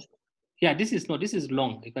is oval. Yeah, this is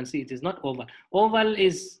long. You can see it is not oval. Oval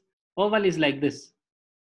is like this.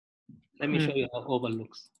 Let me show you how oval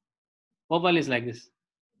looks. Oval is like this,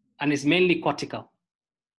 and it's mainly cortical.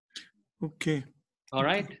 Okay. All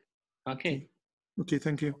right. Okay. Okay.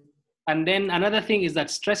 Thank you. And then another thing is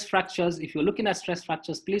that stress fractures. If you're looking at stress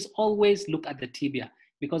fractures, please always look at the tibia,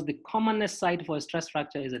 because the commonest site for a stress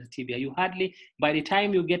fracture is at the tibia. You hardly, by the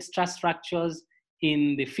time you get stress fractures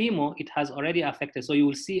in the femur, it has already affected. So you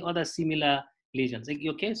will see other similar lesions.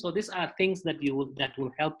 Okay, so these are things that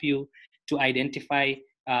will help you to identify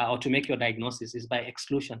or to make your diagnosis is by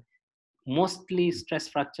exclusion. Mostly stress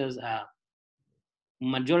fractures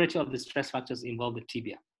majority of the stress fractures involve the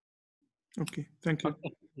tibia. Okay, thank you.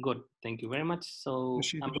 Okay, good, thank you very much. So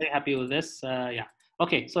I'm very happy with this. Yeah.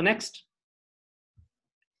 Okay, so next.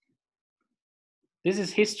 This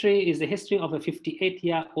is the history of a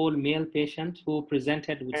 58-year-old male patient who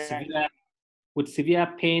presented with severe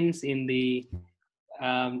pains in the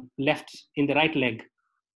right leg.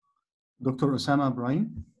 Dr. Osama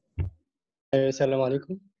Ibrahim. Assalamu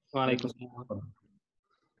alaikum. Wa alaikum.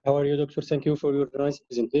 How are you, doctor? Thank you for your nice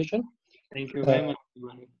presentation. Thank you very much.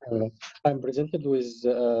 I'm presented with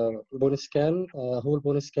bone scan, whole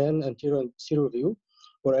bone scan, anterior and posterior view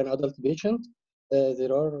for an adult patient.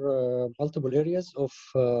 There are multiple areas of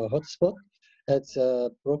hotspot at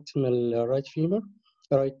the proximal right femur,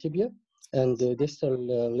 right tibia, and the distal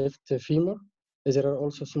left femur. There are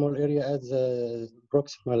also small area at the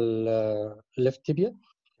proximal left tibia.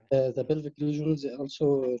 The pelvic regions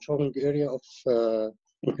also showing area of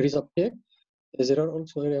increase uptake. There are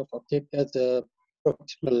also area of uptake at the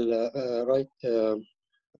proximal right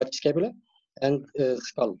scapula and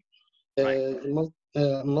skull.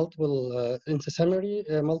 Multiple, in the summary,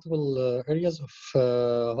 multiple areas of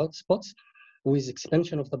hot spots with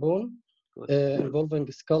expansion of the bone involving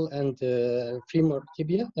skull and femur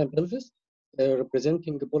tibia and pelvis,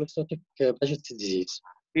 representing polycystic Paget's disease.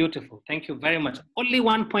 Beautiful. Thank you very much. Only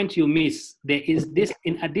one point you miss. There is this,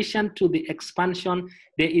 in addition to the expansion,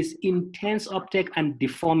 there is intense uptake and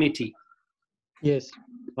deformity. Yes.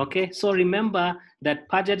 Okay, so remember that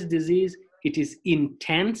Paget's disease, it is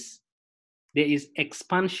intense, there is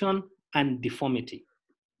expansion and deformity.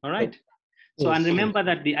 All right? So, Yes. and remember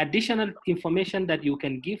that the additional information that you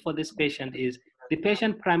can give for this patient is the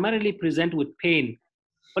patient primarily present with pain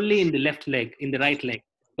only in the left leg, in the right leg.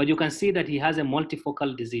 But you can see that he has a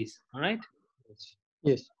multifocal disease, all right?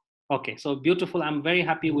 Yes. Okay, so beautiful. I'm very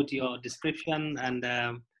happy with your description, and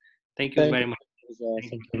thank you very much.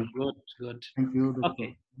 Thank you. Good, good. Thank you, Dr.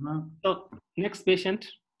 Okay, so next patient.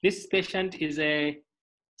 This patient is a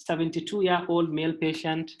 72-year-old male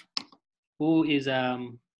patient who is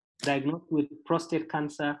diagnosed with prostate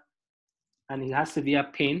cancer, and he has severe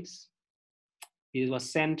pains. He was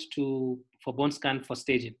sent for bone scan for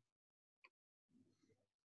staging.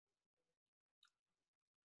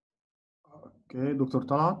 Okay, Dr.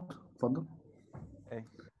 Talat, تفضل. Okay.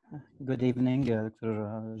 Good evening,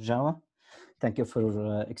 Dr. Jawa. Thank you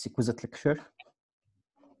for exquisite lecture.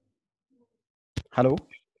 Hello?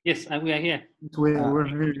 Yes, we are here. We're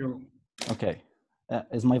here. Okay.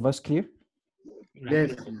 Is my voice clear?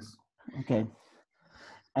 Yes, yes. Okay.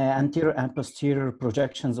 Anterior and posterior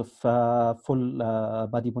projections of full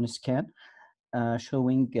body bone scan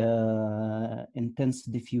showing intense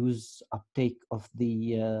diffuse uptake of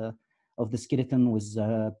the skeleton with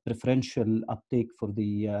preferential uptake for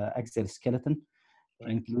the axial skeleton,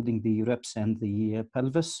 right, including the ribs and the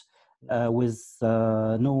pelvis, with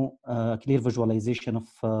no clear visualization of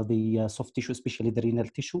the soft tissue, especially the renal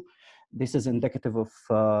tissue. This is indicative of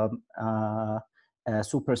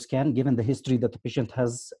super scan, given the history that the patient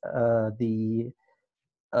has the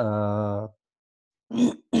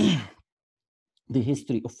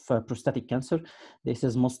history of prostatic cancer. This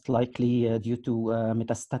is most likely due to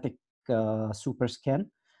metastatic super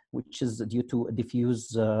scan, which is due to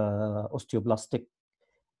diffuse osteoblastic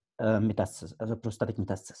metastasis, prostatic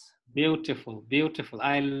metastasis. Beautiful, beautiful.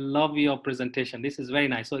 I love your presentation. This is very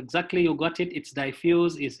nice. So exactly, you got it. It's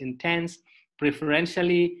diffuse, it's intense,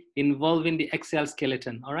 preferentially involving the axial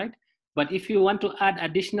skeleton, all right? But if you want to add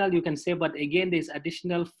additional, you can say, but again, there's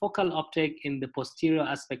additional focal uptake in the posterior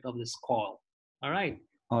aspect of the skull, all right?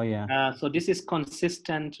 Oh, yeah. So this is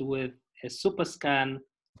consistent with a super scan.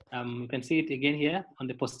 You can see it again here on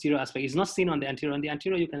the posterior aspect. It's not seen on the anterior. On the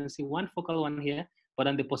anterior, you can see one focal one here, but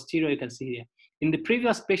on the posterior, you can see here. In the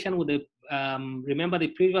previous patient with the, remember the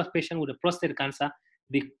previous patient with the prostate cancer,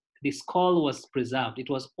 the skull was preserved. It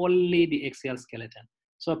was only the axial skeleton.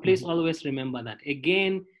 So please always remember that.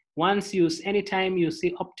 Again, once anytime you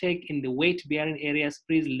see uptake in the weight-bearing areas,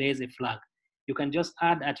 please raise a flag. You can just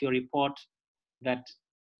add at your report that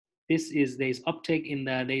there is uptake in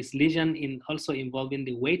there is lesion also involving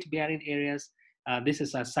the weight-bearing areas. This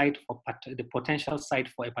is a site for the potential site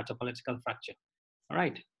for a hepatopolitical fracture. All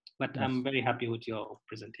right, but yes. I'm very happy with your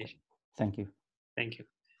presentation. Thank you. Thank you.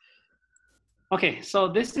 Okay, so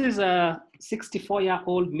this is a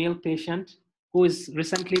 64-year-old male patient who is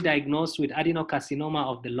recently diagnosed with adenocarcinoma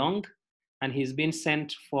of the lung, and he's been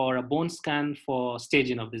sent for a bone scan for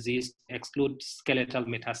staging of disease to exclude skeletal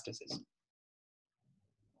metastasis.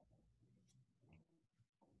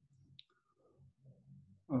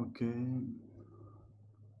 Okay.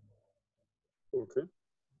 Okay.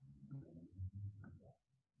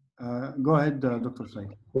 Go ahead, Dr.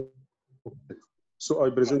 Said. So I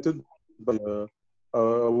presented a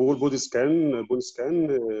whole body scan, bone scan,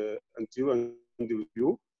 anterior and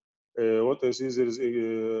view. What I see there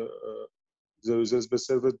is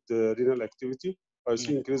preserved renal activity. I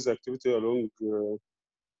see increased activity along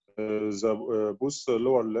both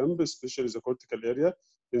lower limb, especially the cortical area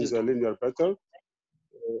in the linear pattern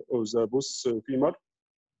of the both femur.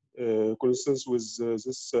 Coincidence with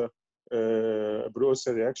this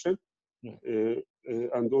pro-osteal reaction,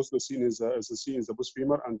 and also seen as seen in the both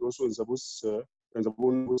femur and also in the both in the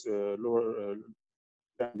bone lower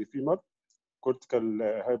the femur, cortical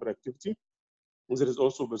hyperactivity. There is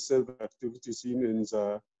also perceived activity seen in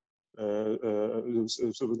the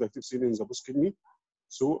activity seen in the both kidney.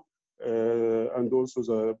 So and also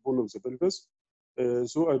the bone of the pelvis.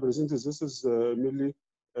 So I presented this is mainly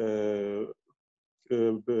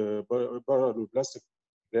paraneoplastic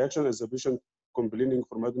reaction as the patient complaining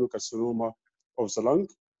from adenocarcinoma of the lung,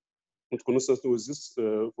 and consistent with this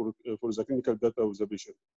for the clinical data of the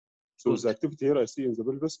patient. So the activity here I see in the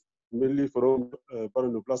pelvis mainly from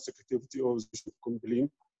paraneoplastic activity of the patient complaining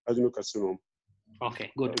adenocarcinoma.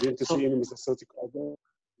 Okay, good. I didn't see any metastatic.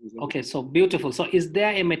 Okay, so beautiful. So is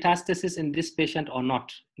there a metastasis in this patient or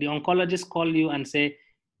not? The oncologist call you and say,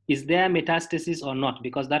 is there metastasis or not?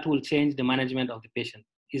 Because that will change the management of the patient.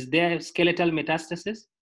 Is there skeletal metastasis?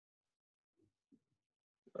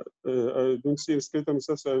 I don't see skeletal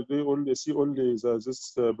metastasis. I only see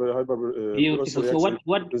this hyper. Beautiful. So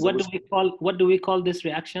what do we call this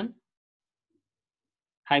reaction?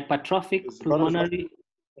 Hypertrophic pulmonary.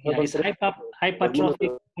 Yeah, it's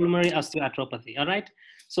hypertrophic pulmonary osteoarthropathy. All right.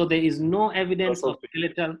 So there is no evidence of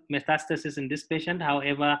skeletal metastasis in this patient.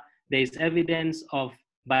 However, there is evidence of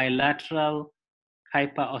bilateral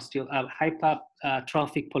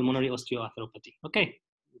hypertrophic pulmonary osteoarthropathy. Okay.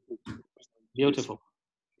 Beautiful.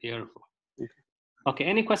 Beautiful. Okay.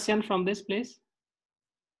 Any question from this, please?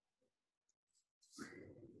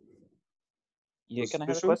 Yeah. Can I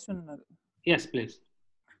have a question? Yes, please.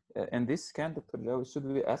 In this scan, Dr. Jawa, should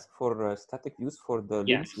we ask for static views for the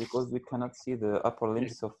limbs because we cannot see the upper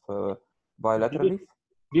limbs of bilateral leaf?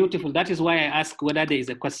 Beautiful. That is why I ask whether there is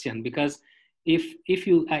a question, because if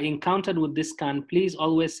you are encountered with this scan, please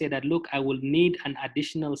always say that, look, I will need an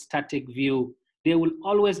additional static view. There will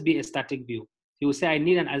always be a static view. You will say, I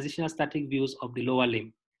need an additional static views of the lower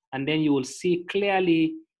limb. And then you will see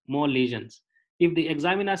clearly more lesions. If the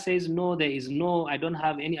examiner says, no, there is no, I don't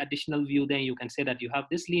have any additional view, then you can say that you have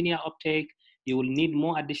this linear uptake. You will need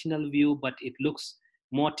more additional view, but it looks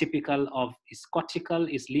more typical of, it's cortical,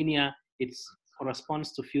 it's linear, it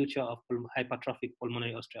corresponds to future of hypertrophic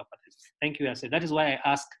pulmonary osteopathy. Thank you, Yasir. That is why I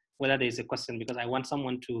ask whether there is a question, because I want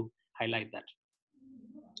someone to highlight that.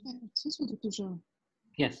 Excuse me, Dr. Jawa.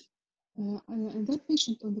 Yes. In that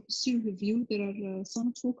patient on the posterior view, there are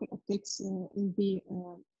some focal uptakes in the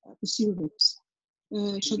posterior ribs.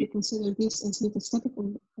 Should we consider this as metastatic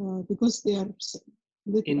or because they are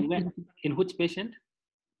in which patient?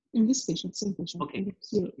 In this patient, same patient. Okay.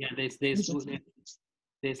 Yeah, there's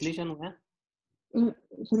lesion where?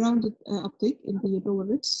 Rounded uptake in the lower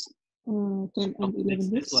ribs, 10 and 11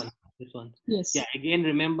 ribs. This one. Yes. Yeah. Again,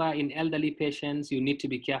 remember, in elderly patients, you need to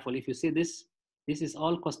be careful. If you see this is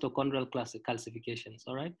all costochondral calcifications.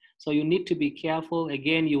 All right. So you need to be careful.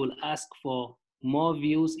 Again, you will ask for more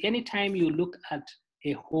views. Anytime you look at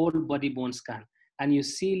a whole body bone scan and you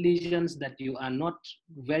see lesions that you are not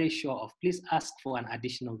very sure of, please ask for an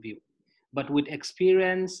additional view. But with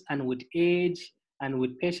experience and with age and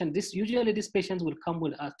with patients, usually these patients will come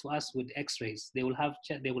to us with X-rays. They will have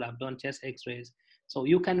done chest X-rays. So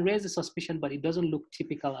you can raise a suspicion, but it doesn't look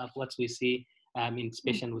typical of what we see in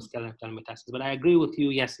patients with skeletal metastasis. But I agree with you.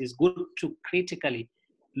 Yes, it's good to critically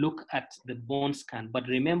look at the bone scan, but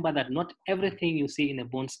remember that not everything you see in a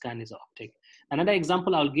bone scan is optic. Another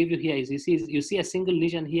example I'll give you here is you see a single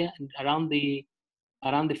lesion here around the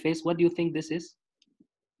face. What do you think this is?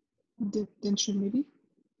 Dental, maybe.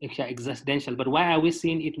 Yeah, existential. But why are we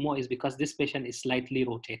seeing it more is because this patient is slightly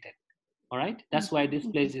rotated. All right, that's why this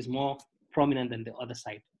place is more prominent than the other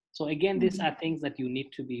side. So again, these are things that you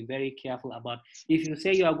need to be very careful about. If you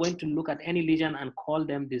say you are going to look at any lesion and call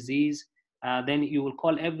them disease, then you will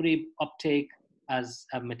call every uptake as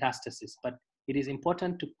a metastasis. But it is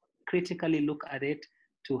important to critically look at it,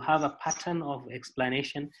 to have a pattern of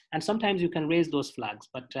explanation. And sometimes you can raise those flags,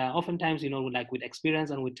 but oftentimes, like with experience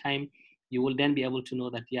and with time, you will then be able to know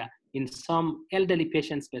that, yeah, in some elderly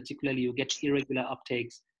patients particularly, you get irregular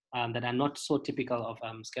uptakes that are not so typical of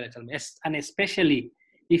skeletal, and especially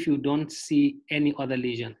if you don't see any other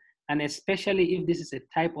lesion. And especially if this is a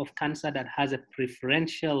type of cancer that has a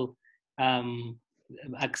preferential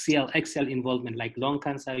axial involvement, like lung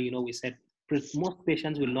cancer. We said most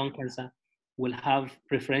patients with lung cancer will have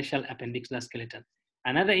preferential appendicular skeleton.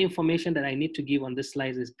 Another information that I need to give on this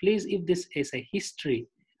slide is, please, if this is a history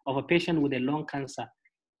of a patient with a lung cancer,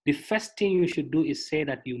 the first thing you should do is say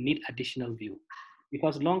that you need additional view,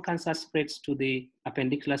 because lung cancer spreads to the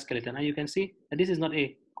appendicular skeleton. And you can see that this is not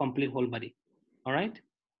a complete whole body. All right?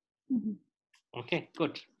 Mm-hmm. Okay,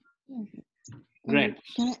 good. Yeah. Great.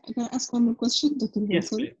 Can I ask one more question, Dr. Yes,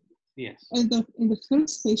 please. Yes. In the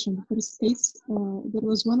first patient, the first case, there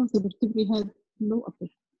was one of the vertebrae had no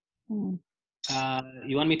uptake.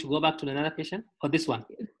 You want me to go back to another patient or this one?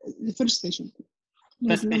 The first patient.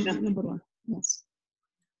 First patient? Number one, yes.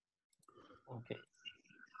 Okay.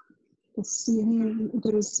 Let's see here,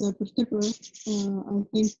 there is a vertebra, I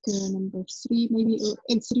think number 3, maybe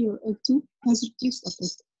L3 or L2 has reduced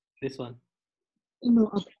uptake. This one? No,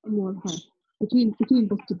 up more high. between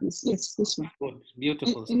both kidneys. Yes, this one. Good.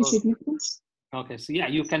 Beautiful. Any significance? Okay, so yeah,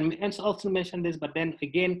 you can also mention this, but then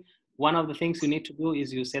again, one of the things you need to do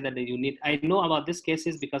is you say that you need, I know about these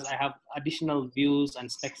cases because I have additional views and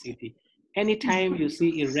spec CT. Anytime you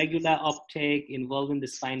see irregular uptake involving the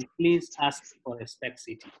spine, please ask for a spec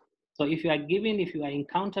CT. So if you are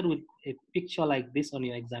encountered with a picture like this on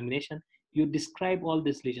your examination, you describe all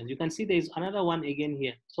these lesions. You can see there is another one again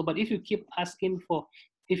here. So, but if you keep asking for,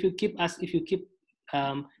 if you keep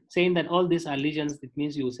saying that all these are lesions, it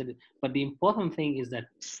means you will say it. But the important thing is that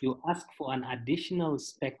you ask for an additional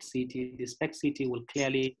spec CT. The spec CT will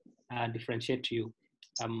clearly differentiate to you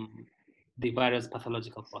the various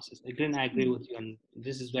pathological process. Again, I agree with you, and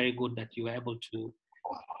this is very good that you were able to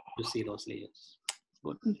see those lesions.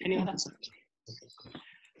 Good. Any other? Okay, good.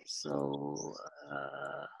 So,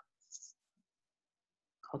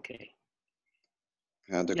 okay.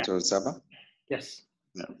 Dr. Zaba? Yes.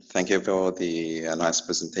 Thank you for the nice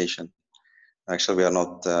presentation. Actually, we are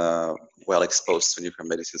not well exposed to nuclear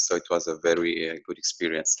medicine, so it was a very good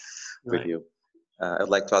experience with you. I'd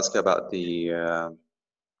like to ask you about the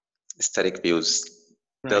aesthetic views.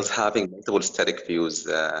 Does having multiple aesthetic views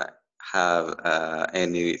have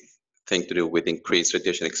anything to do with increased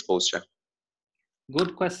radiation exposure?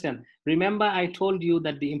 Good question. Remember, I told you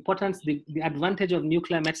that the importance, the advantage of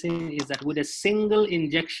nuclear medicine is that with a single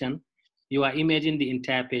injection, you are imaging the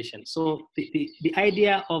entire patient. So the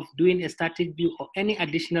idea of doing a static view or any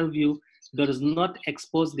additional view does not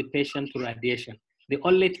expose the patient to radiation. The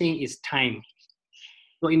only thing is time.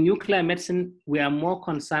 So in nuclear medicine, we are more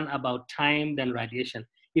concerned about time than radiation.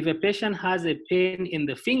 If a patient has a pain in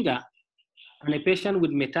the finger and a patient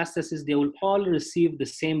with metastasis, they will all receive the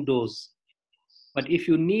same dose. But if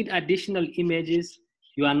you need additional images,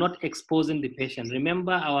 you are not exposing the patient.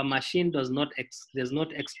 Remember, our machine does not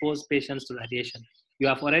expose patients to radiation. You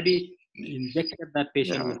have already injected that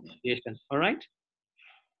patient with radiation. All right?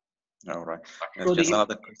 All right. So just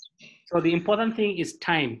another question. So the important thing is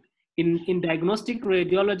time. In diagnostic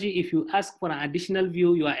radiology, if you ask for an additional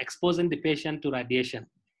view, you are exposing the patient to radiation.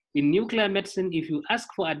 In nuclear medicine, if you ask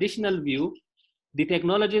for additional view, the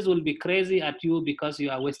technologies will be crazy at you because you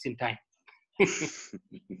are wasting time.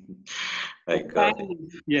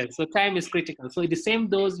 So time is critical. So the same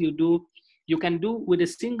dose you can do with a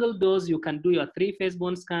single dose, you can do your 3-phase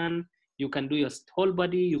bone scan, you can do your whole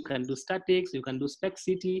body, you can do statics, you can do spec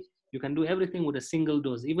CT, you can do everything with a single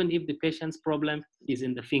dose, even if the patient's problem is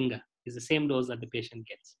in the finger. It's the same dose that the patient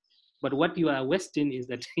gets. But what you are wasting is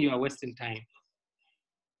that you are wasting time.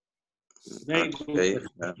 Very good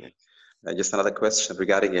question. Just another question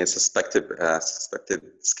regarding a suspected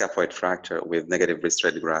scaphoid fracture with negative wrist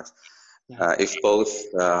radiograph. If both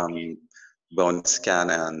bone scan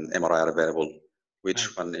and MRI are available,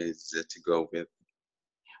 which one is to go with?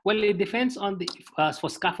 Well, it depends on the, for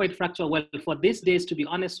scaphoid fracture, well, for these days, to be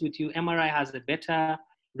honest with you, MRI has a better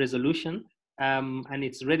resolution and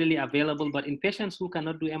it's readily available. But in patients who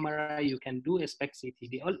cannot do MRI, you can do a spec CT.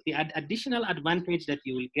 The additional advantage that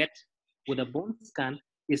you will get with a bone scan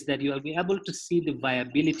is that you will be able to see the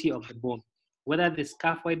viability of the bone, whether the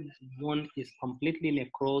scaphoid bone is completely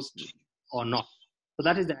necrosed or not. So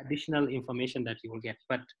that is the additional information that you will get.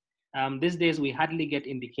 But these days, we hardly get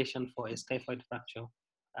indication for a scaphoid fracture.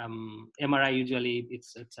 MRI usually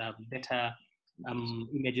it's a better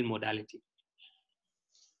imaging modality.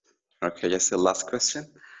 Okay, just the last question.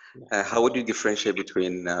 How would you differentiate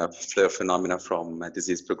between flare phenomena from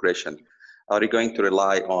disease progression? Are you going to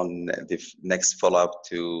rely on the next follow-up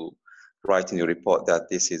to write in your report that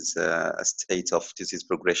this is a state of disease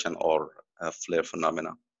progression or a flare phenomena?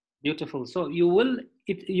 Beautiful. So you will,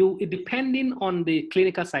 depending on the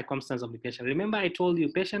clinical circumstance of the patient. Remember, I told you,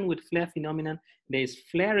 patient with flare phenomenon, there is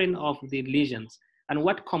flaring of the lesions. And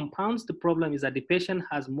what compounds the problem is that the patient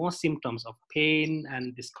has more symptoms of pain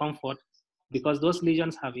and discomfort because those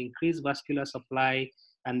lesions have increased vascular supply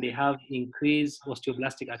and they have increased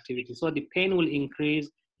osteoblastic activity. So the pain will increase,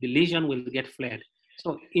 the lesion will get flared.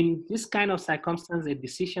 So in this kind of circumstance, a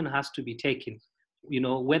decision has to be taken,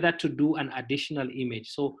 whether to do an additional image.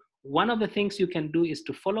 So one of the things you can do is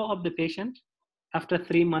to follow up the patient after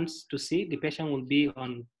 3 months to see the patient will be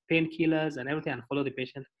on painkillers and everything and follow the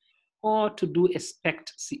patient, or to do a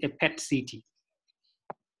PET CT.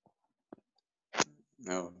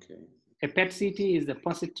 Okay. A PET CT is the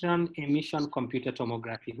positron emission computer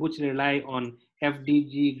tomography, which rely on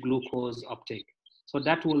FDG glucose uptake. So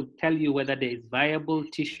that will tell you whether there is viable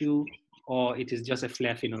tissue or it is just a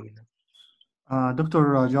flare phenomenon. Dr.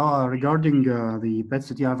 Jawa, regarding the PET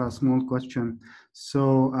CT, I have a small question.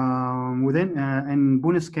 So in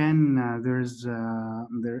bone scan, there is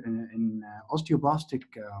in osteoblastic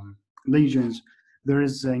lesions, there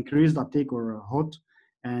is increased uptake or hot,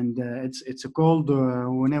 and it's called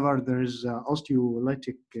whenever there is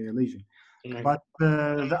osteolytic lesion. But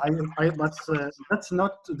that's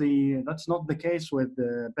not the case with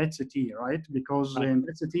PET-CT, right? Because in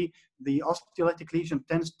PET-CT, the osteolytic lesion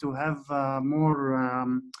tends to have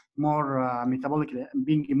metabolically,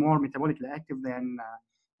 being more metabolically active than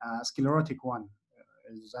sclerotic one.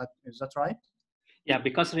 Is that right? Yeah,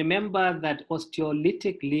 because remember that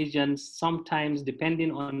osteolytic lesions sometimes,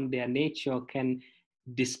 depending on their nature, can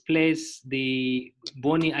displace the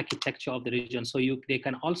bony architecture of the region. So they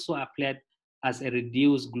can also appear as a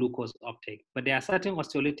reduced glucose uptake. But there are certain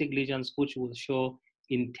osteolytic lesions which will show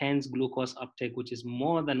intense glucose uptake, which is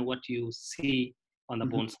more than what you see on the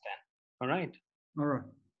bone scan. All right? All right.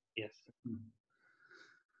 Yes.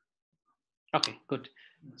 Okay, good.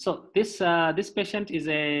 So this patient is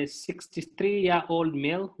a 63-year-old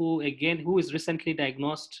male who is recently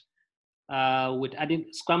diagnosed with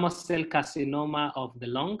squamous cell carcinoma of the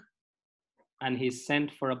lung, and he's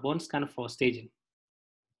sent for a bone scan for staging.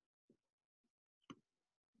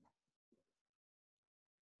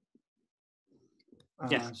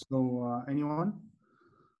 Yes. So anyone?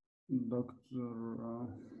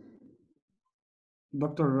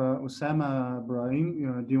 Dr. Osama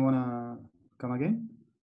Ibrahim, do you want to come again?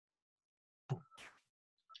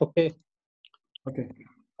 Okay. Okay.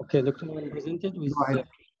 Okay, Doctor, I'm presented with.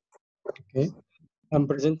 Okay, I'm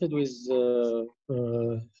presented with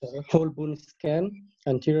whole bone scan,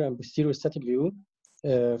 anterior and posterior static view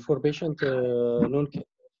for patient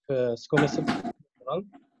non-squamous cell lung.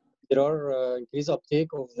 There are increased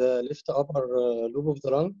uptake of the left upper lobe of the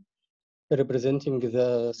lung, representing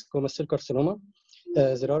the squamous cell carcinoma.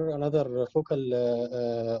 There are another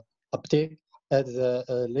focal uptake at the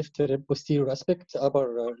left rib posterior aspect,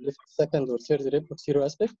 upper left second or third rib posterior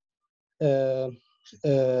aspect.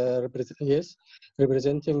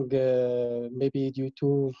 Representing maybe due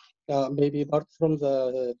to maybe apart from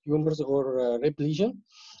the tumors or rib lesion.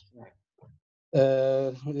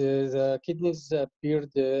 The kidneys appear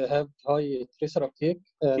to have high tracer uptake,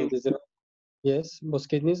 and yes, both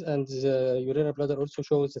kidneys, and the urinary bladder also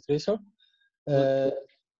shows the tracer.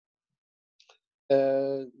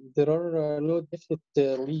 There are no definite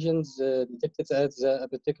lesions detected at the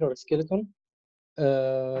appendicular skeleton,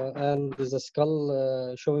 and the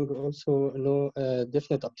skull showing also no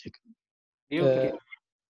definite uptake.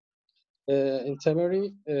 In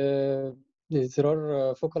summary, there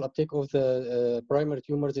are focal uptake of the primary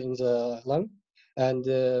tumors in the lung, and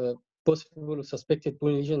possible suspected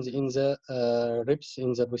bone lesions in the ribs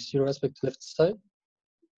in the posterior aspect left side.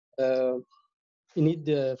 We need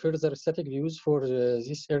further static views for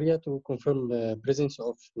this area to confirm presence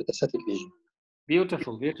of metastatic lesion.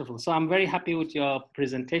 Beautiful, beautiful. So I'm very happy with your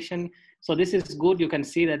presentation. So this is good. You can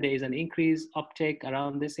see that there is an increased uptake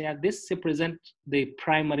around this area. This represents the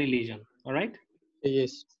primary lesion, all right?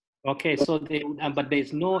 Yes. Okay, so but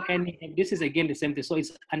there's no any, this is again the same thing. So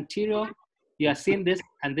it's anterior, you are seeing this,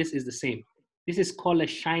 and this is the same. This is called a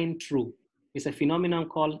shine through. It's a phenomenon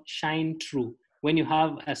called shine through. When you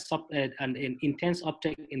have an intense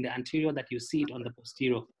uptake in the anterior that you see it on the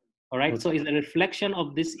posterior, all right? So it's a reflection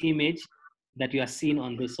of this image that you are seeing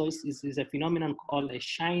on this. So it's a phenomenon called a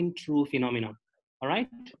shine through phenomenon, all right?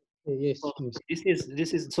 Yes. So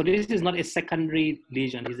this is not a secondary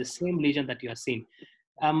lesion. It's the same lesion that you are seeing.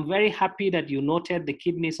 I'm very happy that you noted the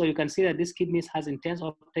kidney. So you can see that this kidney has intense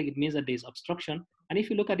uptake. It means that there's obstruction. And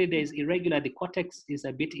if you look at it, there's irregular. The cortex is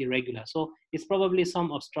a bit irregular. So it's probably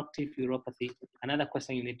some obstructive uropathy. Another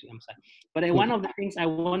question you need to emphasize. But one of the things I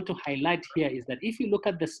want to highlight here is that if you look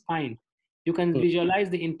at the spine, you can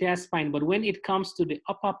visualize the entire spine. But when it comes to the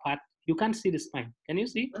upper part, you can't see the spine. Can you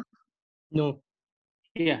see? No.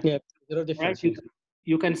 Yeah. Yeah, there are differences. Right?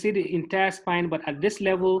 You can see the entire spine, but at this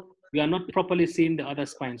level, we are not properly seeing the other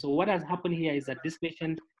spine. So what has happened here is that this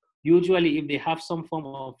patient, usually if they have some form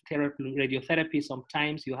of therapy, radiotherapy,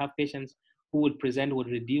 sometimes you have patients who would present with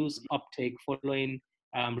reduced uptake following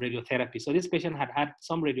radiotherapy. So this patient had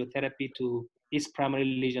some radiotherapy to his primary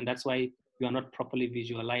lesion. That's why you are not properly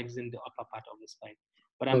visualizing the upper part of the spine.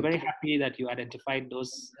 But I'm very happy that you identified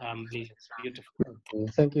those lesions. Beautiful.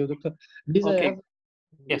 Thank you, Doctor. Please, okay. I have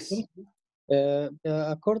Yes.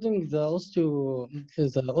 According to the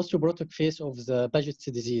osteoporotic phase of the Paget's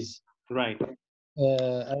disease, right,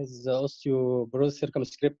 as the osteoporosis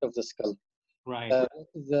circumscript of the skull, right.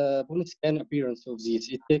 The bone scan appearance of these,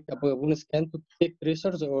 it take a bone scan to take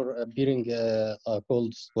tracers or appearing a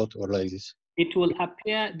cold spot or like this? It will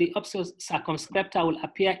appear, the circumscripta will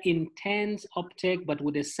appear intense uptake, but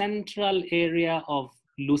with a central area of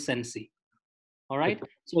lucency. All right.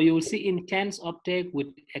 So you will see intense uptake with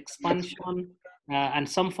expansion and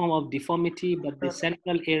some form of deformity, but the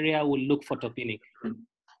central area will look photopenic.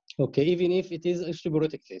 Okay, even if it is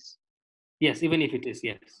osteoporotic phase. Yes, even if it is,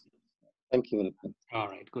 yes. Thank you. All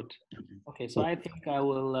right, good. Okay, so I think I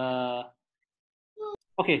will.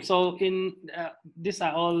 Okay, so these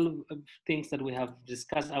are all things that we have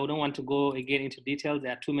discussed. I don't want to go again into details.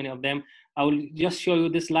 There are too many of them. I will just show you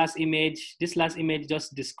this last image. This last image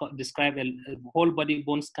just describes a whole body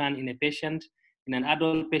bone scan in a patient. In an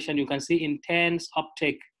adult patient, you can see intense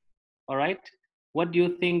uptake. All right. What do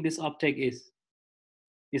you think this uptake is?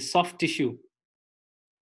 It's soft tissue.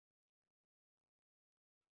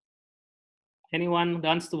 Anyone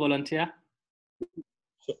wants to volunteer?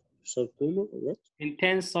 Sarcoma or what?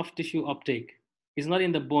 Intense soft tissue uptake. It's not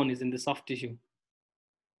in the bone, it's in the soft tissue.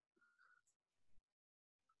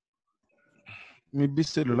 Maybe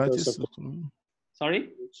cellulitis. Sorry?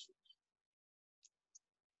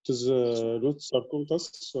 It is not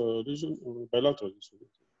sarcomatous region or bilateral.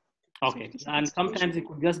 Okay, and sometimes it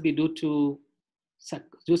could just be due to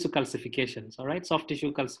calcifications, all right? Soft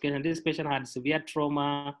tissue calcification. This patient had severe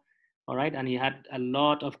trauma, all right? And he had a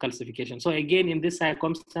lot of calcification. So again, in these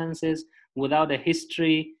circumstances, without a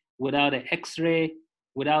history, without an X-ray,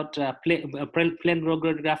 without a plain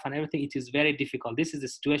radiograph and everything, it is very difficult. This is the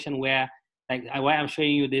situation where, like why I'm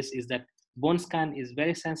showing you this is that bone scan is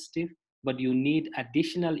very sensitive, but you need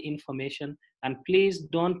additional information. And please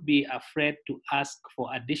don't be afraid to ask for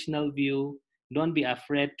additional view. Don't be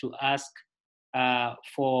afraid to ask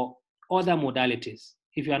for other modalities.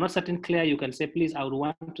 If you are not certain clear, you can say, please, I would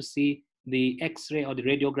want to see the X-ray or the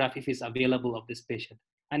radiograph if it's available of this patient.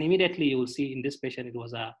 And immediately you will see in this patient, it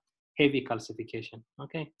was a heavy calcification,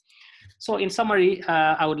 okay? So in summary,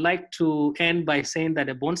 I would like to end by saying that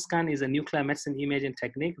a bone scan is a nuclear medicine imaging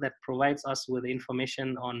technique that provides us with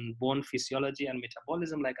information on bone physiology and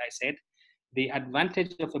metabolism, like I said. The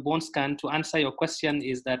advantage of a bone scan, to answer your question,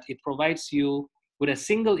 is that it provides you with a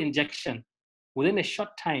single injection. Within a short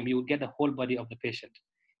time, you will get the whole body of the patient.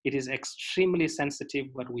 It is extremely sensitive,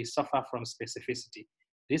 but we suffer from specificity.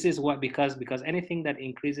 This is what, because anything that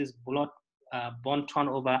increases blood bone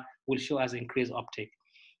turnover will show as increased uptake.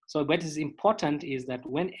 So what is important is that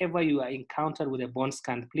whenever you are encountered with a bone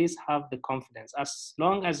scan, please have the confidence. As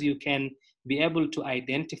long as you can be able to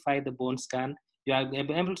identify the bone scan, you are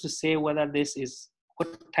able to say whether this is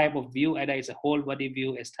what type of view, either it's a whole body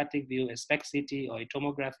view, a static view, a SPECT CT, or a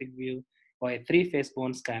tomographic view, or a three-phase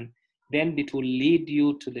bone scan, then it will lead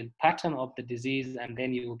you to the pattern of the disease, and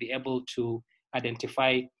then you will be able to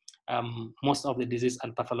identify most of the disease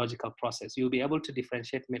and pathological process. You'll be able to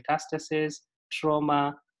differentiate metastasis,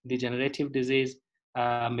 trauma, degenerative disease,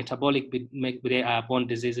 metabolic bone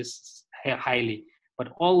diseases highly.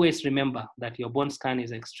 But always remember that your bone scan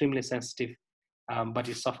is extremely sensitive, but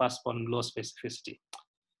it suffers from low specificity.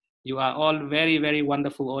 You are all very, very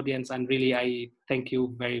wonderful audience, and really I thank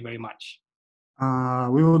you very, very much.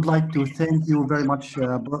 We would like to thank you very much,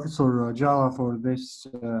 Professor Jawa, for this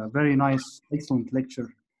very nice, excellent lecture.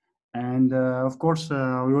 And of course,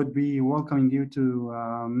 we would be welcoming you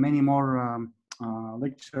to many more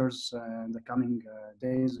lectures in the coming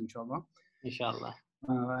days, inshallah. Inshallah.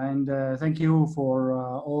 And thank you for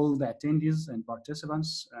all the attendees and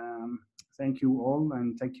participants. Thank you all,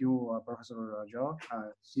 and thank you, Professor Jawa.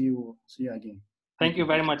 See you again. Thank you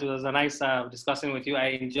very much. It was a nice discussing with you. I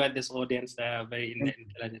enjoyed this audience. Very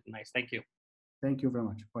intelligent, nice. Thank you. Thank you very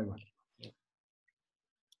much. Bye-bye.